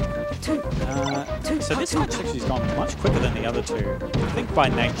 So this match actually has gone much quicker than the other two. I think by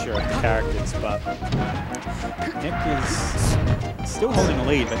nature of the characters, but Nick is still holding a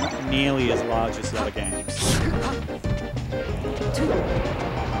lead, but not nearly as large as the other games.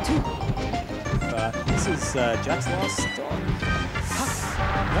 But this is Jack's last stop.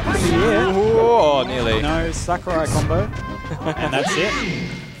 Oh, nearly. No Sakurai combo. And that's it.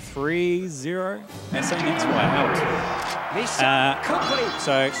 3-0. SA next way out.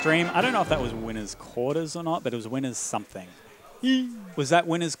 So Extreme, I don't know if that was winners quarters or not, but it was winners something. Was that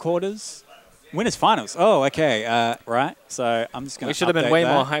winners quarters? Winners finals. Oh, okay. Right. So I'm just going to We should have been way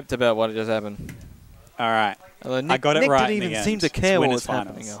more hyped about what just happened. All right. Nick, I got it Nick right. Nick didn't even seem to care what was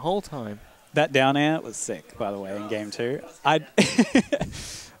happening the whole time. That down air was sick, by the way, in game 2.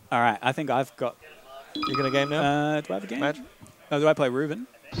 All right, I think I've got... You got a game now? Do I have a game? Match? Oh, do I play Ruben?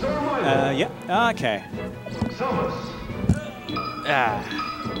 Yeah. Okay.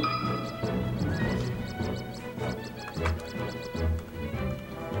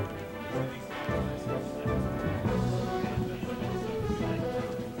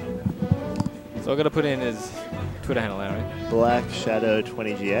 So I'm going to put in his Twitter handle now, right? Black Shadow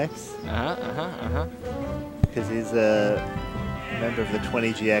 20GX. Because he's a member of the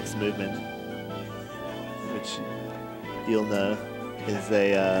 20GX movement, which you'll know is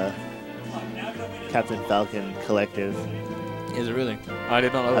a Captain Falcon collective. Is it really? I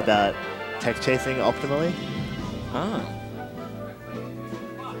did not know about tech chasing optimally.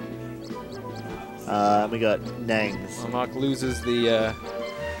 We got Nangs. Well, Mark loses the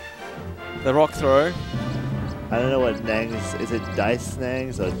rock throw. I don't know what Nangs is. It dice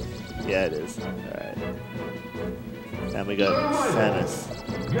Nangs or yeah, it is. All right. And we got Samus.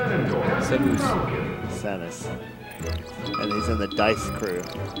 Samus. And he's in the Dice crew.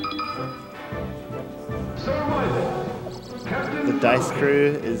 The Dice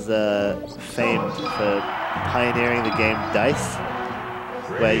crew is famed for pioneering the game Dice,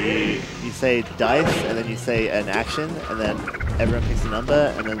 where you say dice and then you say an action and then everyone picks a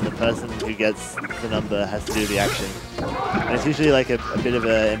number and then the person who gets the number has to do the action. And it's usually like a bit of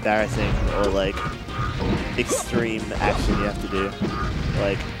an embarrassing or like extreme action you have to do.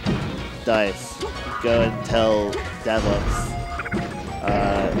 Like, dice, go and tell Davos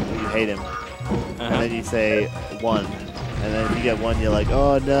you hate him. And then you say 1. And then if you get 1, you're like,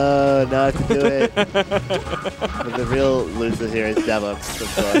 oh no, now I have to do it. But the real loser here is Davos, of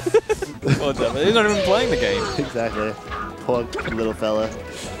course. Well, he's not even playing the game. Exactly. Poor little fella.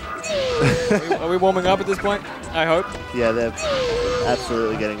 Are we warming up at this point? I hope. Yeah, they're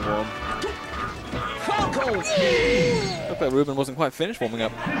absolutely getting warm. Looked like Ruben wasn't quite finished warming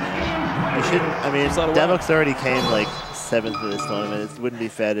up. You shouldn't. I mean, Davok's already came like 7th of this tournament. It wouldn't be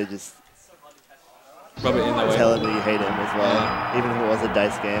fair to just rub it in that way. Tell him that you hate him as well, even if it was a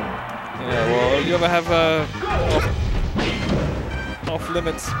dice game. Yeah, well, you ever have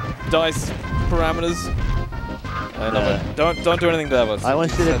off-limits dice parameters? Don't do anything to Davos. I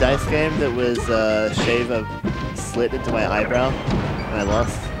once did a dice game that was shave a slit into my eyebrow, and I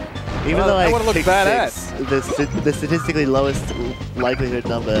lost. Even though I picked 6, the statistically lowest likelihood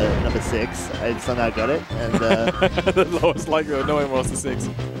number 6, I somehow got it. And the lowest likelihood, no one rolls a 6.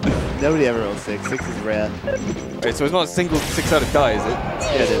 Nobody ever rolls 6. 6 is rare. Wait, so it's not a single 6-sided die, is it?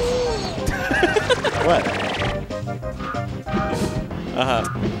 Yeah, it is. What?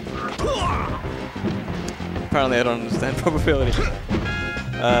 Apparently I don't understand probability.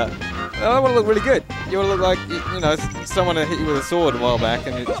 That would look really good. You would look like, you know, someone hit you with a sword a while back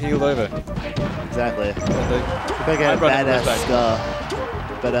and it healed over. Exactly. Look like a badass scar.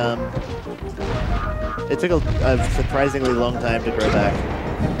 But it took a surprisingly long time to grow back.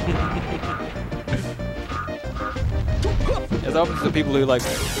 It's often to the people who like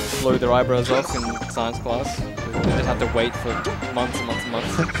blow their eyebrows off in science class. They just have to wait for months and months and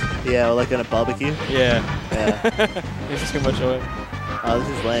months. Yeah, or like on a barbecue. Yeah. Yeah. It's too much away. Oh, this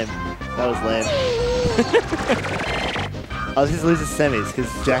is lame. That was lame. Oh, this is losers semis, because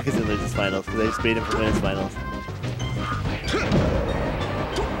Jack is in losers finals, because they just beat him from winners finals.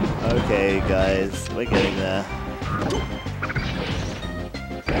 Okay, guys, we're getting there.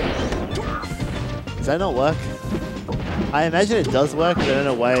 Does that not work? I imagine it does work, but I don't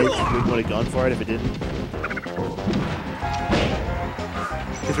know why we would have gone for it if it didn't.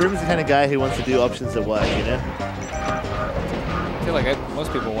 Because Ruben's the kind of guy who wants to do options that work, you know? I feel like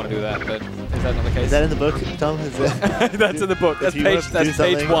most people want to do that, but is that not the case? Is that in the book, Tom? Is that that's in the book. That's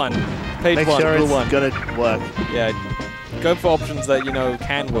page 1. Page make 1, sure rule it's 1. gonna work. Yeah, go for options that you know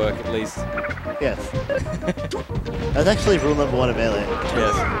can work at least. Yes. That's actually rule number 1 of Melee.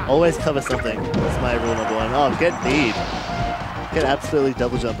 Yes. Always cover something. That's my rule number 1. Oh, get need. Get absolutely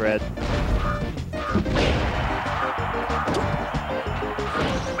double jump red.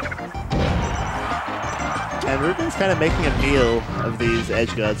 And Ruben's kind of making a meal of these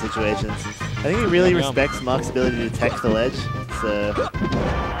edge guard situations. I think he really respects Mark's ability to tech the ledge, so...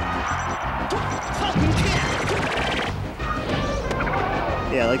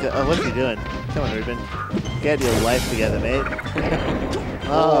 Yeah, like, what's he doing? Come on, Ruben. Get your life together, mate.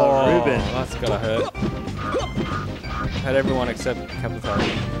 Oh, Ruben. That's gotta hurt. Had everyone except Capital.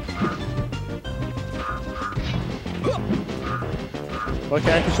 What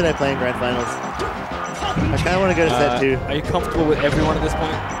character should I play in Grand Finals? I kind of want to go to set 2. Are you comfortable with everyone at this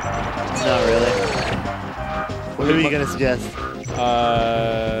point? Not really. Well, who are you going to suggest?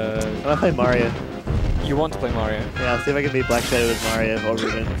 I play Mario. You want to play Mario? Yeah, I'll see if I can beat Black Shadow with Mario or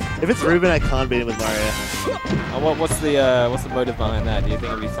Ruben. If it's Ruben, I can't beat him with Mario. What's the motive behind that? Do you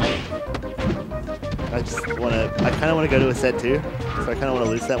think it'll be fun? I kind of want to go to a set 2, so I kind of want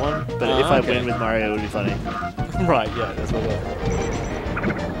to lose that one. But if I win with Mario, it would be funny. Right, yeah, that's what we'll.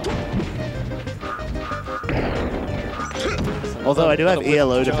 Although I do have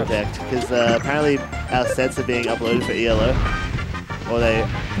ELO to protect, because apparently our sets are being uploaded for ELO.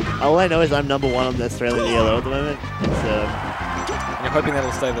 All I know is I'm number 1 on the Australian ELO at the moment. So and you're hoping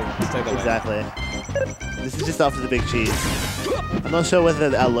that'll stay the way. Exactly. This is just after the big cheese. I'm not sure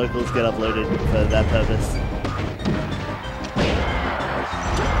whether our locals get uploaded for that purpose.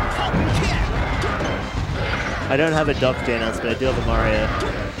 I don't have a Doc Janos, but I do have a Mario.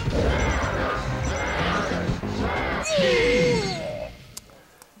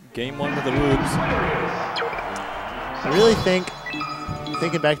 Game 1 with the Rubes. I really think,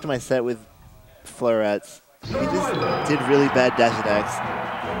 thinking back to my set with Florats, he just did really bad dash attacks.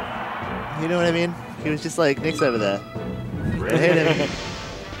 You know what I mean? He was just like, Nick's over there. I hit him.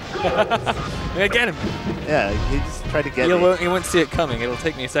 Yeah, get him. Yeah, he just tried to get me. He won't see it coming. It'll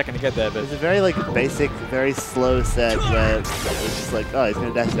take me a second to get there, but it's a very like basic, very slow set where it's just like, oh, he's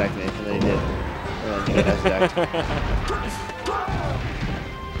gonna dash attack me, and then he did. And then he got dash attacked.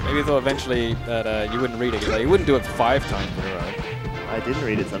 Maybe you thought eventually that you wouldn't read it. Like, you wouldn't do it 5 times in a row. I didn't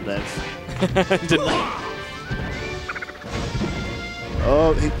read it sometimes. Didn't I?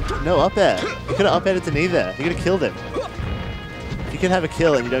 Oh, no up air. He could have up aired to knee there. He could have killed him. If you can have a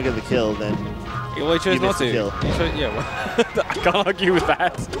kill and you don't get the kill, then well, he chose not to. Kill. Yeah, well, I can't argue with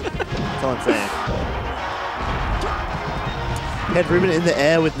that. That's all I'm saying. He had Ruben in the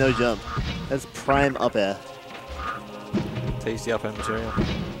air with no jump. That's prime up air. Tasty up air material.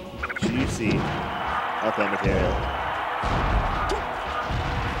 juicy up air material.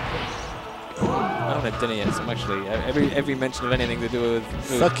 I haven't had dinner yet, so I'm actually every mention of anything to do with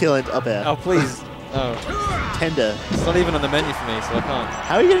food. Succulent up air. Oh please. Oh. Tender. It's not even on the menu for me, so I can't.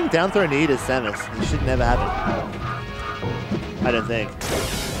 How are you getting down throw knee to Samus? It should never happen. I don't think.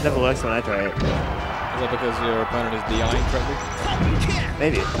 It never works when I try it. Is that because your opponent is DIing correctly?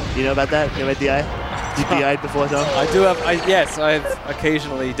 Maybe. You know about that? You know about DI? You DI'd before, Tom? I do have. Yes, I've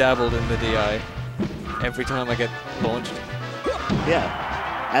occasionally dabbled in the DI. Every time I get launched. Yeah.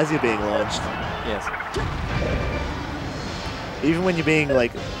 As you're being launched. Yes. Even when you're being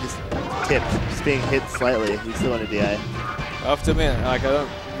like just tipped, just being hit slightly, you still want to DI. I have to admit, like, I don't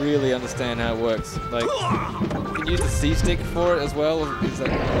really understand how it works. Like, you can use the C stick for it as well. Is that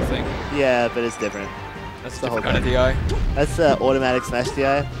the whole thing? Yeah, but it's different. That's the different whole kind of DI. That's automatic smash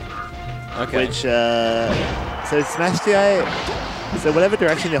DI. Okay. Which so smash DI. So whatever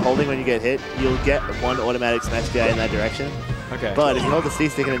direction you're holding when you get hit, you'll get one automatic smash DI in that direction. Okay. But if you hold the C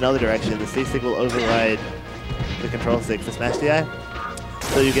stick in another direction, the C stick will override the control stick for smash DI.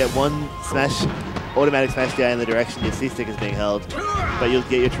 So you get one automatic smash DI in the direction your C stick is being held, but you'll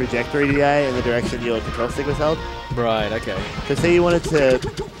get your trajectory DI in the direction your control stick was held. Right, okay. So say you wanted to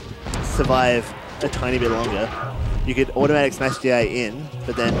survive a tiny bit longer, you could automatic smash DI in,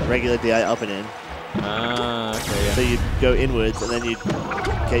 but then regular DI up and in. Ah, okay, yeah. So you'd go inwards, and then you'd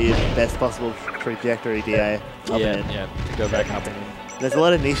get your best possible trajectory DI up and in. Yeah, to go back up and in. There's a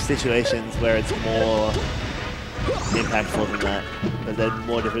lot of niche situations where it's more impactful than that, but they're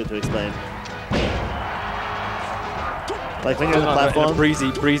more difficult to explain. Like when you're on the platform, in a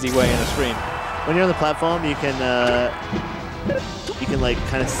breezy way in the screen. When you're on the platform, you can like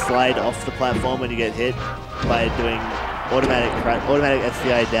kind of slide off the platform when you get hit by doing automatic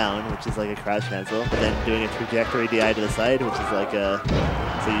SDI down, which is like a crouch cancel, but then doing a trajectory DI to the side, which is like a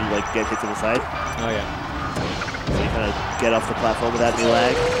so you like get hit to the side. Oh yeah. So you kind of get off the platform without any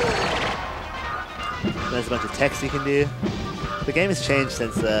lag. There's a bunch of text you can do. The game has changed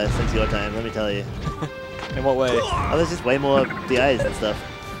since your time, let me tell you. In what way? Oh, there's just way more DIs and stuff.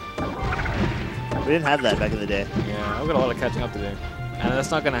 We didn't have that back in the day. Yeah, I've got a lot of catching up to do. And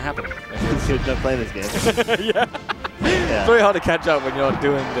that's not going to happen. You're not playing this game. Yeah. It's very hard to catch up when you're not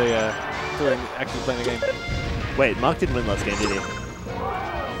doing actually playing the game. Wait, Mark didn't win last game, did he?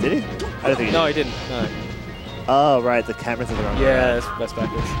 Did he? I don't think he did. No, he didn't. No. Oh, right, the cameras are the wrong way. Yeah, that's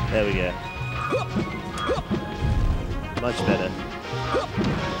backwards. There we go. Much better.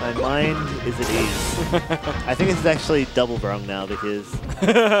 My mind is at ease. I think it's actually double wrong now because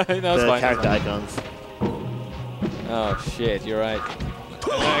no, the character icons. Oh shit, you're right.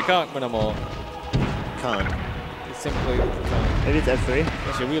 I can't win them all. Can't. It's simply can't. Maybe it's F3?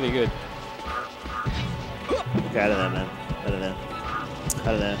 Yes, you're really good. Okay, I don't know, man. I don't know,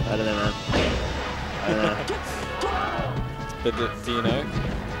 man. I don't know. But do you know?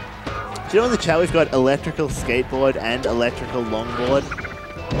 Do you know in the chat we've got electrical skateboard and electrical longboard?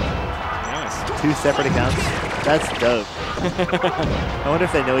 Nice. 2 separate accounts. That's dope. I wonder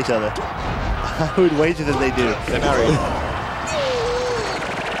if they know each other. I would wager that they do. They're married.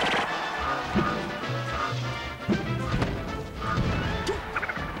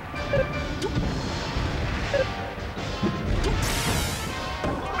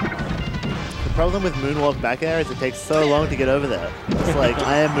 The problem with moonwalk back air is it takes so long to get over there. It's like,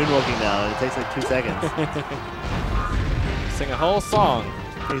 I am moonwalking now, and it takes like 2 seconds. Sing a whole song.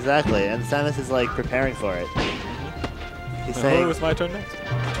 Exactly, and Samus is like preparing for it. He's saying... Oh, it's my turn next.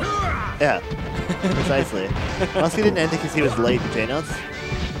 Yeah, precisely. Muskie didn't enter because he was late in J-Nuts,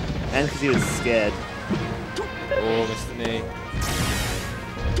 and because he was scared. Oh, missed the knee.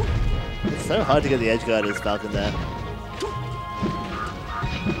 It's so hard to get the edge guard as Falcon there.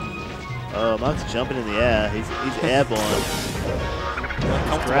 Oh, Mark's jumping in the air. He's airborne.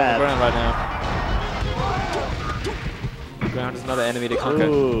 Comfortable on the ground right now. The ground is another enemy to conquer.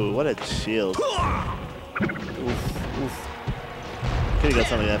 Ooh, what a shield. Oof, oof. Could've got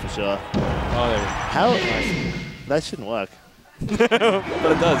something there for sure. Oh, there we go. How? Nice. That shouldn't work. But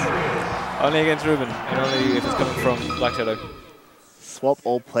it does. Only against Ruben, and only if it's coming from Black Shadow. Swap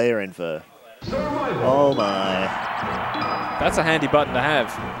all player info. Oh my. That's a handy button to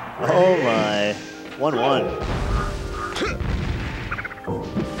have. Oh my. 1-1.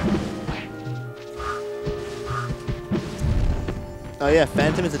 Oh yeah,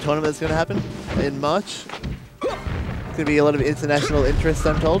 Phantom is a tournament that's going to happen in March. It's going to be a lot of international interest,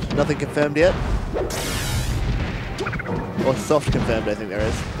 I'm told. Nothing confirmed yet. Or soft confirmed, I think there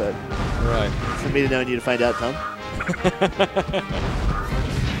is. But right. It's for me to know and you to find out, Tom.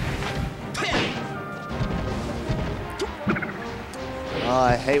 Oh,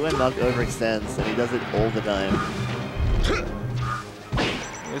 I hate when Noct overextends, and he does it all the time.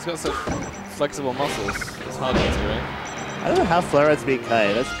 He's got such flexible muscles. It's hard not to, right? I don't know how Flowrats beat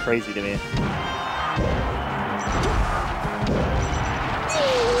Kai. That's crazy to me.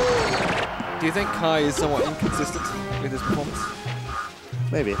 Do you think Kai is somewhat inconsistent with his performance?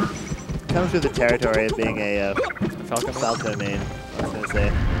 Maybe. Comes with the territory of being a Falco main, I was going to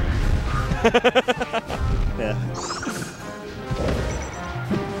say. Yeah.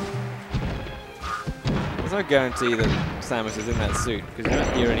 There's no guarantee that Samus is in that suit, because you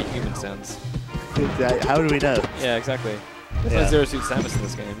don't hear any human sounds. How do we know? Yeah, exactly. There's no Zero Suit Samus in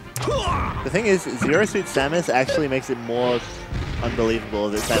this game. The thing is, Zero Suit Samus actually makes it more unbelievable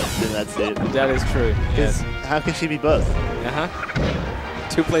that Samus is in that suit. That is true. Yes. How can she be both? Uh-huh.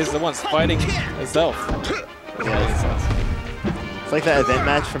 Two players at once, fighting herself. Yeah, it's like that event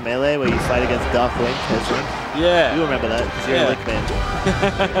match from Melee where you fight against Dark Link as Link. Yeah. You remember that, because you're a Link man.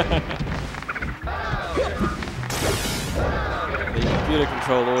 The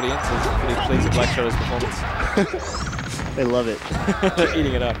computer-controlled audience is pretty pleased with Black Shadow's performance. They love it. They're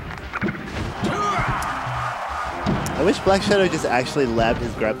eating it up. I wish Black Shadow just actually labbed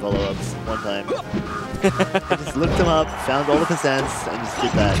his grab follow-ups one time. He just looked them up, found all the percents, and just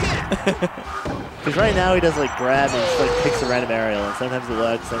did that. Because right now he does like grab and just like picks a random aerial, and sometimes it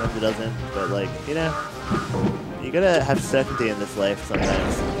works, sometimes it doesn't. But like, you know, you gotta have certainty in this life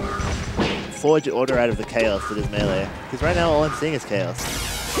sometimes. Forge order out of the chaos that is Melee. Because right now all I'm seeing is chaos.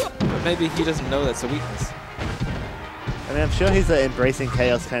 But maybe he doesn't know that's a weakness. I mean, I'm sure he's an embracing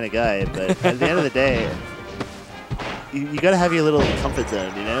chaos kind of guy, but at the end of the day, you gotta have your little comfort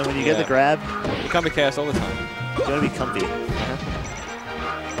zone, you know? When you get the grab, you can't be chaos all the time. You gotta be comfy.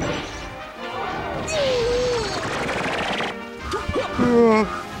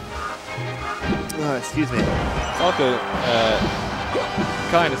 Oh, excuse me. Falco,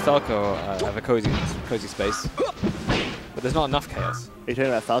 Kai and Falco have a cozy space, but there's not enough chaos. Are you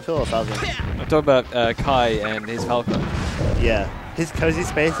talking about Falco or Falcon? I'm talking about Kai and his Falco. Yeah, his cozy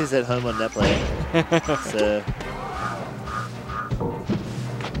space is at home on Netplay. So.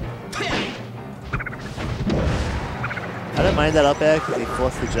 I don't mind that up air because he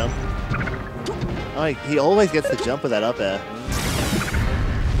forced the jump. Oh, he always gets the jump with that up air.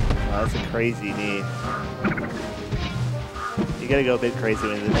 Oh, that's a crazy knee. You gotta go a bit crazy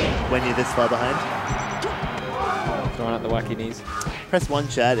when you're this far behind. Throwing out the wacky knees. Press 1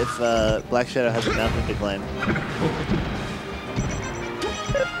 chat if Black Shadow has a mountain to climb.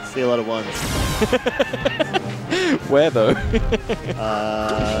 See a lot of ones. Where though?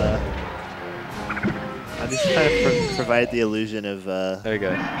 I'm just trying to provide the illusion of there we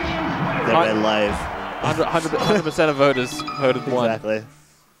go. That we're live. 100% of voters voted one. Exactly.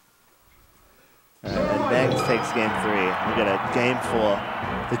 And Bangs takes game 3. We got a game 4,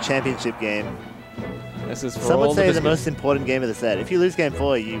 the championship game. This is for Some would all say the most important game of the set. If you lose game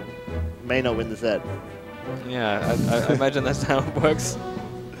 4, you may not win the set. Yeah, I imagine that's how it works.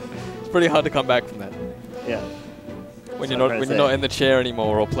 It's pretty hard to come back from that. Yeah. When you're not in the chair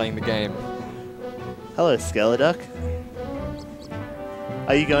anymore or playing the game. Hello, Skeleduck.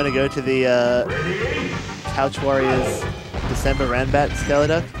 Are you going to go to the Couch Warriors December Ranbat,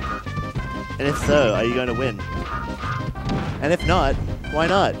 Skeleduck? And if so, are you going to win? And if not, why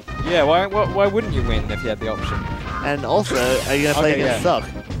not? Yeah, why wouldn't you win if you had the option? And also, are you going to play against Sock?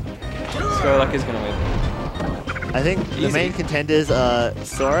 Skeleduck is going to win. I think the main contenders are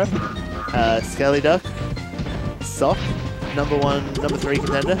Sora, Skeleduck, Sock, number 3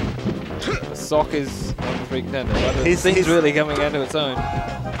 contender. Sock is number 3 contender. But He's really coming into its own.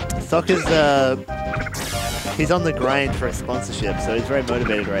 Sock is he's on the grind for a sponsorship, so he's very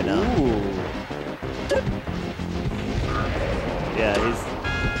motivated right now. Ooh. Yeah, he's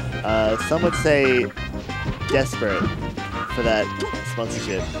some would say desperate for that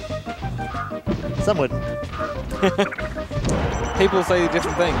sponsorship. Some would. People say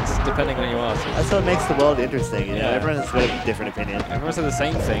different things depending on who you ask. That's what makes the world interesting, you know? Everyone has got a different opinion. Everyone says the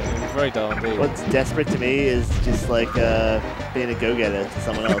same thing. It's very dull indeed. What's desperate to me is just like being a go-getter to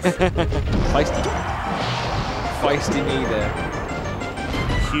someone else. Feisty knee there.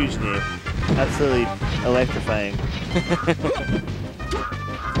 Huge knee. Absolutely electrifying.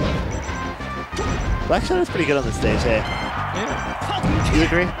 Black Shadow's pretty good on the stage, hey? Yeah. Do you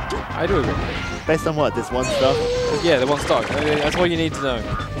agree? I do agree. Based on what? This one stock? Yeah, the one stock. That's all you need to know.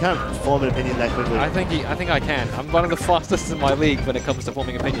 You can't form an opinion that quickly. I think I can. I'm one of the fastest in my league when it comes to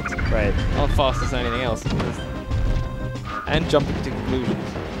forming opinions. Right. Not fastest than anything else. And jumping to conclusions.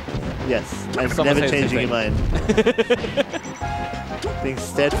 Yes, and never changing your mind. being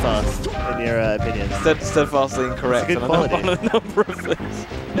steadfast in your opinions. Steadfastly incorrect It's a good quality. on a number of things.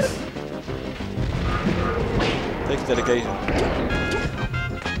 Takes dedication.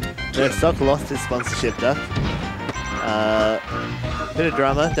 The stock lost his sponsorship, Duck. Bit of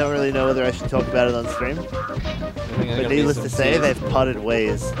drama. Don't really know whether I should talk about it on stream. But needless to say, they've parted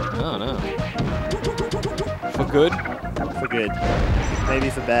ways. Oh no. For good? For good. Maybe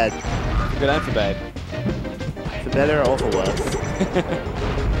for bad. For good and for bad. For better or for worse.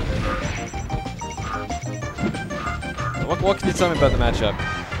 What can you tell me about the matchup?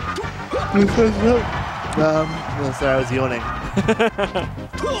 Well, sorry, I was yawning.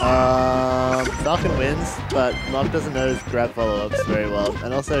 Falcon wins, but Mark doesn't know his grab follow-ups very well,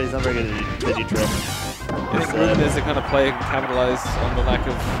 and also he's not very good at the neutral. You think Ruben is the kind of player who can capitalize on the lack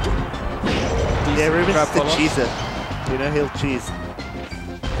of decent Ruben's grab the follow-ups? cheeser. You know, he'll cheese.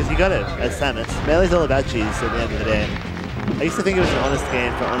 Because you got it, as Samus. Melee's all about cheese at the end of the day. I used to think it was an honest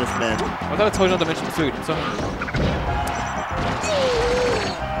game for honest men. I thought I told you not to mention food. I'm sorry.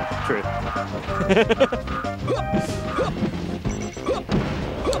 True.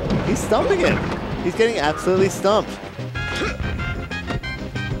 He's stomping him. He's getting absolutely stomped.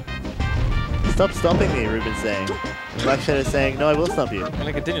 Stop stomping me, Ruben's saying. Black Shadow's saying, no, I will stomp you. I'm going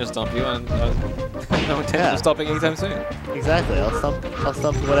to continue to stomp you, and no intention of stopping anytime soon. Exactly. I'll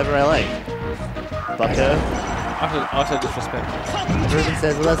stomp whatever I like. Bucko. Utter disrespect. Ruben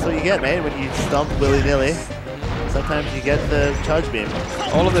says, well, that's what you get, mate, when you stomp willy-nilly. Sometimes you get the charge beam.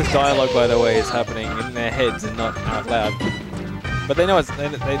 All of this dialogue, by the way, is happening in their heads and not out loud. But they know it's they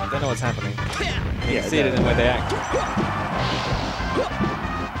know what's happening. You can see it in the way they act.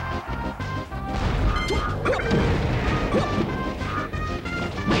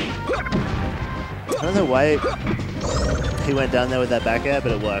 I don't know why he went down there with that back air,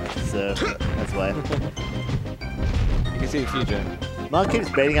 but it worked, so that's why. You can see the future. Mark keeps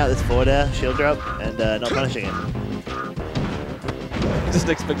baiting out this forward air, shield drop, and not punishing it. Just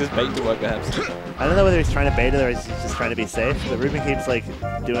expect this bait to work, perhaps. I don't know whether he's trying to bait it or he's just trying to be safe, but Ruben keeps like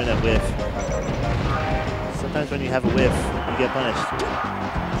doing a whiff. Sometimes when you have a whiff, you get punished.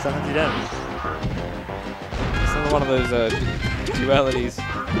 Sometimes you don't. It's not one of those dualities.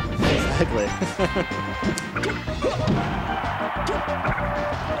 Exactly.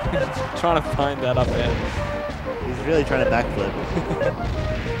 Trying to find that up there. He's really trying to backflip.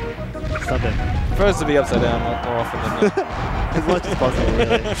 Stump him. Prefers to be upside down more often than not. As much as possible,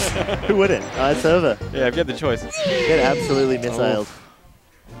 really. Who wouldn't? It's over. Yeah, if you had the choice. Get absolutely missiled.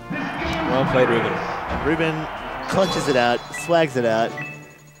 Well played, Ruben. And Ruben clutches it out, swags it out.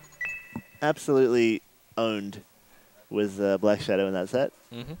 Absolutely owned with Black Shadow in that set.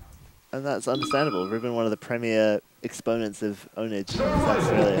 Mm-hmm. And that's understandable. Ruben, one of the premier exponents of ownage in South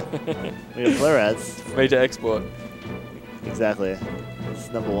Australia. We got Florats. Major export. Exactly. It's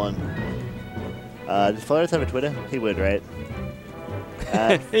 #1. Does Florats have a Twitter? He would, right?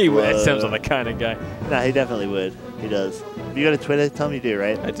 He would. Sounds like the kind of guy. No, he definitely would. He does. Have you got a Twitter? Tell me you do,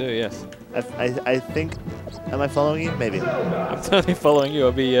 right? I do, yes. I think... Am I following you? Maybe. I'm totally following you.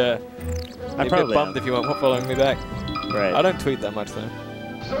 I'll be a bit bummed if you weren't following me back. Right. I don't tweet that much, though.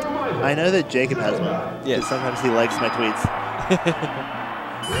 I know that Jacob has one. Yes. Sometimes he likes my tweets.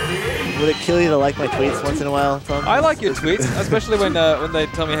 Would it kill you to like my tweets once in a while, Tom? I like your tweets, especially when they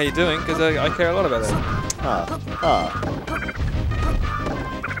tell me how you're doing, because I care a lot about that.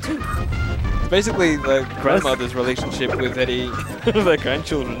 It's basically the grandmother's relationship with Eddie, their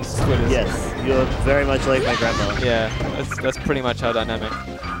grandchildren's Twitters. Yes, you're very much like my grandma. Yeah, that's pretty much our dynamic.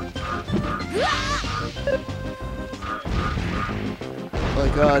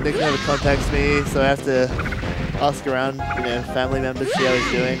 Like, Nick never contacts me, so I have to ask around, family members, see how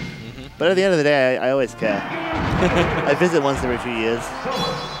he's doing. But at the end of the day, I always care. I visit once every few years.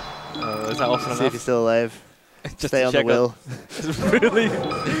 Is that often See enough? if he's still alive. Just stay on the wheel.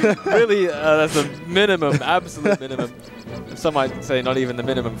 really, that's a minimum, absolute minimum. Some might say not even the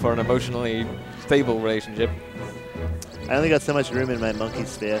minimum for an emotionally stable relationship. I only got so much room in my monkey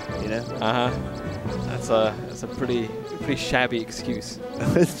sphere, That's a pretty shabby excuse.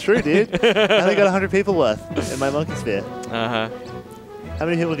 It's true, dude. I only got 100 people worth in my monkey sphere. How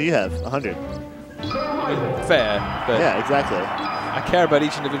many people do you have? 100. Fair, but yeah, exactly. I care about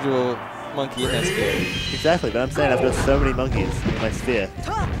each individual monkey in that sphere. Exactly, but I'm saying I've got so many monkeys in my sphere.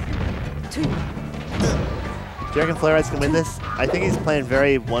 Do you reckon Florats can win this? I think he's playing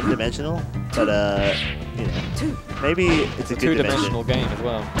very one-dimensional, but maybe it's a good two-dimensional game as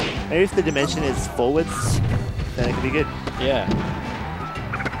well. Maybe if the dimension is forwards, then it could be good. Yeah.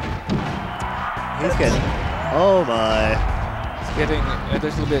 He's getting... Oh my. He's getting a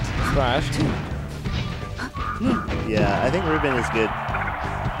little bit thrashed. Yeah, I think Ruben is good.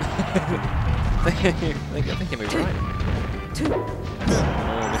 I think he moved right.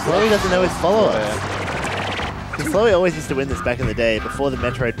 Slowy doesn't know his follow-ups. Slowy always used to win this back in the day, before the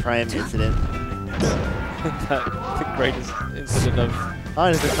Metroid Prime incident. The greatest incident of... Oh,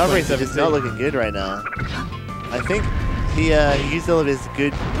 and his recovery is just not looking good right now. I think he used all of his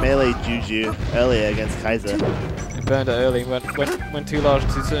good melee juju earlier against Kaiser. He burned it early, went too large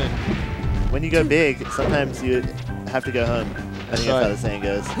too soon. When you go big, sometimes you have to go home. I think that's how the saying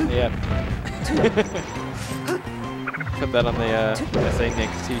goes. Yeah. Put that on the SA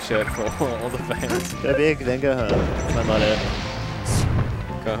Next t-shirt for all the fans. Go big, then go home. That's my motto.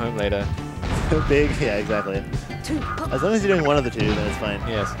 Go home later. Go big, yeah, exactly. As long as you're doing one of the two, then it's fine.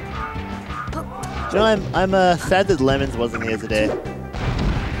 Yes. You know, I'm sad that Lemons wasn't here today.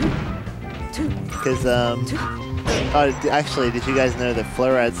 Because, actually, did you guys know that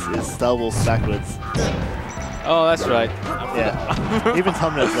Florats is Star Wolf backwards? Oh, that's right. Yeah. Even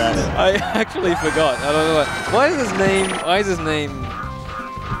Tom knows that. I actually forgot. I don't know what. Why is his name?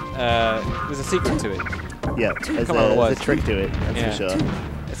 There's a secret to it. Yeah, there's a trick to it, that's for sure.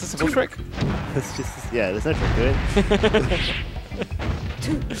 It's a simple trick. It's just, yeah, there's no trick to it.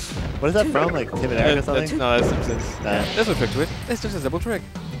 What is that from? Like Tim and Eric or something? No, that's Simpsons. Yeah. There's no trick to it. It's just a simple trick.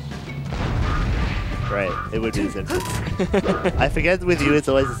 Right, it would be The Simpsons. I forget with you it's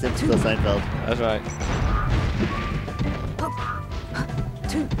always The Simpsons or Seinfeld. That's right.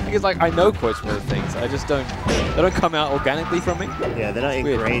 Because like I know quotes from other things, I just don't. They don't come out organically from me. Yeah, they're not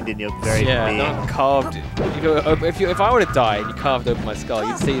ingrained in your very being. They're not carved. If I were to die and you carved open my skull,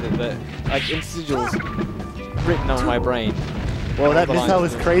 you'd see that the like sigils written on my brain. Well, that missile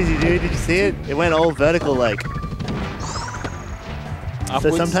was crazy, dude. Did you see it? It went all vertical, like. Upwards?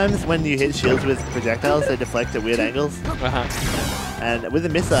 So sometimes when you hit shields with projectiles, they deflect at weird angles. And with a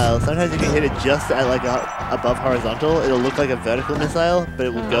missile, sometimes if you hit it just at like above horizontal, it'll look like a vertical missile, but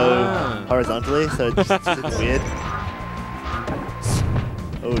it will go horizontally, so it's just weird.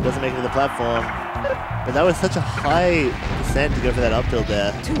 Oh, it doesn't make it to the platform. But that was such a high descent to go for that up tilt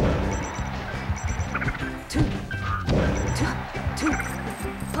there.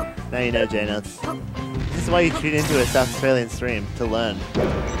 Now you know, J-Nuts. This is why you tune into a South Australian stream, to learn.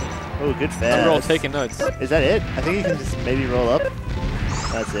 Oh, good fair. We're all taking notes. Is that it? I think you can just maybe roll up.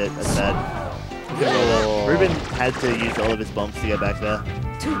 That's it. That's bad. Oh. Ruben had to use all of his bombs to get back there.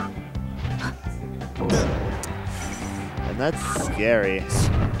 And that's scary.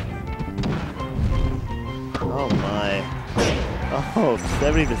 Oh my. Oh,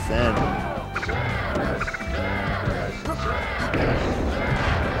 70%.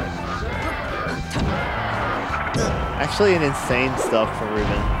 Actually an insane stock for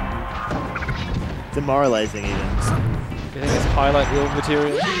Ruben. Demoralizing even. Do you think it's highlight reel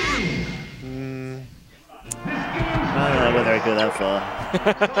material? I don't know whether I'd go that far.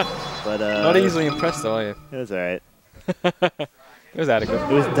 But not easily impressed though, are you? It was alright. It was adequate.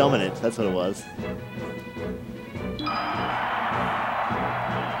 It was dominant, that's what it was.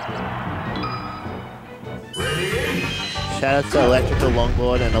 Shout out to Electrical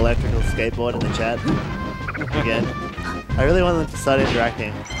Longboard and Electrical Skateboard in the chat. Again. I really want them to start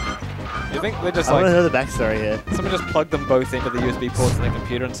interacting. You think they're just I want to know the backstory here. Someone just plugged them both into the USB ports in their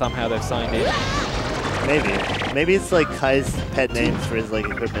computer and somehow they've signed in? Maybe. Maybe it's like Kai's pet names for his like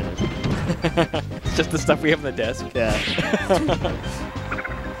equipment. It's just the stuff we have on the desk. Yeah.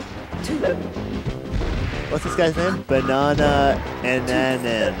 What's this guy's name? Banana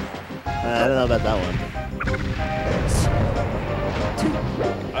Ananan. I don't know about that one.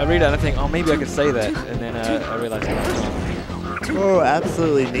 I read it and I think, oh, maybe I could say that, and then I realize I can't. Oh,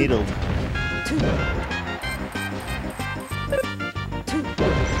 absolutely needled.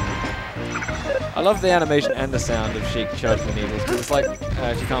 I love the animation and the sound of Sheik charging the needles, because it's like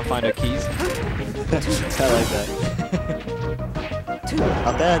she can't find her keys. I like that.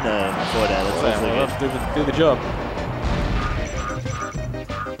 Up air? No, forward air. That's well, do the job.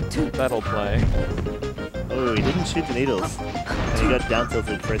 That'll play. Oh, he didn't shoot the needles. And he got down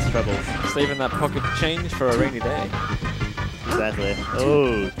tilted for his troubles. Saving that pocket change for a rainy day. Exactly.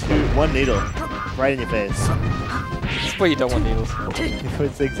 Oh, one needle. Right in your face. It's where you don't want needles.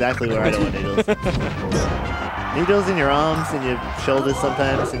 It's exactly where I don't want needles. Needles in your arms, in your shoulders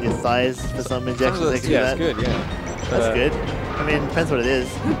sometimes, in your thighs for some injections they can do that. That's good, yeah. That's good. I mean, depends what it is.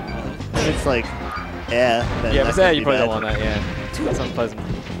 If it's like air, then yeah, if it's air, you probably bad. don't want that, yeah. That's unpleasant.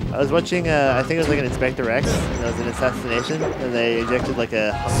 I was watching, I think it was like an Inspector Rex, and there was an assassination, and they injected like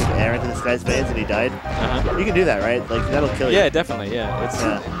a hunk of air into this guy's veins and he died. You can do that, right? Like, that'll kill you. Yeah, definitely, yeah.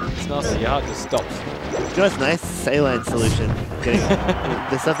 It's nasty. Your heart just stops. know what's nice? Saline solution. Getting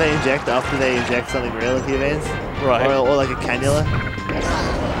the stuff they inject after they inject something real into your veins. Right. Or like a cannula.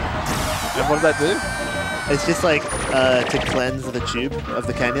 And what does that do? It's just like to cleanse the tube of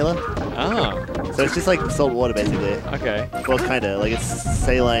the cannula. Ah. So it's just like salt water basically. Okay. Well, kind of. Like it's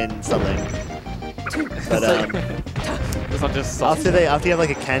saline something. But it's not just salt. after you have like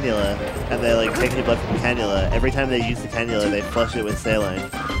a cannula and they like take your blood from the cannula, every time they use the cannula, they flush it with saline.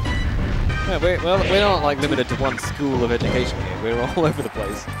 Yeah, we're not like limited to one school of education here. We're all over the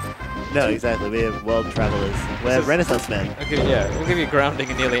place. No, exactly. We're world travelers. We're Renaissance men. Okay, yeah, we'll give you grounding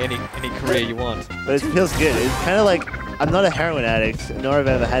in nearly any career you want. But it feels good. It's kind of like, I'm not a heroin addict, nor have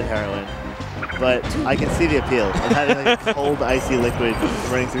I ever had heroin. But I can see the appeal of having like cold, icy liquid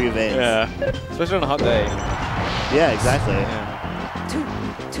running through your veins. Yeah, especially on a hot day. Yeah, exactly. Yeah.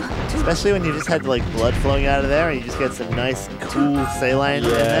 Especially when you just had like blood flowing out of there and you just get some nice, cool saline in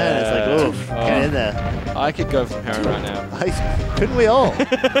there. And it's like, oof, get in there. I could go from heroin right now. Couldn't we all?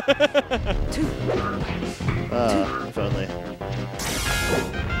 If only.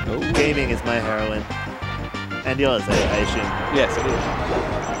 Oh. Gaming is my heroin. And yours, I assume. Yes, it is.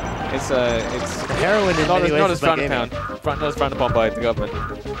 It's heroin in many ways not as is my frowned upon. Not as frowned upon by the government.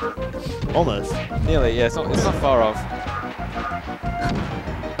 Almost. Nearly, yeah. It's not far off.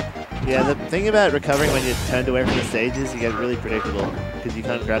 Yeah, the thing about recovering when you're turned away from the stage is you get really predictable because you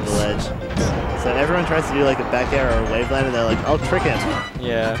can't grab the ledge. So everyone tries to do like a back air or a waveland and they're like, I'll trick him.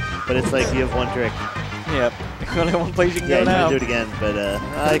 Yeah. But it's like you have one trick. Yep. Only one place you can go you now. can do it again, but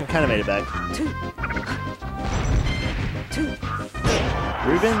I kind of made it back.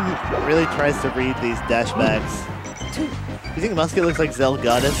 Ruben really tries to read these dash backs. Do you think Musket looks like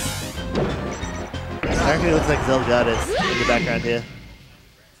Zelgadis? I reckon he looks like Zelgadis in the background here.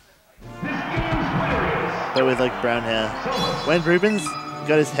 But with like brown hair. When Ruben's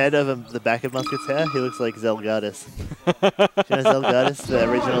got his head over the back of Musket's hair, he looks like Zelgadis. Do you know Zelgadis, the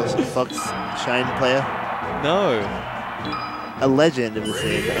original Fox Shine player? No. A legend of the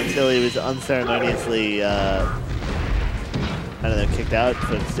scene until he was unceremoniously, I don't know, kicked out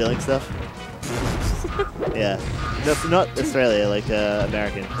for stealing stuff. Yeah. No, not Australia, like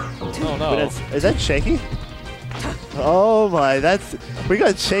American. Oh no. Is that Shaky? Oh my, we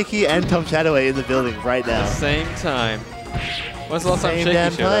got Shaky and Tom Chataway in the building right now. At the same time. When's the last time Shaky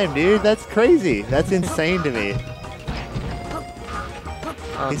damn showed time, up? dude. That's crazy. That's insane to me.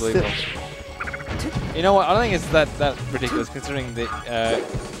 Unbelievable. You know what? I don't think it's that ridiculous considering that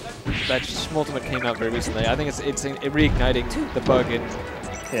that Smoltimate came out very recently. I think it's reigniting the bug in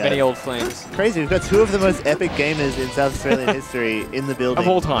many old flames. Crazy. We've got two of the most epic gamers in South Australian history in the building of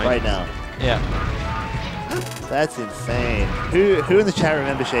all time right now. Yeah. That's insane. Who in the chat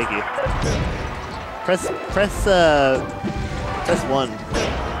remembers Shaky? Press 1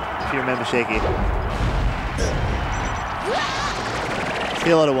 if you remember Shaky.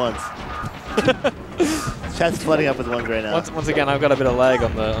 See a lot of ones. Chat's flooding up with ones right now. Once again, I've got a bit of lag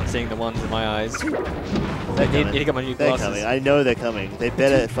on seeing the ones in my eyes. They're You need to get my new They're glasses. coming. I know they're coming. They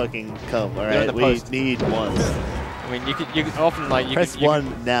better fucking come. All They're in right, the we post. need ones. I mean, you can often like Press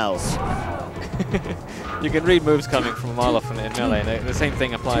 1 now. You can read moves coming from a mile off in Melee, and the same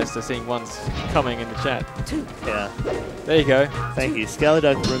thing applies to seeing ones coming in the chat. Yeah. There you go. Thank you.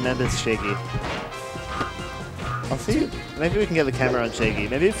 Scaladog remembers Shaky. I'll see. Maybe we can get the camera on Shaky.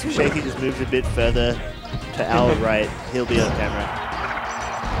 Maybe if Shaky just moves a bit further to our right, he'll be on camera.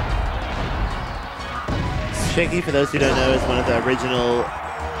 Shaky, for those who don't know, is one of the original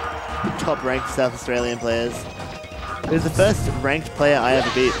top-ranked South Australian players. He was the first ranked player I ever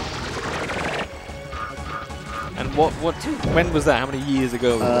beat. And when was that? How many years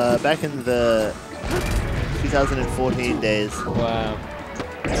ago? Back in the 2014 days. Wow.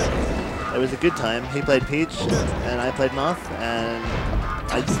 It was a good time. He played Peach, and I played Moth, and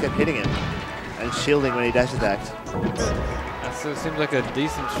I just kept hitting him and shielding when he dash attacked. That seems like a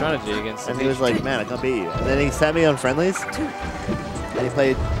decent strategy against. And he was like, "Man, I can't beat you." And then he sat me on friendlies, and he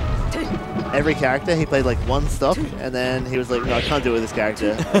played every character. He played like one stock, and then he was like, "No, I can't do it with this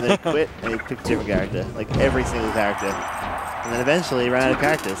character." And then he quit, and he picked a different character, like every single character. And then eventually he ran out of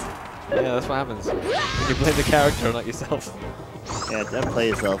characters. Yeah, that's what happens when you play the character, not yourself. Yeah, don't play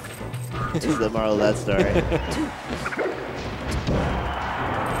yourself. This is the moral of that story.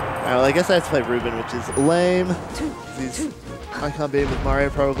 Alright, well, I guess I have to play Ruben, which is lame. I can't beat him with Mario,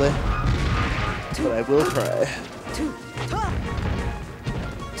 probably. But I will try.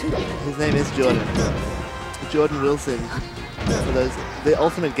 His name is Jordan. Jordan Wilson. For those, the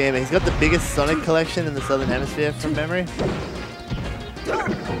ultimate gamer. He's got the biggest Sonic collection in the Southern Hemisphere from memory.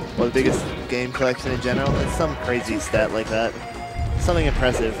 Or the biggest game collection in general. It's some crazy stat like that. Something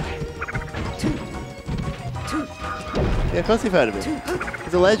impressive. Yeah, of course you've heard of him.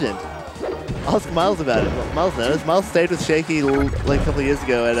 He's a legend. Ask Miles about it. Miles knows. Miles stayed with Shaky like a couple of years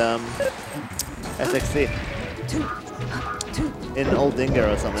ago at SXC. In Old Dinger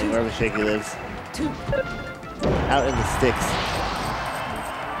or something, wherever Shaky lives. Out in the sticks.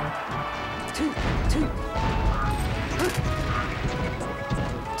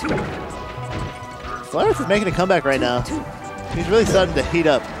 Florence is making a comeback right now. He's really starting to heat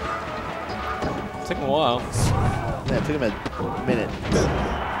up. It took him a while. Yeah, it took him a minute.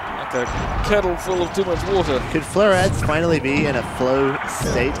 Like a kettle full of too much water. Could Florence finally be in a flow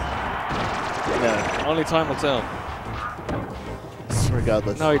state? No. Only time will tell.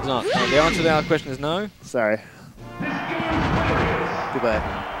 Regardless. No, he's not. No, the answer to our question is no. Sorry. Goodbye.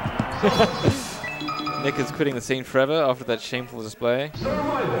 Nick is quitting the scene forever after that shameful display.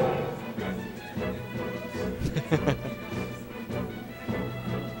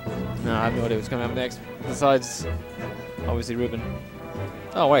 No, I have no idea what's coming up next. Besides, obviously, Ruben.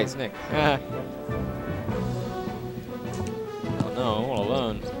 Oh, wait, it's Nick. Oh, no, I'm all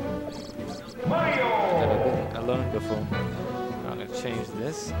alone. Never been alone before. I'm going to change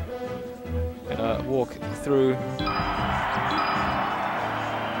this. I'm going to walk through.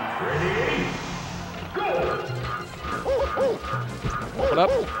 Ready? Go! Walk it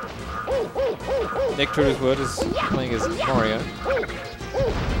up. Nick, true to his word, is playing as Mario.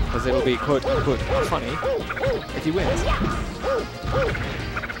 Because it'll be quote unquote funny if he wins. I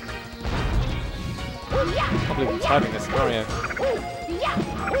can't believe I'm typing this Mario.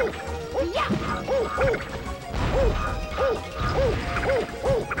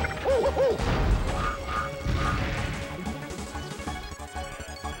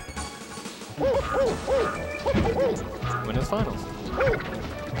 Winners finals.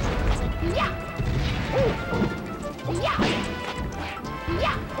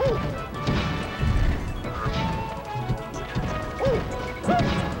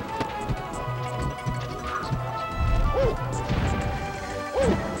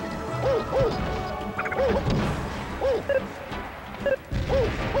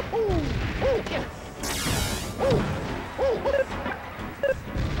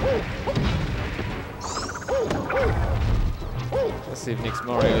 Let's see if Nick's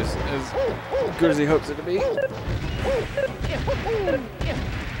Mario is as good as he hopes it to be.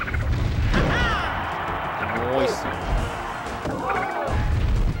 Nice.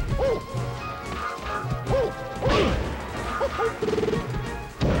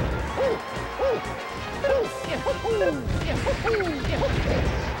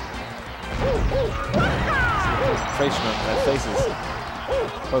 Concentration on their faces.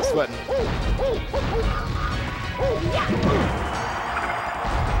 Both sweating.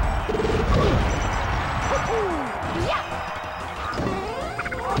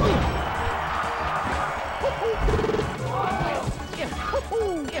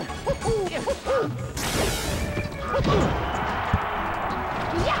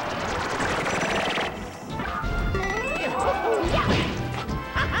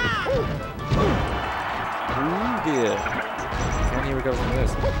 Ooh dear. Can he recover from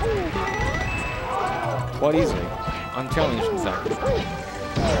this? Quite easily. Unchallenged, in fact.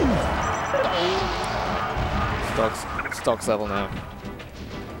 Stocks level now.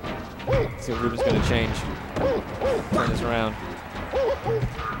 Let's see what Ruben's going to change. Turn this around.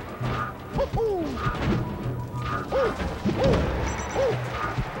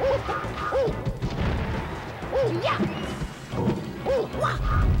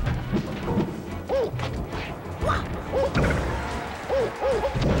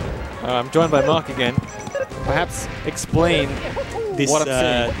 I'm joined by Mark again. Perhaps explain This what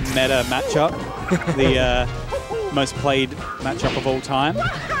I'm seeing. meta matchup, the most played matchup of all time.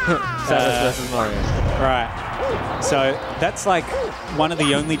 Samus versus Mario. Right. So that's like one of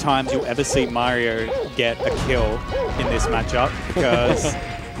the only times you'll ever see Mario get a kill in this matchup, because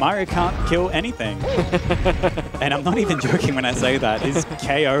Mario can't kill anything. And I'm not even joking when I say that. His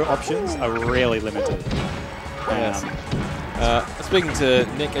KO options are really limited. Yes. Speaking to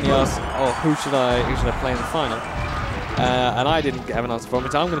Nick, and he asked, "Oh, who should I play in the final?" And I didn't have an answer for him,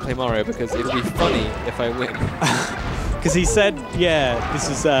 but I'm going to play Mario because it'll be funny if I win. Because he said, yeah, this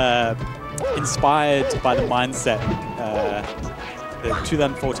is inspired by the mindset, the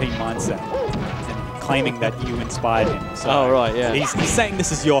 2014 mindset, and claiming that you inspired him. So oh, right, yeah. He's saying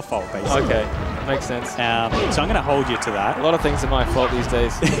this is your fault, basically. Okay, makes sense. So I'm going to hold you to that. A lot of things are my fault these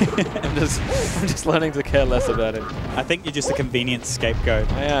days. I'm just learning to care less about it. I think you're just a convenient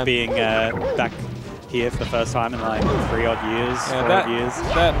scapegoat, I am. being back here for the first time in like 3 odd years, 4 odd years.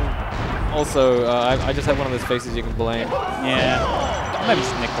 That and also, I just have one of those faces you can blame. Yeah. Maybe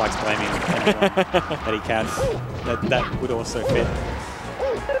Nick likes blaming anyone that he can. That would also fit.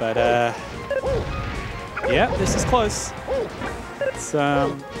 But yeah, this is close. It's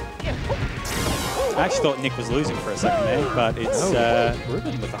I actually thought Nick was losing for a second there, but it's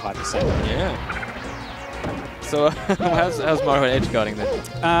Ruben with a high percent. Yeah. So how's Mario edge guarding then?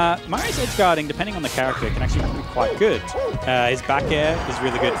 Mario's edge guarding, depending on the character, can actually be quite good. His back air is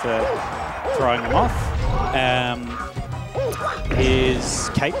really good for throwing them off. His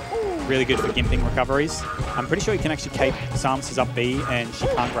cape, really good for gimping recoveries. I'm pretty sure he can actually cape Samus's up B and she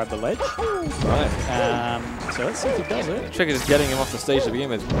can't grab the ledge. Right. So let's see if he does it. Trick is getting him off the stage to begin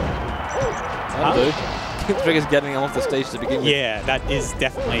with. Trick is getting him off the stage to begin with. Yeah, that is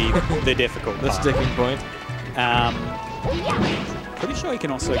definitely the difficult part. The sticking point. Pretty sure he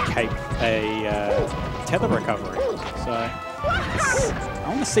can also cape a tether recovery. So I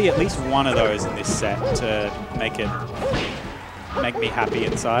want to see at least one of those in this set to make me happy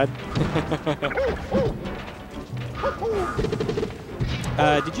inside.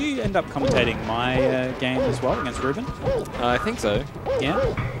 Did you end up commentating my game as well against Ruben? I think so. Yeah?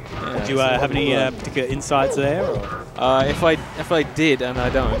 Did you have any particular insights there? Or? If I did, and I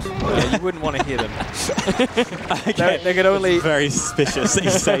don't, you wouldn't want to hear them. Okay. They could only... It's very suspicious that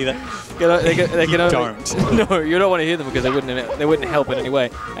you say that. They you only, don't. No, you don't want to hear them because they wouldn't help in any way.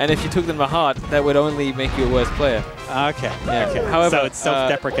 And if you took them to heart, that would only make you a worse player. Okay. Yeah. Okay. However, so it's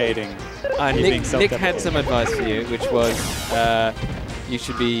self-deprecating. Nick had some advice for you, which was you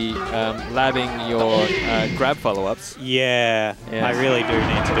should be labbing your grab follow-ups. Yeah, I really do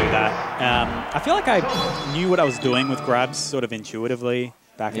need to do that. I feel like I knew what I was doing with grabs sort of intuitively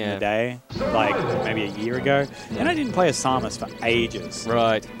back in the day, like maybe a year ago. And I didn't play as Samus for ages.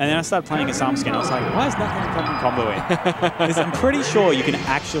 Right. And then I started playing as Samus again. I was like, why is nothing fucking comboing? Because I'm pretty sure you can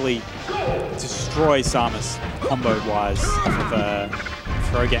actually destroy Samus combo-wise off of a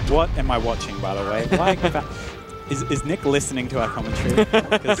throw game. What am I watching, by the way? Why is Nick listening to our commentary?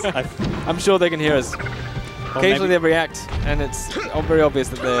 I'm sure they can hear us. Occasionally they react, and it's very obvious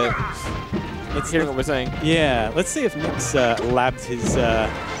that they're hearing what we're saying. Yeah, let's see if Nick's labbed his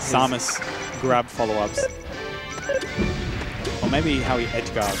Samus grab follow-ups. Or maybe how he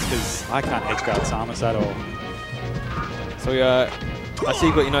edge guards, because I can't edge guard Samus at all. So I see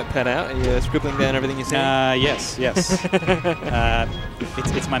you've got your notepad out, and you're scribbling down everything you see. Yes.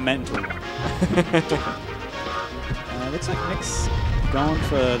 It's my mental. Looks like Nick's going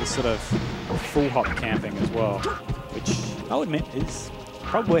for the sort of full hop camping as well, which I'll admit is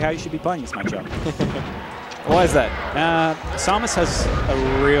probably how you should be playing this matchup. Why is that? Samus has a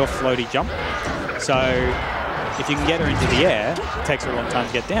real floaty jump, so if you can get her into the air, it takes her a long time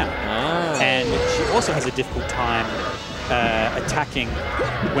to get down. And she also has a difficult time attacking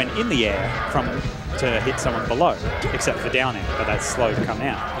when in the air to hit someone below, except for down air, but that's slow to come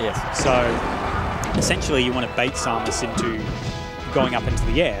out. Yes. So essentially, you want to bait Samus into going up into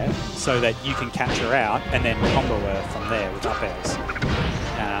the air so that you can catch her out and then combo her from there with up airs.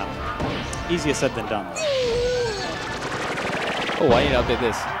 Easier said than done. Oh, I need to update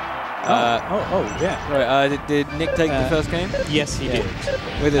this. Yeah. Right, did Nick take the first game? Yes, he did.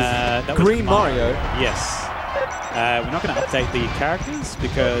 With his Green Mario. Yes. We're not going to update the characters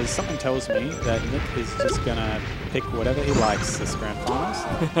because something tells me that Nick is just going to pick whatever he likes this Grand Finals.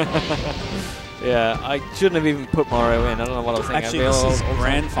 Yeah, I shouldn't have even put Mario in. I don't know what I was thinking. Actually, this is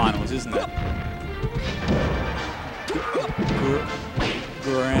Grand Finals, isn't it?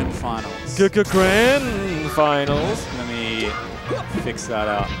 Grand Finals. Grand Finals. Let me fix that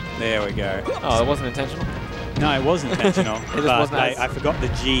up. There we go. Oh, it wasn't intentional? No, it was intentional. It just wasn't I forgot the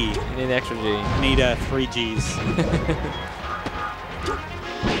G. You need the extra G. Need 3 Gs.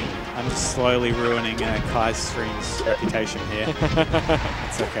 I'm just slowly ruining Kai's stream's reputation here.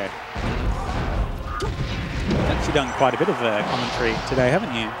 It's okay. You've actually done quite a bit of commentary today,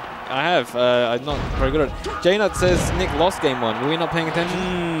 haven't you? I have. I'm not very good at it. J-Nut says Nick lost game 1. Were we not paying attention?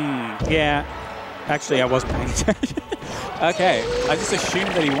 Yeah. Actually, I was paying attention. Okay. I just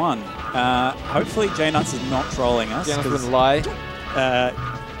assumed that he won. Hopefully, J-Nuts is not trolling us. J-Nuts wouldn't lie.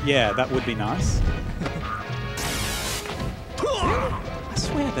 Yeah, that would be nice. I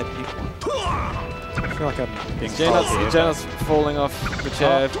swear that Nick won. I feel like I'm being trolled here. J-Nuts falling off the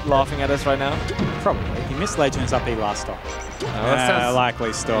chair, laughing at us right now. Probably. He missed Legends up E last stop.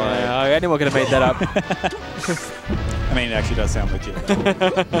 Likely story. Yeah, anyone could have made that up. I mean, it actually does sound legit.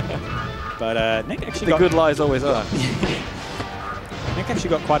 But Nick actually got... The good lies always are. Nick actually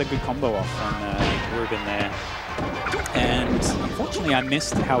got quite a good combo off on Ruben there. And unfortunately, I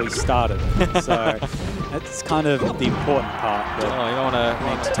missed how he started. So that's kind of the important part. You don't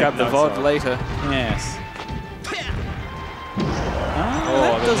want to grab the VOD later. Yes.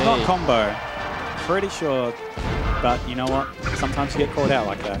 that the does not knee. combo. Pretty sure. But you know what? Sometimes you get caught out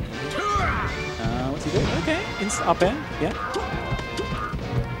like that. What's he doing? Okay, up end. Yeah.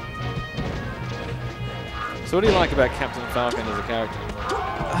 So what do you like about Captain Falcon as a character?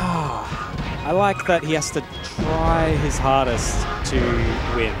 I like that he has to try his hardest to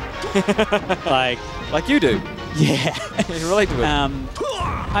win. like you do. Yeah. You relate to it.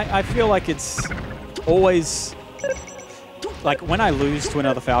 I feel like it's always like when I lose to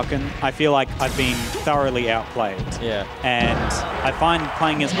another Falcon, I feel like I've been thoroughly outplayed. Yeah. And I find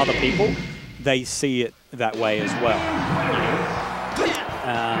playing as other people, they see it that way as well.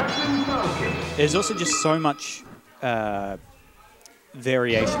 There's also just so much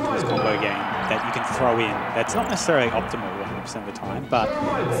variation to this combo game that you can throw in. That's not necessarily optimal 100% of the time, but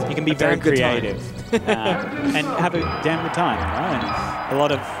you can be very creative and have a damn good time, you know? And a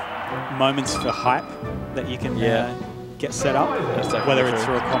lot of moments for hype that you can get set up, whether it's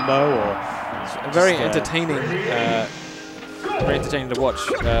through a combo or it's very entertaining. Very entertaining to watch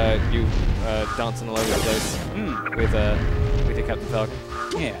you dancing all over the place with your Captain Falcon.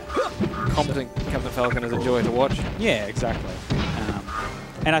 Yeah. Competent Captain Falcon is a joy to watch. Yeah, exactly.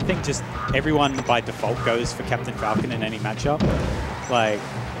 And I think just everyone by default goes for Captain Falcon in any matchup. Like,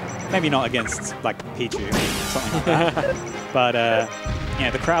 maybe not against like Pichu, something like that. But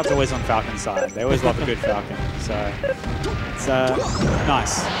yeah, the crowd's always on Falcon's side. They always love a good Falcon. So it's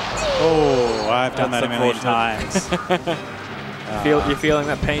nice. Oh, I've done that a million times. You're feeling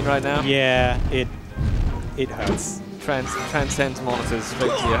that pain right now? Yeah, it hurts. Transcends monitors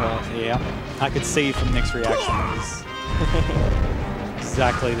straight to your heart. Yeah, I could see from Nick's reaction. It was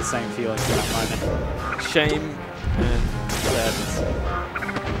exactly the same feeling in that moment. Shame and sadness.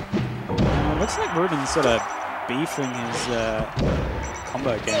 Looks like Ruben's sort of beefing his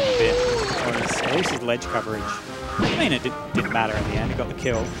combo game a bit. At least his ledge coverage. I mean, it didn't matter in the end. He got the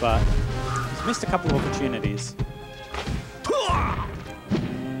kill, but he's missed a couple of opportunities.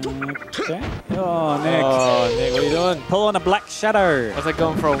 Okay. Oh, Nick. Oh, Nick, what are you doing? Pull on a black shadow. Was he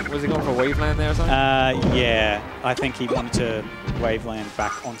going for Waveland there or something? Yeah. I think he wanted to Waveland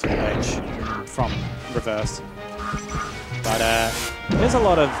back onto the ledge from reverse. But there's a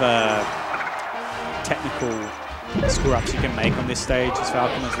lot of technical screw-ups you can make on this stage as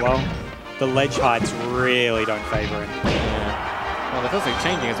Falcon as well. The ledge heights really don't favor him. Yeah. Well, they're constantly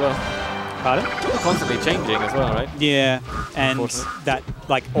changing as well. Pardon? They're constantly changing as well, right? Yeah, and that,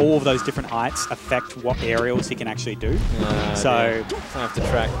 like, all of those different heights affect what aerials he can actually do. So I have to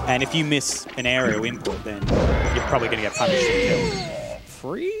track. And if you miss an aerial input, then you're probably going to get punished and killed.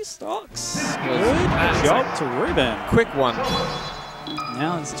 3 stocks. Good job to Ruben. Quick one.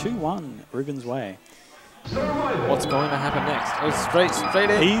 Now it's 2-1 Ruben's way. What's going to happen next? Oh,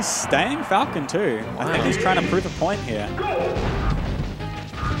 straight in. He's staying Falcon too. Wow. I think he's trying to prove a point here.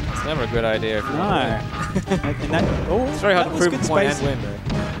 It's never a good idea. If you it's very hard to prove a point and win.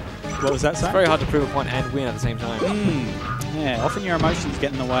 What was that, It's very hard to prove a point and win at the same time. Yeah, often your emotions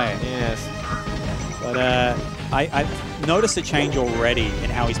get in the way. Yes. But I've noticed a change already in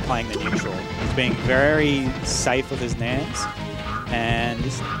how he's playing the neutral. He's being very safe with his nans and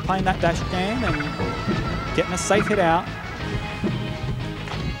just playing that dash game and getting a safe hit out.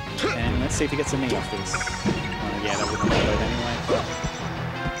 And let's see if he gets a knee off this. Yeah, that wouldn't have worked anyway.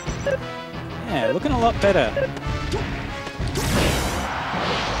 But yeah, looking a lot better.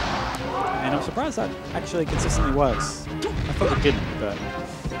 And I'm surprised that actually consistently works. I thought it didn't, but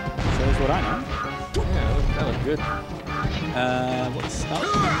shows what I know. Yeah, that looked good. What's up?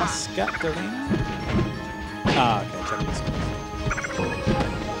 Muscat Dolina? Ah, okay, check this one.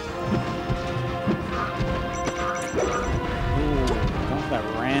 Ooh, going for that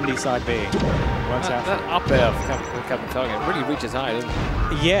Randy side B. Works out. That up air for Captain Falcon really reaches high, doesn't it?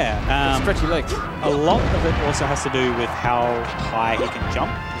 Yeah. Stretchy legs. A lot of it also has to do with how high he can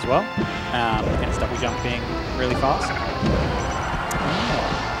jump as well. And his double jumping really fast. Oh,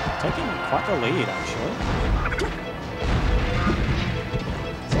 taking quite the lead, actually.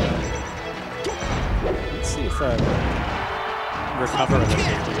 So, let's see if recover a little bit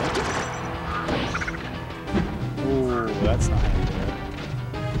here. Ooh, that's not how you do it.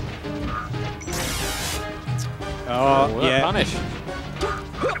 Oh, yeah. Punish.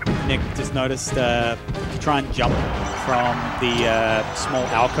 Nick just noticed if you try and jump from the small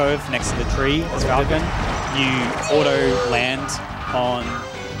alcove next to the tree as Falcon, you auto land on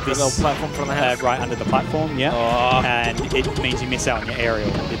this little platform from the house. right under the platform, yeah. Oh. And it means you miss out on your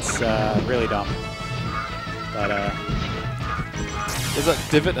aerial. It's really dumb. But does that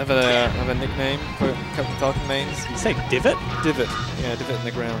Divot have a nickname for Captain Falcon mains? you say divot? Divot. Yeah, divot in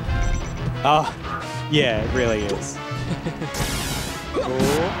the ground. Oh, yeah, it really is. Yeah,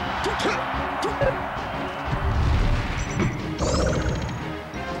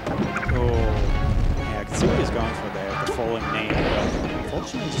 I can see what he's going for there, the falling knee, but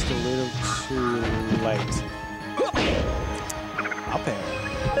unfortunately just a little too late. Up air.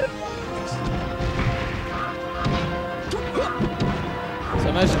 So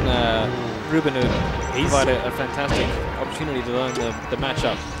imagine Ruben would provide a fantastic opportunity to learn the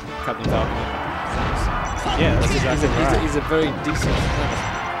matchup, Captain Falcon. Yeah, that's exactly right. He's a very decent player.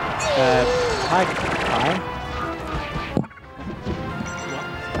 Hi.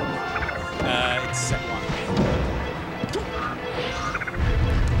 It's set 1.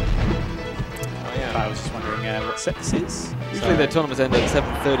 Oh, yeah. I was just wondering what set this is. Usually their tournaments end at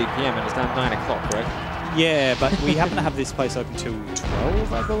 7:30 p.m. and it's now 9 o'clock, correct? Yeah, but we happen to have this place open till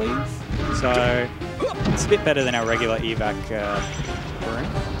 12, I believe. So it's a bit better than our regular EVAC room.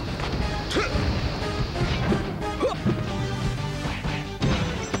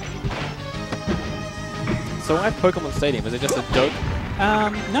 So why Pokemon Stadium? Is it just a joke?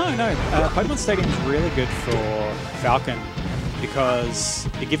 No. Pokemon Stadium is really good for Falcon because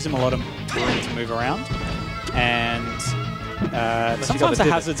it gives him a lot of room to move around, and sometimes the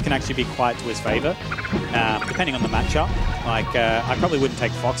hazards can actually be quite to his favor, depending on the matchup. Like, I probably wouldn't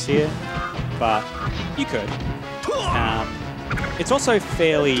take Fox here, but you could. It's also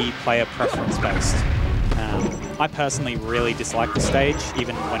fairly player preference based. I personally really dislike the stage,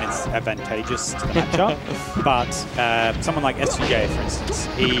 even when it's advantageous to the matchup. But someone like SUJ, for instance,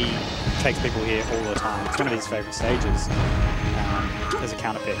 he takes people here all the time. It's one of his favorite stages as a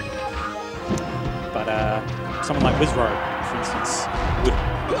counter pick. But someone like Wizrobe, for instance, would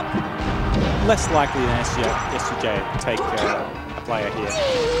less likely than SUJ take a player here.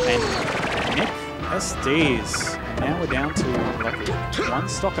 And Nick, SDs. And now we're down to 1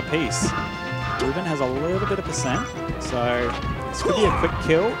 stock apiece. Ruben has a little bit of percent, so this could be a quick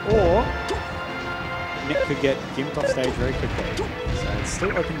kill, or Nick could get gimped off stage very quickly. So it's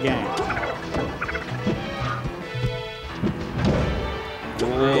still open game.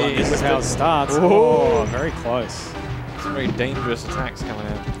 And this is how it starts. Oh, very close. Some very dangerous attacks coming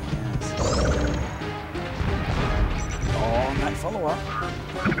out. Yes. Oh, and that follow-up.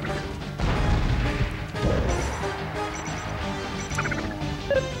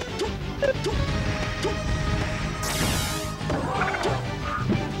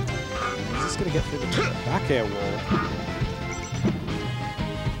 He's just going to get through the back air wall.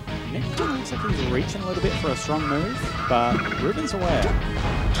 Nick looks like he's reaching a little bit for a strong move, but Ruben's aware.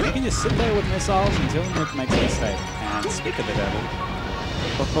 He can just sit there with missiles until Nick makes a mistake. And speak of the devil.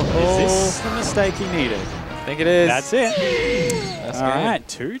 Is this the mistake he needed? I think it is. That's it. All right,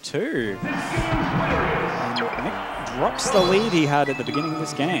 2-2. And Nick drops the lead he had at the beginning of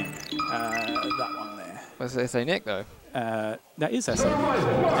this game. That one there. What's SA Nick, though? That is SA Nick.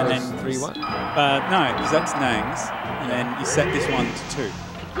 And then 3-1? No, because that's Nangs. And then you set this one to 2.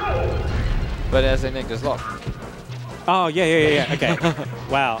 But SA Nick is locked. Oh, yeah. Okay.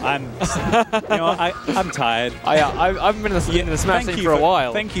 Wow, I'm tired. I've been in the Smash scene for a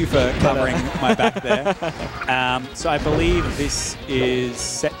while. Thank you for covering my back there. So I believe this is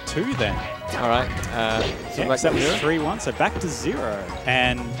set 2 then. All right. So that was 3-1, so back to 0.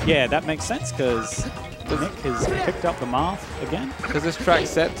 And yeah, that makes sense because Nick has picked up the Marth again. Does this track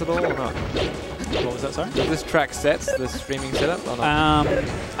set at all or not? What was that, sorry? Does this track set the streaming setup or not?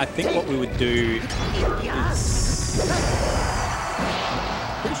 I think what we would do is...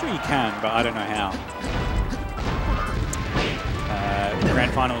 Pretty sure you can, but I don't know how.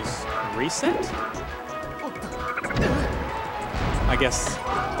 Grand Finals reset? I guess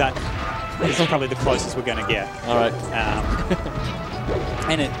that is probably the closest we're going to get. All right.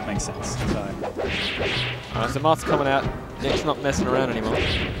 And it makes sense. So. All right, so Marth's coming out. Nick's not messing around anymore.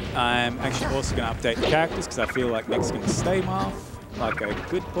 I'm actually also going to update the characters because I feel like Nick's going to stay Marth, like a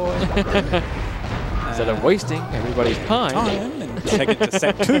good boy. Instead of wasting everybody's time and take it to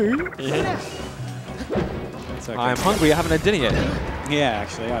set 2. Yeah. Okay. I'm hungry. I haven't had dinner yet. Yeah,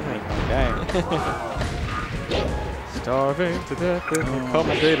 actually, I've eaten all day. Starving to death in the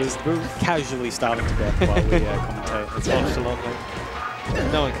commentator's booth. Casually starving to death while we commentate. It's nonchalantly.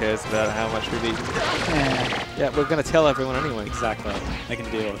 No one cares about how much we've eaten. Yeah, we're going to tell everyone anyway. Exactly. They can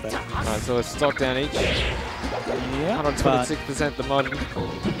deal with that. All right, so a stock down each. Yeah. 126% the mod.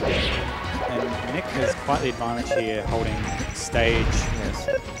 And Nick has quite the advantage here holding stage. Yes.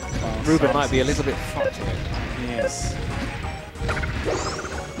 Ruben might be a little bit fucked here. Yes.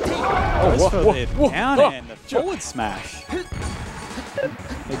 Oh, for the down and the forward smash.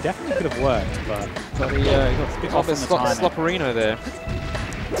 They definitely could have worked, but he got a bit off the Slopperino there.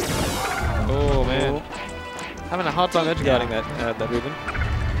 Oh, man. Having a hard time edge guarding that Ruben.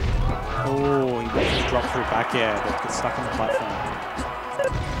 Oh, he just dropped through back air, but gets stuck on the platform.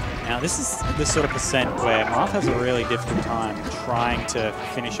 Now this is the sort of percent where Marth has a really difficult time trying to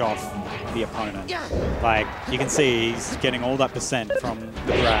finish off the opponent. Like, you can see he's getting all that percent from the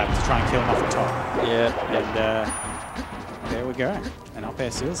grab to try and kill him off the top. Yeah. And there we go. And up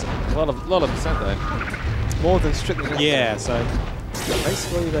air seals it. A lot of percent though. More than strictly necessary. Yeah, so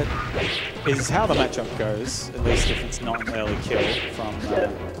basically that is how the matchup goes, at least if it's not an early kill from the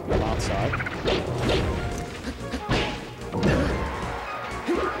Marth side.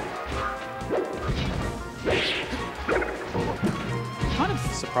 Kind of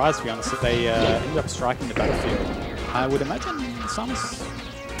surprised, to be honest, that they ended up striking the battlefield. I would imagine Samus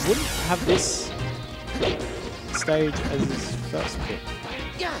wouldn't have this stage as his first pick.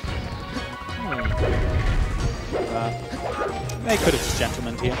 They could have just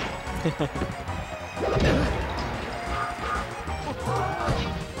gentlemaned here.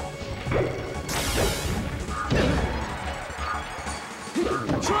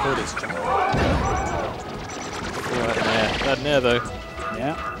 Actually caught his jump. That nair though.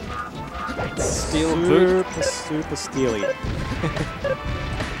 Yeah. Steel super steely.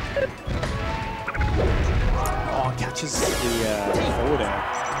 Oh, catches the forward air.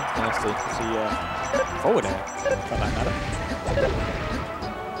 Nasty. The forward air, for that matter.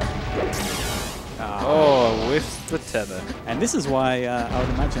 Oh, with the tether. And this is why I would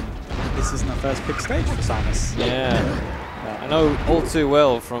imagine this isn't the first pick stage for Samus. Yeah. I know all too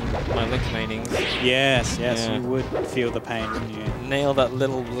well from my Link mainings. Yes, Yeah. you would feel the pain, wouldn't you? Nail that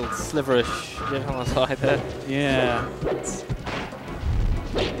little sliverish bit on the side there. Yeah. It's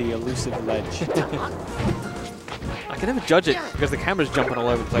the elusive ledge. I can never judge it because the camera's jumping all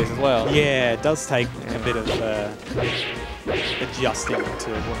over the place as well. Yeah, it does take a bit of adjusting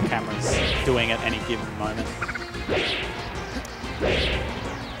to what the camera's doing at any given moment.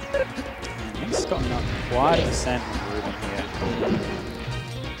 And he's gotten up quite a percent on Ruben here.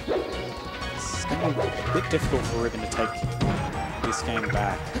 It's going to be a bit difficult for Ruben to take this game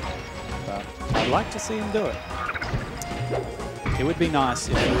back, but I'd like to see him do it. It would be nice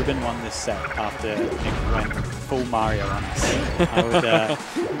if Ruben won this set after Nick went full Mario on us. I would,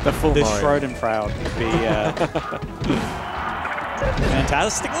 the full Mario. Schrodenproud would be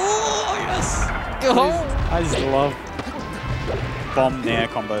fantastic. Oh, yes! I just love bomb nair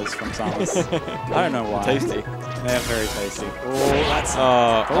combos from Samus. I don't know why. Tasty. They're very tasty. Oh, that's...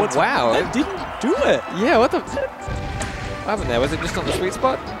 oh wow. That didn't do it. Yeah, what the... What happened there? Was it just on the sweet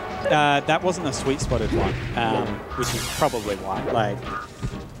spot? That wasn't a sweet spotted one, which is probably why. Like,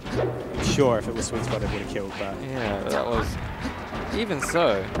 I'm sure if it was sweet spotted, it would have killed, but... Yeah, that was... Even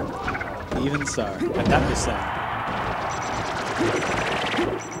so. Even so, at that percent.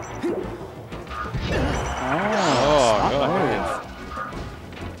 Oh, smart move.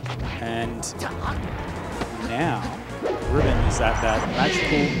 And now, Ruben is at that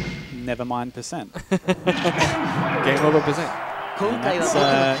magical nevermind percent. Game over percent. And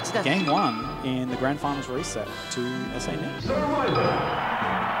that's game one in the Grand Finals reset to SA Net.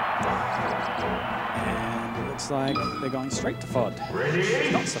 And it looks like they're going straight to FOD.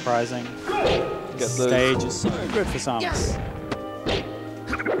 It's not surprising. This stage is so good for Samus.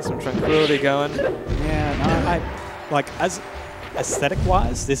 Get some tranquility going. Yeah, no, like as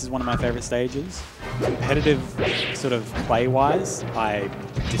aesthetic-wise, this is one of my favorite stages. Competitive sort of play-wise, I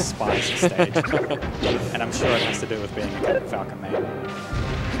despise the stage. And I'm sure it has to do with being a Captain Falcon main.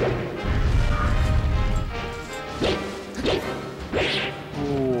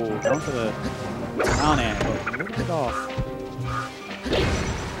 Ooh, going for the down air, but a little bit off.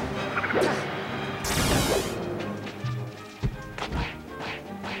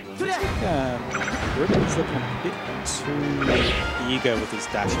 Ruben's looking a bit too eager with his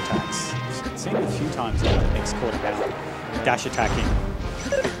dash attacks. I've seen it a few times now that Nick's caught him out. Dash attacking a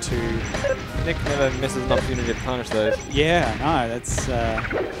bit too... Nick never misses an opportunity to punish those. Yeah, no, that's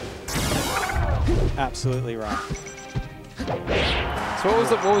absolutely right. So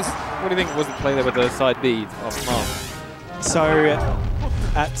what do you think was the play there with the side B of Marth? So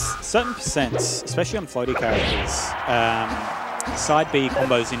at certain percents, especially on floaty characters, side B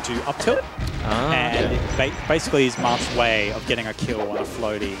combos into up tilt, and it basically is Marth's way of getting a kill on a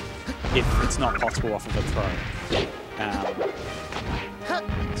floaty if it's not possible off of a throw.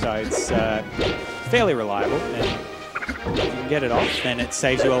 So it's fairly reliable, and if you can get it off, then it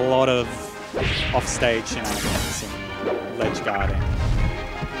saves you a lot of off-stage shenanigans and ledge guarding.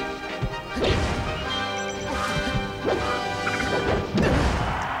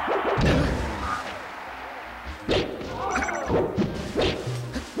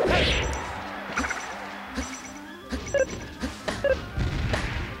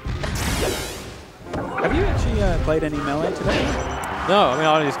 played any Melee today? No, I mean,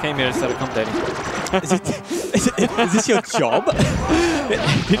 I just came here to start commentating. Is this your job?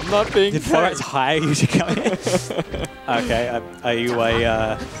 I'm not being Did Forex hire you to come here? Okay, are you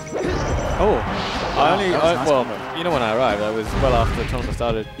a... well, you know when I arrived, I was well after the tournament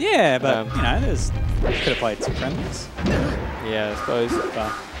started. Yeah, but, you know, could have played some friendlies. Yeah, I suppose. But,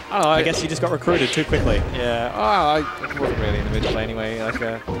 I don't know. I guess you just got recruited too quickly. Yeah. Oh, I wasn't really in the mood to play anyway. Like,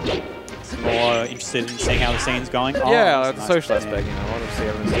 more interested in seeing how the scene's going. Yeah, like the social aspect, you know, I want to see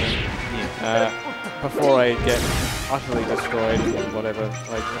everything. Yeah. Before I get utterly destroyed in whatever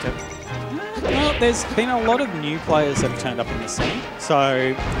like attempt. Well, there's been a lot of new players that have turned up in the scene,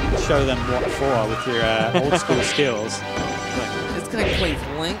 so show them what for with your old school skills. Like, it's gonna play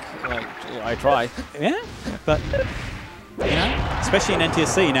Link. Like, yeah, I try. Yeah, but you know, especially in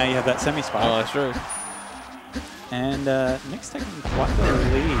NTSC now you have that semi-spike. Oh, that's true. And Nick's taking quite the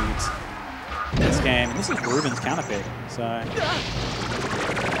lead in this game. And this is Ruben's counter pick, so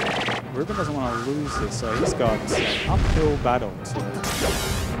Ruben doesn't want to lose this, so he's got an uphill battle to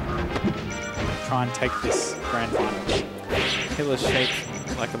try and take this grand finals. Killer shaped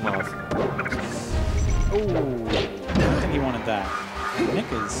like a moth. Oh, I don't think he wanted that. Nick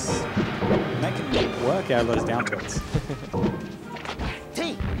is making work out of those down tilts.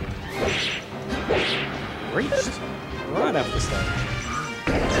 Reached right up the stage.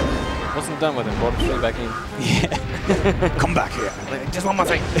 Wasn't done with him, brought him straight back in. Yeah. Come back here. Like, just one more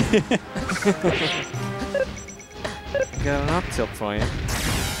thing. Got an up tilt for you.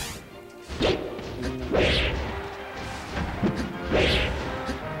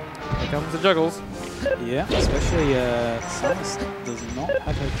 Here comes the juggles. Yeah, especially Samus does not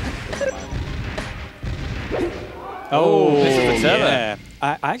have her tank. Oh, this is the tether. Yeah.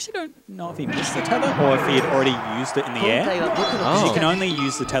 I actually don't know if he missed the tether or if he had already used it in the air. Because you can only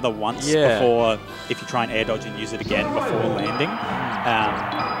use the tether once before, if you try and air dodge and use it again before landing,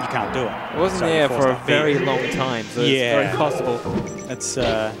 you can't do it. It was in the air for a very long time, so it's very possible. That's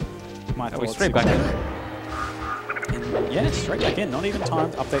my thoughts. Straight back in. And yeah, straight back in. Not even time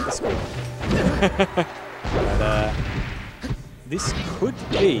to update the score. But this could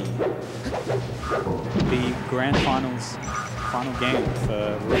be the grand finals final game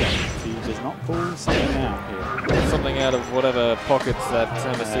for Ruben if he does not pull something out here. Something out of whatever pockets that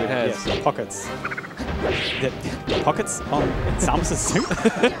Samus suit has. Yes, pockets. The pockets on Samus' suit?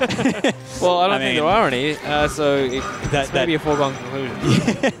 Well, I don't think there are any, so it's maybe a foregone conclusion.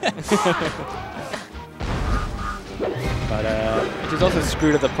 But she's also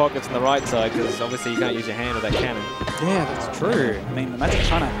screwed at the pockets on the right side because obviously you can't use your hand with that cannon. Yeah, that's true. I mean, imagine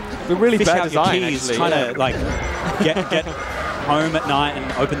trying to really fish bad out design, your keys, actually, trying to like get home at night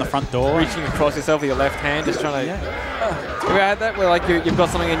and open the front door. Reaching across yourself with your left hand, just trying to... Have you had that where like you've got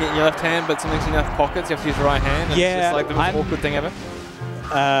something in your left hand but something's in your pockets, you have to use your right hand? And yeah. It's just like the most awkward thing ever.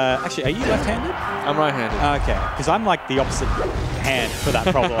 Actually, are you left-handed? I'm right-handed. Okay, because I'm like the opposite hand for that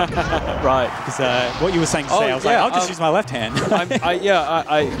problem. Right. Because what you were saying today, I was like, I'll just use my left hand.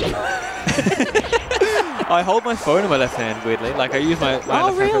 I hold my phone in my left hand, weirdly. Like, I use my left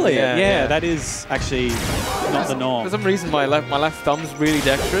hand. Really? Yeah, that is actually not the norm. For some reason, my left thumb's really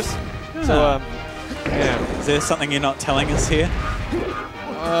dexterous. So, yeah. Is there something you're not telling us here?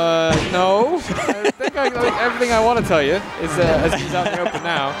 No. I think everything I want to tell you is as he's out in the open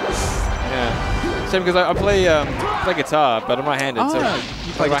now. Yeah. Same because I play guitar, but I'm right-handed. So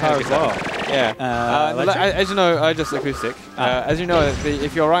you play guitar as well. Yeah. As you know, I just acoustic. As you know,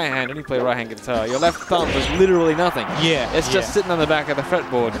 if you're right-handed and you play right-hand guitar, your left thumb does literally nothing. Yeah. It's just sitting on the back of the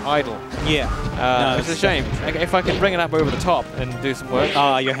fretboard, idle. Yeah. It's a shame. If I could bring it up over the top and do some work.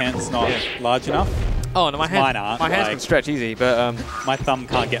 Your hand's not large enough? Oh, no, my hands can stretch easy, but... my thumb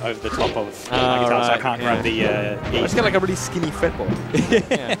can't get over the top of my guitar, so I can't grab the I just get like a really skinny fretboard.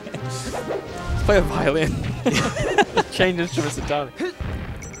 Yeah. Let's play a violin. Change instruments entirely.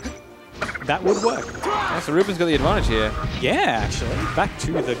 That would work. Yeah, so Ruben's got the advantage here. Yeah, actually. Back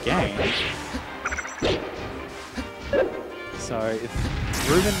to the game. So if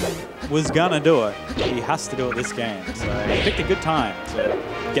Ruben was gonna do it, he has to do it this game. So he picked a good time to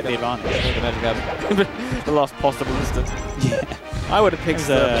get the advantage. The magic out the last possible instant. Yeah. I would have picked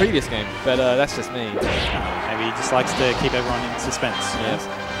the previous game, but that's just me. Maybe he just likes to keep everyone in suspense. Yes.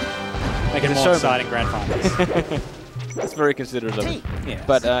 Make it more exciting grand finals. That's very considerate of me. Yes.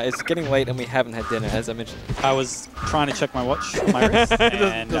 But it's getting late and we haven't had dinner, as I mentioned. I was trying to check my watch on my wrist,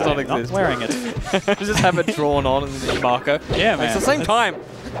 and I'm not wearing it. Just have it drawn on in marker. Yeah, man. It's the same time.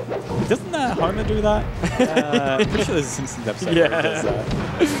 Doesn't Homer do that? I'm pretty sure there's a Simpsons episode where he does that.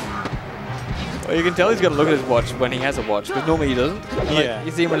 Well, you can tell he's got to look at his watch when he has a watch, because normally he doesn't. Yeah. Like,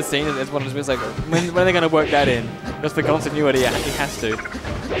 you see him in a scene, and it's one of his like, when are they going to work that in? Just for continuity, he has to.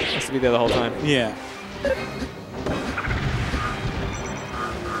 Has to be there the whole time. Yeah.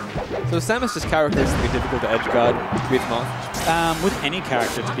 So Samus just characteristically difficult to edgeguard with Moth. With any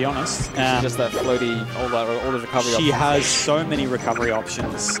character, to be honest. Just that floaty, all the recovery She options. has so many recovery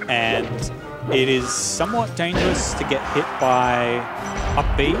options, and it is somewhat dangerous to get hit by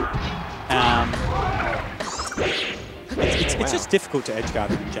up B. It's just difficult to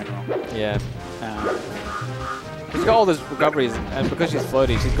edgeguard in general. Yeah. She's got all those recoveries, and because she's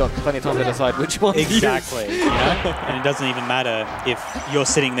floaty, she's got plenty of time to decide which one. Exactly. You know? And it doesn't even matter if you're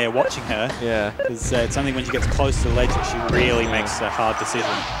sitting there watching her. Yeah. Because it's only when she gets close to the ledge that she really makes a hard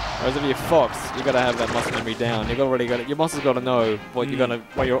decision. Whereas if you're Fox, you got to have that muscle memory down. You've already got your muscle's got to know what you're gonna,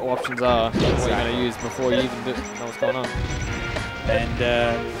 what your options are, what you're gonna use before you even know what's going on. And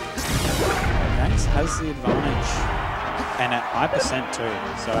Max has the advantage, and at high % too.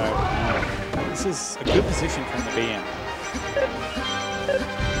 So this is a good position from the BM.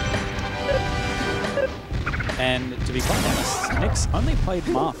 And to be quite honest, Nick's only played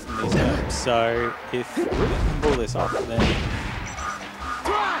Marth in these games, so if Ruben can pull this off, then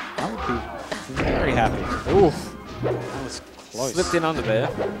I would be very happy. Ooh, that was close. Slipped in under there.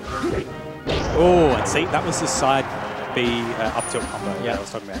 Oh, and see, that was the side B up tilt combo that I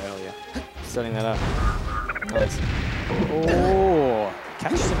was talking about earlier. Setting that up. Nice. Oh,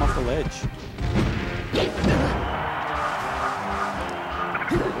 catches him off the ledge.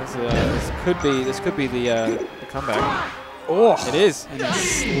 This could be the comeback. Oh, it is. And a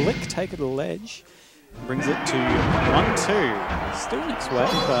slick take of the ledge brings it to 1-2. Still Nick's way,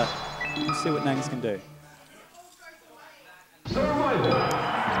 but we'll see what Nangs can do.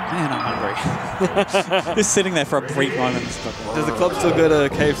 Man, I'm hungry. Just sitting there for a brief moment. Does the club still go to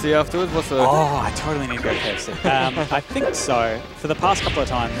KFC afterwards? What's the? Oh, I totally need to go to KFC. I think so. For the past couple of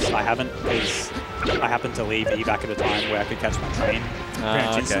times, I haven't, because I happened to leave EVAC at a time where I could catch my train pretty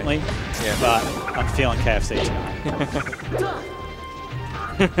much instantly. Yeah. But I'm feeling KFC tonight.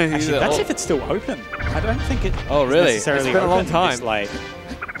 Actually, that's if it's still open. I don't think it. Oh, really? Necessarily it's been a long time. Like,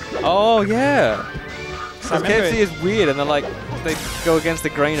 oh yeah. So KFC is weird, and they're like they go against the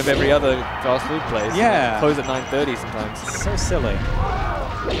grain of every other fast food place. Yeah. Close at 9:30 sometimes. It's so silly.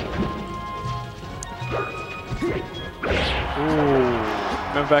 Ooh.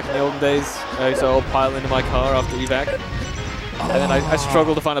 Remember back in the olden days, I used to all pile into my car after EVAC, and then I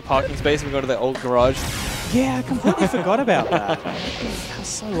struggled to find a parking space and we go to the old garage. Yeah, I completely forgot about that. That was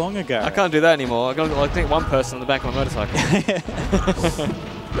so long ago. I can't do that anymore. I got I think one person on the back of my motorcycle.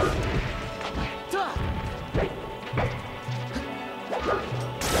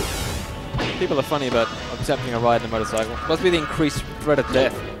 People are funny about accepting a ride in a motorcycle. Must be the increased threat of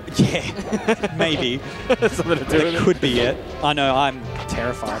death. Yeah, maybe. Something to do with it. Could be it. I know I'm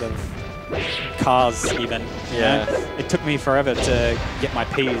terrified of cars even. Yeah. You know? It took me forever to get my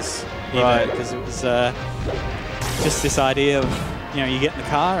P's. Right. Because it was just this idea of, you know, you get in the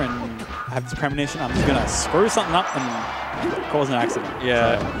car and have this premonition, I'm just going to screw something up and cause an accident.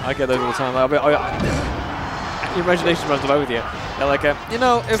 Yeah, so. I get those all the time. Your imagination runs away with you. They're like, you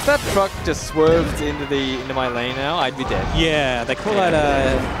know, if that truck just swerved into my lane now, I'd be dead. Yeah, they call that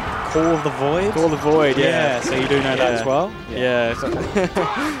a call of the void. Call of the void, yeah. So you do know that as well? Yeah. So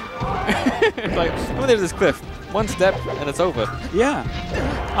it's like, oh, there's this cliff. One step and it's over. Yeah.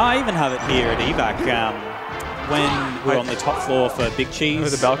 I even have it here at EVAC. When we were on the top floor for Big Cheese.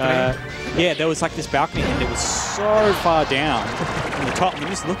 With the balcony? Yeah, there was like this balcony and it was so far down from the top. And you're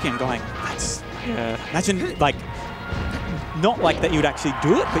just looking and going, that's... Yeah. Imagine, like, not like that you would actually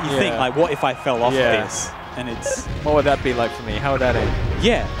do it, but you think, like, what if I fell off this? And it's... What would that be like for me? How would that end?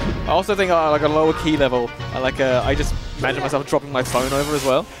 Yeah. I also think like a lower key level, I just imagine myself dropping my phone over as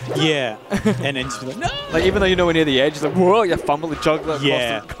well. Yeah. And then just be like, no! Like, even though you know we're near the edge, it's like, whoa, you fumble and jog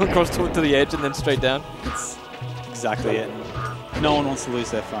across to the edge and then straight down. It's exactly it. No one wants to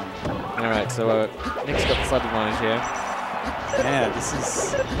lose their phone. All right, so Nick's got the slight advantage here. Yeah, this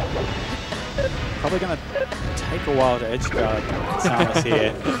is probably going to take a while to edgeguard Samus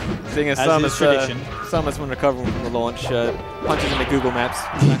here. Seeing as Samus, when recovering from the launch, punches into Google Maps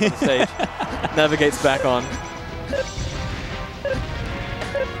back on the stage, navigates back on.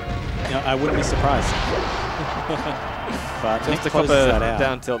 You know, I wouldn't be surprised. But just a couple of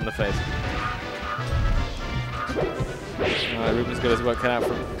down tilt in the face. Alright, Ruben's got his work cut out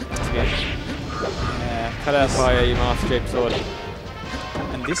for him. Yeah, cut out by a Master-shaped sword.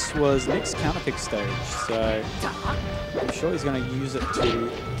 And this was Nick's counterpick stage, so I'm sure he's going to use it to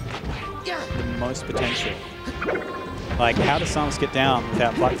the most potential. Like, how does Samus get down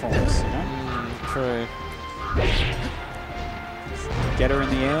without platforms, you know? True. Get her in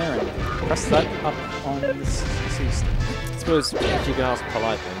the air and press that up on the C-stick. I suppose you can ask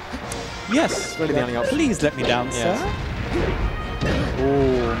politely. Yes. really the only option. Please let me down, Yes. sir.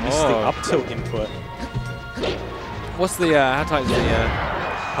 Oh, missed the up tilt input. What's the, how tight is the,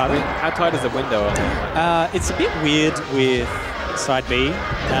 Pardon? how tight is the window on it? It's a bit weird with side B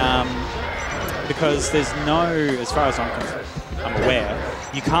because there's no, as far as I'm aware,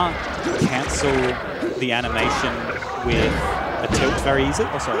 you can't cancel the animation with a tilt very easily.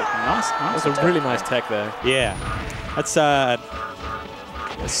 Also, nice. That's a really nice tech there. Yeah, that's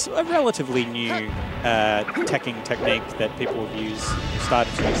it's a relatively new teching technique that people have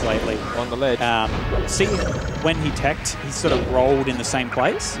started to use lately. On the ledge. See, when he teched, he sort of rolled in the same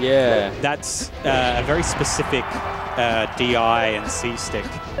place. Yeah. That's a very specific DI and C stick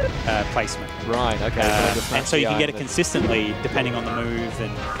placement. Right, okay. And so you can get it consistently depending on the move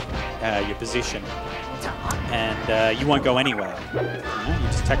and your position. And you won't go anywhere. You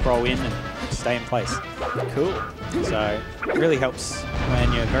just tech roll in and stay in place. Cool. So it really helps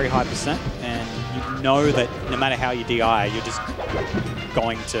when you're very high percent and you know that no matter how you DI, you're just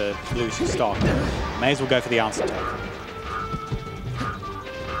going to lose your stock. May as well go for the answer tech.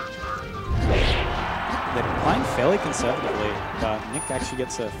 They're playing fairly conservatively, but Nick actually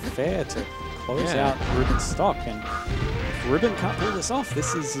gets a fair to close out Ruben's stock. And if Ruben can't pull this off,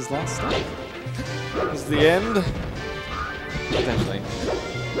 this is his last stock. This is the end. Potentially.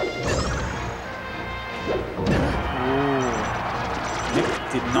 Ooh. Nick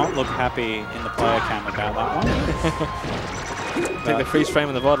did not look happy in the player cam about that one. Take the freeze frame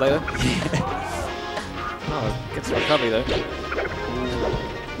in the VOD later. Oh, gets a recovery though.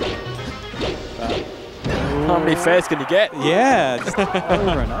 How many fairs can you get? Yeah, just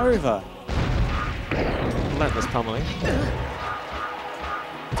over and over. Relentless pummeling.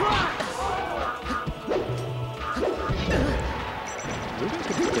 Ruben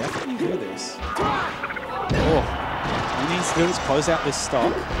could definitely do this. Oh, all he needs to do is close out this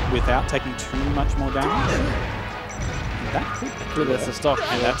stock without taking too much more damage. That could That's the stock.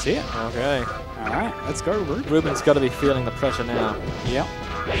 And that's it. Okay. All right, let's go, Ruben. Ruben's got to be feeling the pressure now. Yep,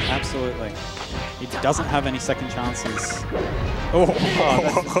 absolutely. He doesn't have any second chances. Oh,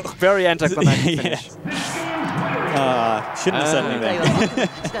 that's very anticlimactic finish. Shouldn't have said anything.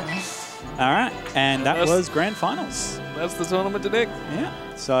 All right, and that was Grand Finals. That's the tournament to Nick.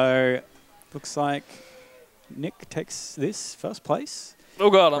 Yeah, so looks like Nick takes this first place.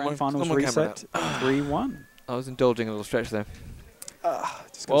 Oh God, Grand Finals reset 3-1. I was indulging a little stretch there.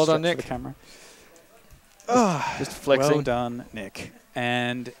 Just well done, Nick. For the camera. Just flexing. Well done, Nick.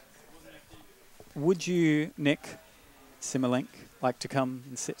 And would you, Nick Simmerlink, like to come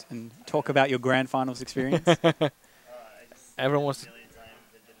and sit and talk about your Grand Finals experience? Everyone wants to.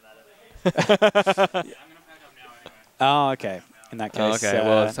 Oh, okay. In that case. Okay,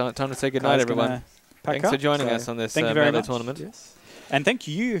 well, it's time to say goodnight, everyone. Thanks for joining us on this medley tournament. Yes. And thank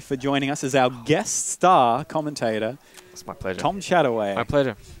you for joining us as our guest star commentator. It's my pleasure. Tom Chataway. My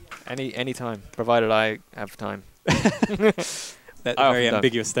pleasure. Any time, provided I have time. That's a very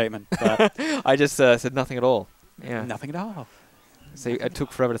ambiguous statement. But I just said nothing at all. Yeah. Nothing at all. See, it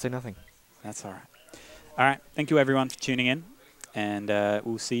took forever to say nothing. That's all right. All right. Thank you, everyone, for tuning in. And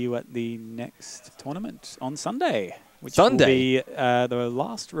we'll see you at the next tournament on Sunday. Which will be the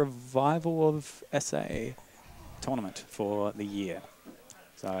last revival of SA tournament for the year.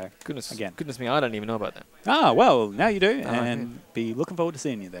 So, goodness me, I don't even know about that. Ah, well, now you do. And be looking forward to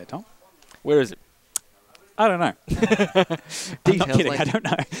seeing you there, Tom. Where is it? I don't know. I'm not kidding, I don't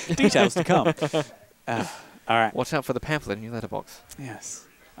know. Details to come. All right. Watch out for the pamphlet in your letterbox. Yes.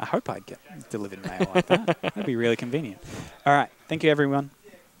 I hope I'd get delivered mail like that. That'd be really convenient. All right. Thank you, everyone.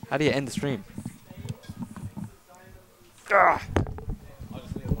 How do you end the stream? Yeah,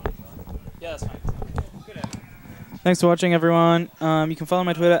 that's fine. Thanks for watching, everyone. You can follow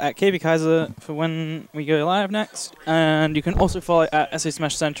my Twitter at KBKaiser for when we go live next. And you can also follow at SA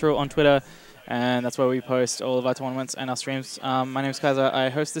Smash Central on Twitter. And that's where we post all of our tournaments and our streams. My name is Kaiser. I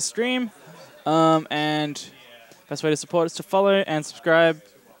host this stream. And best way to support is to follow and subscribe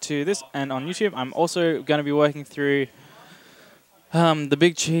to this and on YouTube. I'm also going to be working through the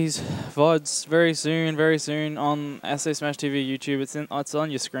Big Cheese VODs very soon on SA Smash TV YouTube. It's on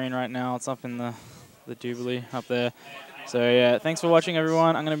your screen right now. It's up in the doobly up there. So yeah, thanks for watching,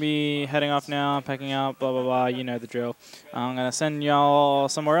 everyone. I'm going to be heading off now, packing up, blah, blah, blah. You know the drill. I'm going to send y'all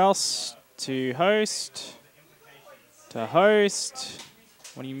somewhere else to host.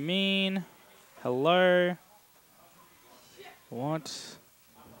 What do you mean? Hello? What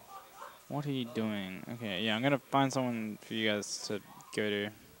are you doing? Okay, yeah, I'm going to find someone for you guys to go to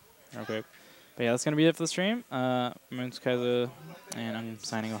real quick. But yeah, that's going to be it for the stream. Moon's Kaiser, and I'm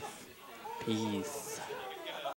signing off. Peace.